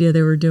no idea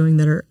they were doing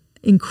that are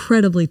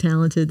incredibly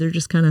talented. They're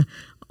just kind of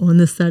on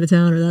this side of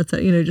town or that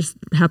side, just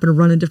happen to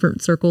run in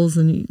different circles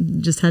and you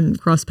just hadn't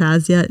crossed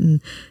paths yet.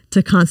 And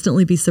to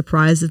constantly be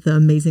surprised at the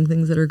amazing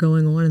things that are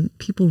going on and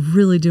people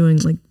really doing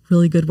like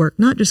really good work,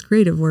 not just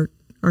creative work,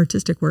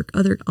 artistic work,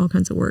 all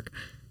kinds of work.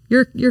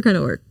 Your kind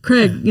of work,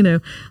 Craig.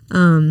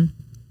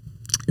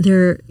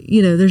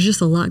 There's just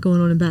a lot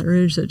going on in Baton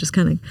Rouge that just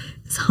kind of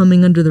is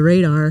humming under the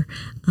radar.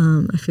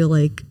 I feel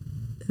like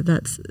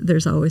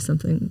there's always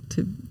something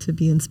to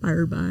be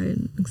inspired by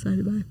and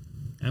excited by.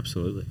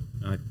 Absolutely,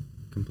 I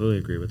completely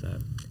agree with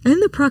that.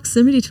 And the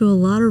proximity to a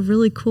lot of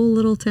really cool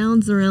little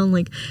towns around.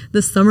 Like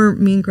this summer,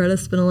 me and Greta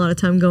spent a lot of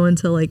time going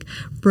to like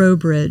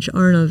Brobridge,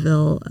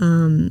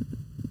 Arnaville.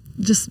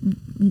 Just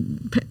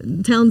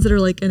towns that are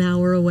like an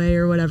hour away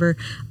or whatever,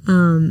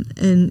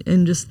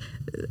 and just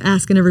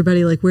asking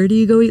everybody like, where do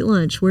you go eat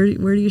lunch? Where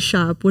do you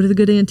shop? What are the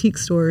good antique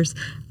stores?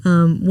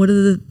 What are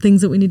the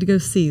things that we need to go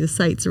see, the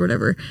sites or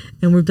whatever?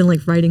 And we've been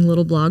like writing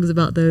little blogs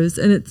about those,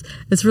 and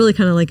it's really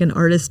kind of like an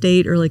artist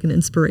date or like an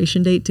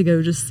inspiration date to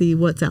go just see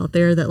what's out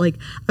there that like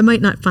I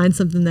might not find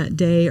something that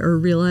day or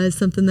realize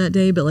something that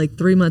day, but like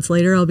 3 months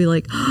later I'll be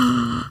like,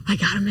 oh, I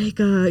gotta make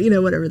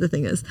whatever the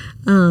thing is.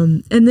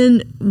 And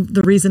then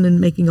the reason in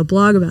making a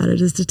blog about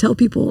it is to tell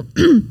people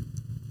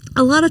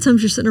a lot of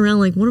times you're sitting around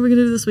like, what are we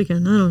gonna do this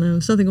weekend? I don't know,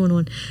 there's nothing going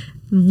on.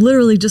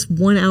 Literally just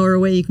 1 hour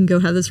away, you can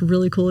go have this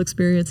really cool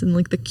experience in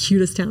like the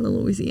cutest town in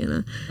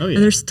Louisiana. Oh, yeah.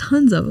 And there's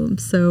tons of them.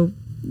 So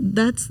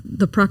that's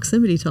the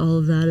proximity to all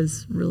of that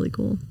is really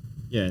cool.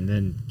 Yeah, and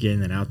then getting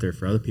that out there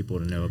for other people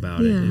to know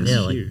about it is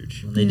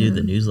huge. When they do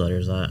the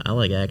newsletters, I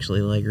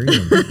actually like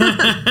reading them.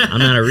 I'm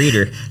not a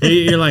reader.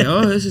 You're like,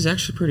 oh, this is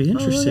actually pretty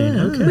interesting.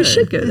 Oh, yeah. Okay. We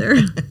should go there.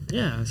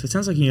 Yeah, so it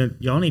sounds like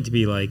y'all need to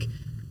be like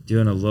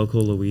doing a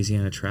local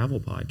Louisiana travel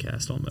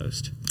podcast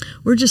almost.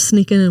 We're just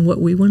sneaking in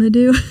what we want to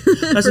do.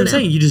 That's what I'm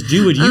saying. You just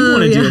do what you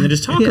want to do and then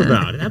just talk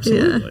about it.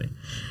 Absolutely. Yeah.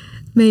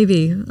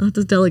 Maybe. I'll have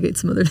to delegate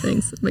some other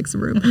things. Make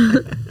some room.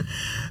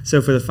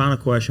 So for the final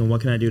question,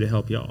 what can I do to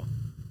help y'all?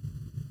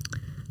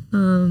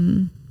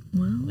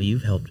 Well,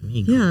 you've helped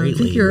me greatly. Yeah, I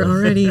think you're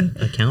already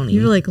accounting.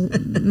 You're like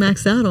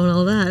maxed out on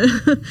all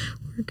that.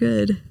 We're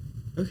good.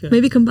 Okay.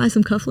 Maybe come buy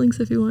some cufflinks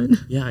if you want.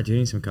 Yeah, I do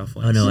need some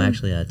cufflinks. Oh no,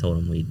 actually, I told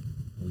him we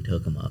We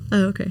took them up.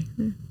 Oh, okay.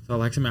 So I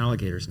like some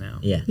alligators now.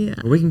 Yeah. Yeah.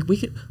 Or we can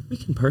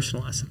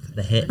personalize something.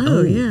 The head.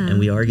 Oh, yeah. And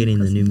we are getting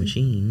the new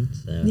machine.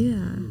 So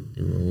Yeah.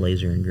 do a little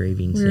laser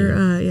engraving.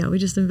 We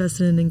just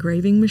invested in an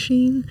engraving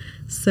machine.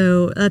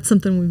 So that's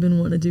something we've been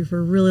wanting to do for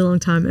a really long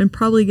time, and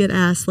probably get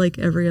asked like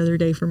every other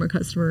day from a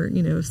customer,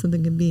 if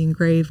something can be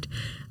engraved.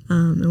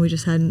 And we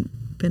just hadn't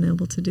been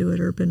able to do it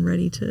or been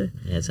ready to.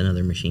 Yeah, it's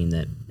another machine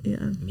that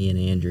me and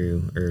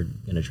Andrew are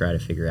going to try to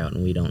figure out,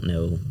 and we don't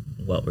know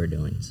what we're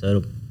doing. So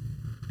it'll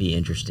be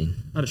interesting.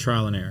 A lot of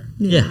trial and error.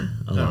 Yeah,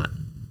 a lot.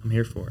 I'm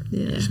here for it.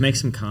 Yeah. Just make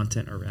some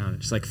content around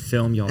it. Just like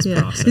film y'all's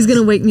process. He's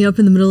gonna wake me up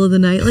in the middle of the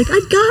night like, I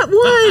got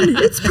one.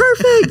 It's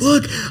perfect.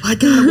 Look, I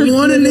got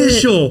one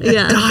initial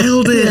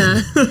dialed in.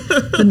 Yeah.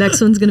 The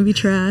next one's gonna be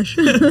trash.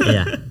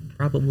 Yeah,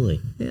 probably.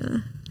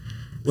 Yeah.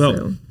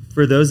 Well,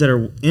 for those that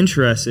are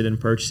interested in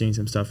purchasing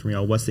some stuff from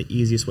y'all, what's the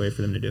easiest way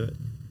for them to do it?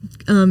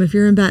 If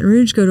you're in Baton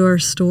Rouge, go to our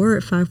store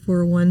at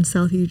 541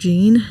 South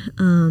Eugene.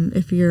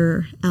 If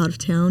you're out of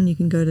town, you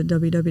can go to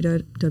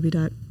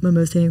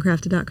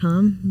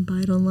www.mimosahandcrafted.com and buy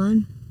it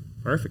online.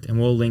 Perfect. And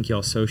we'll link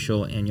y'all's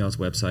social and y'all's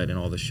website and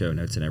all the show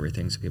notes and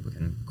everything so people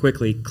can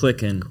quickly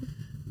click and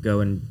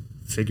go and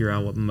figure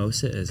out what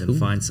Mimosa is and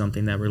find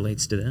something that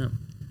relates to them.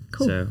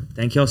 Cool. So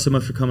thank y'all so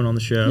much for coming on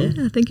the show.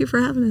 Yeah, thank you for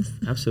having us.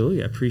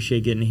 Absolutely. I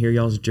appreciate getting to hear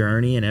y'all's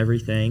journey and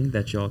everything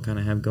that y'all kind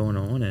of have going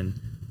on, and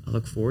I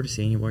look forward to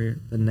seeing you where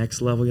the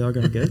next level y'all are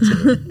going to go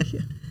to.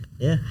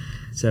 Yeah.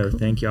 So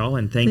thank y'all,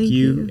 and thank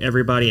you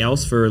everybody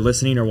else for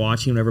listening or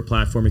watching whatever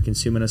platform you're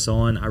consuming us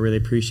on. I really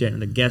appreciate it,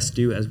 and the guests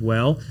do as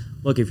well.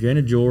 Look, if you're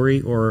into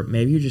jewelry, or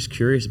maybe you're just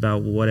curious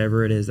about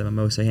whatever it is that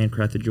Mimosa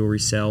Handcrafted Jewelry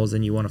sells,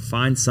 and you want to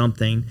find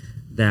something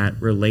that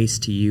relates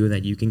to you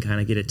that you can kind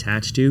of get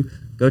attached to,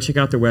 go check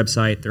out their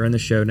website. They're in the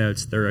show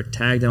notes. They're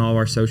tagged in all of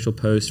our social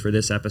posts for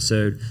this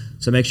episode.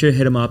 So make sure you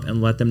hit them up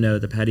and let them know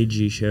the Patty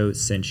G Show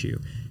sent you.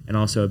 And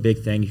also a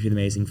big thank you to the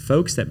amazing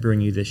folks that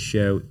bring you this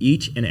show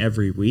each and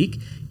every week.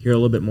 Hear a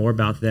little bit more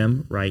about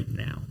them right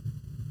now.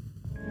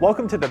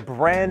 Welcome to the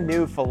brand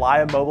new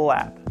Falia mobile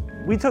app.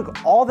 We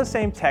took all the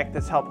same tech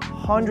that's helped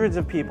hundreds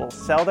of people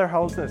sell their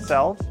homes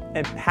themselves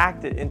and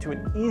packed it into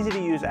an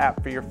easy-to-use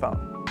app for your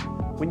phone.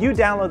 When you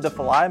download the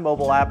Falia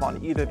mobile app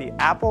on either the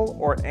Apple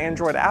or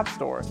Android App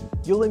Store,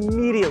 you'll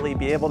immediately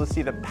be able to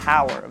see the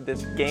power of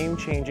this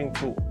game-changing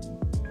tool.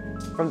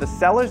 From the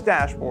seller's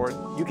dashboard,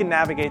 you can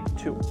navigate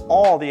to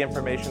all the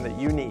information that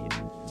you need.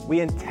 We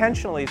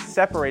intentionally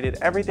separated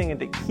everything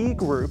into key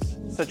groups,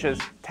 such as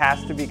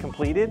tasks to be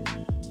completed,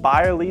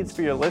 buyer leads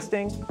for your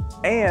listing,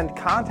 and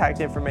contact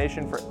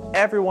information for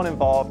everyone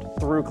involved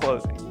through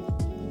closing.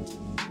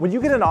 When you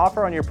get an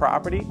offer on your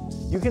property,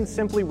 you can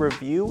simply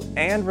review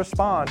and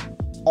respond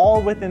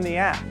all within the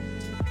app.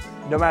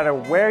 No matter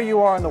where you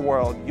are in the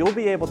world, you'll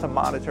be able to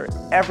monitor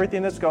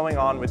everything that's going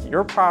on with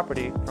your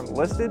property from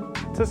listed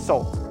to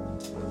sold.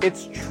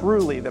 It's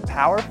truly the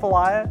power of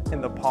Falia in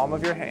the palm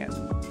of your hand.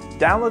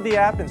 Download the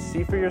app and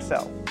see for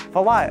yourself.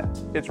 Falia,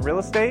 it's real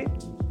estate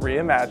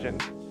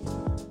reimagined.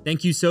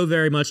 Thank you so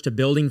very much to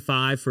Building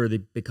 5 for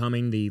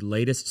becoming the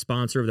latest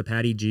sponsor of the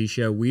Patty G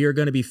Show. We are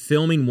going to be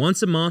filming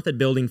once a month at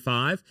Building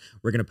 5.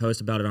 We're going to post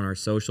about it on our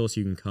social so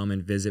you can come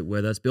and visit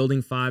with us.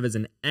 Building 5 is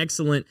an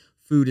excellent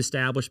food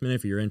establishment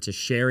if you're into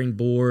sharing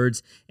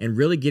boards and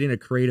really getting a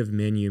creative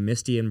menu.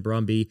 Misty and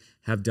Brumby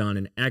have done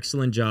an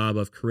excellent job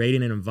of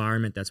creating an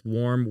environment that's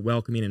warm,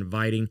 welcoming, and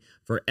inviting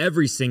for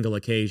every single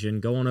occasion.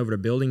 Go on over to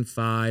Building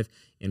 5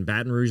 in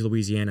Baton Rouge,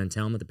 Louisiana, and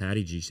tell them that the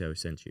Patty G Show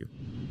sent you.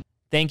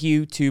 Thank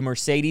you to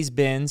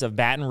Mercedes-Benz of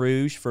Baton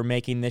Rouge for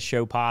making this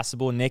show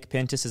possible. Nick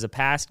Pentis is a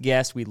past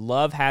guest. We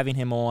love having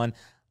him on.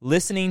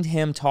 Listening to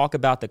him talk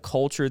about the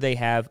culture they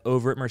have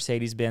over at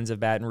Mercedes-Benz of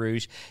Baton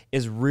Rouge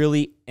is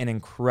really an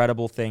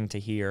incredible thing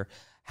to hear.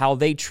 How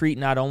they treat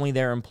not only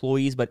their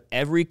employees, but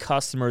every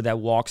customer that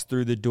walks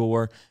through the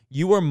door.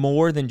 You are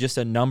more than just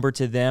a number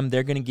to them.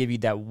 They're going to give you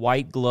that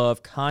white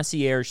glove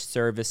concierge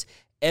service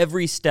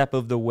every step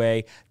of the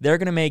way. They're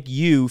going to make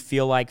you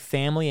feel like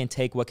family and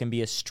take what can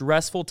be a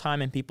stressful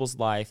time in people's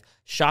life,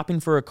 shopping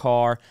for a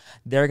car.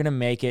 They're going to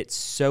make it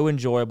so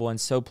enjoyable and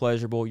so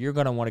pleasurable. You're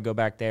going to want to go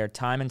back there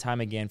time and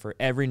time again for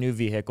every new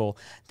vehicle.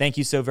 Thank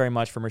you so very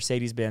much for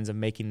Mercedes-Benz of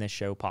making this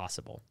show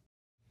possible.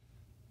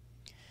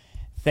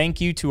 Thank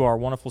you to our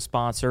wonderful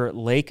sponsor,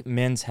 Lake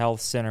Men's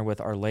Health Center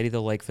with Our Lady of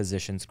the Lake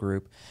Physicians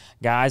Group.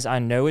 Guys, I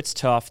know it's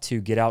tough to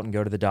get out and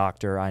go to the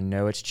doctor. I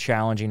know it's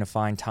challenging to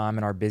find time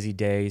in our busy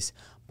days,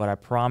 but I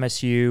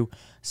promise you,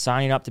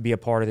 signing up to be a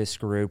part of this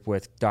group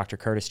with Dr.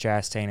 Curtis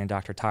Chastain and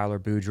Dr. Tyler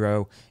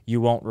Boudreau,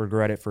 you won't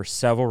regret it for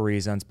several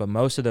reasons, but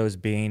most of those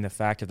being the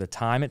fact of the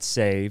time it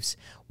saves,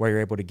 where you're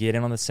able to get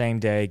in on the same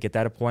day, get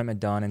that appointment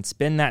done, and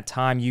spend that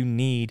time you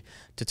need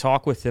to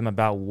talk with them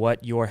about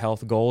what your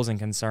health goals and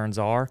concerns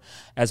are,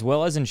 as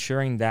well as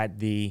ensuring that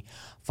the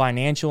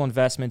financial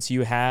investments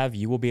you have,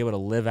 you will be able to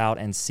live out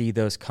and see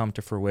those come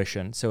to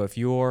fruition. So if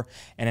you're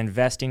an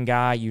investing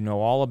guy, you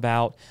know all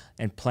about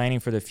and planning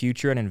for the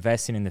future and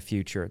investing in the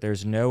future.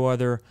 There's no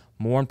other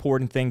more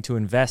important thing to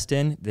invest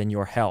in than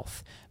your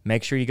health.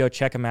 Make sure you go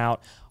check them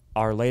out.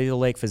 our Lady of the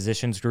Lake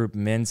Physicians Group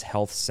Men's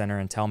Health Center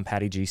and tell them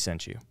Patty G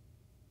sent you.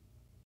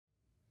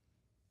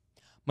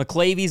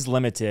 McClavy's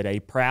Limited, a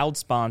proud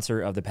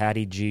sponsor of the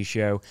Patty G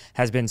Show,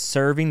 has been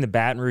serving the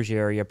Baton Rouge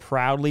area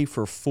proudly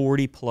for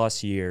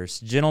 40-plus years.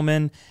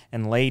 Gentlemen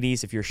and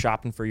ladies, if you're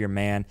shopping for your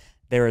man,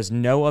 there is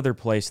no other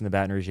place in the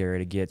Baton Rouge area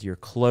to get your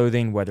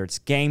clothing, whether it's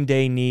game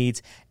day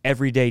needs,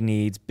 everyday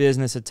needs,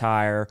 business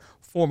attire,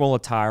 formal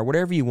attire,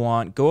 whatever you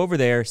want. Go over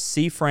there,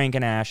 see Frank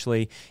and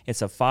Ashley.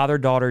 It's a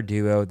father-daughter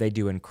duo. They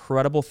do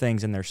incredible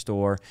things in their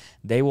store.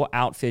 They will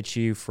outfit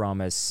you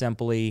from as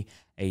simply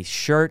a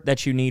shirt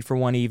that you need for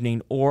one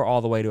evening or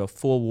all the way to a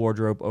full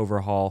wardrobe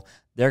overhaul.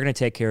 They're going to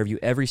take care of you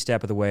every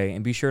step of the way,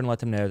 and be sure and let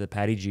them know that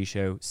Patty G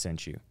Show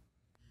sent you.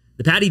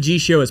 The Patty G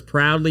Show is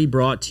proudly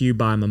brought to you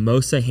by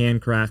Mimosa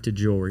Handcrafted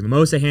Jewelry.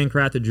 Mimosa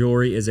Handcrafted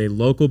Jewelry is a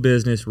local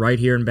business right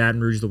here in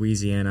Baton Rouge,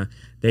 Louisiana.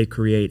 They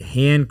create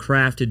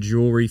handcrafted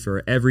jewelry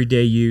for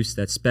everyday use,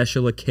 that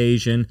special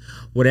occasion,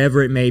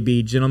 whatever it may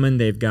be. Gentlemen,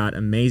 they've got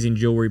amazing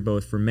jewelry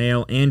both for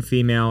male and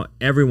female.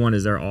 Everyone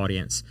is their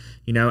audience.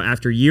 You know,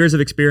 after years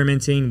of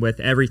experimenting with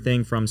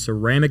everything from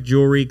ceramic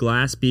jewelry,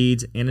 glass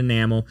beads, and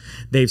enamel,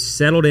 they've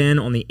settled in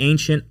on the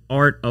ancient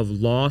art of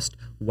lost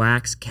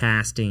wax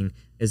casting.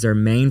 Is their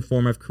main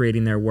form of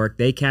creating their work.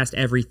 They cast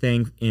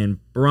everything in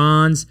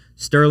bronze,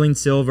 sterling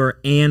silver,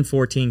 and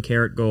 14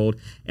 karat gold.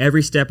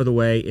 Every step of the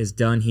way is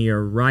done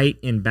here right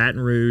in Baton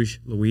Rouge,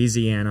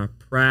 Louisiana.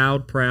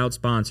 Proud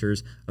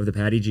sponsors of the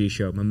Patty G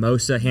Show.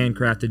 Mimosa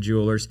Handcrafted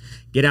Jewelers.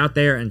 Get out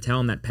there and tell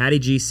them that Patty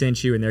G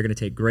sent you, and they're going to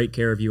take great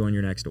care of you on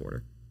your next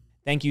order.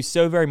 Thank you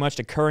so very much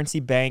to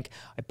Currency Bank,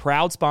 a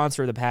proud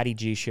sponsor of the Patty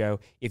G Show.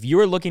 If you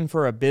are looking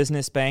for a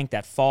business bank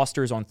that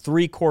fosters on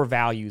 3 core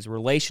values,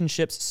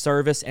 relationships,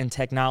 service, and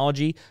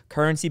technology,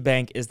 Currency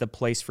Bank is the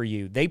place for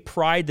you. They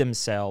pride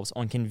themselves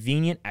on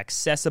convenient,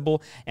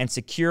 accessible, and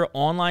secure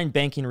online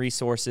banking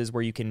resources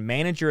where you can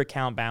manage your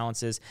account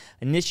balances,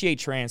 initiate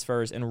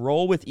transfers,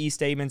 enroll with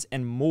e-statements,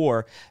 and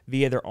more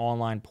via their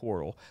online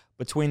portal.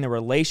 Between the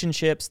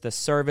relationships, the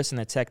service, and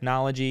the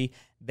technology,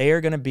 they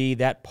are going to be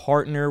that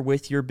partner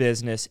with your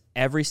business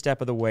every step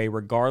of the way,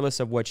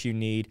 regardless of what you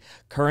need.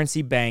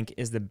 Currency Bank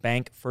is the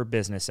bank for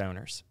business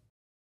owners.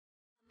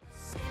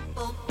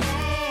 Simple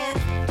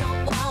man,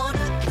 don't want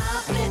a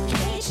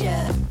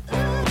complication.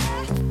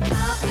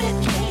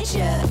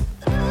 Complication.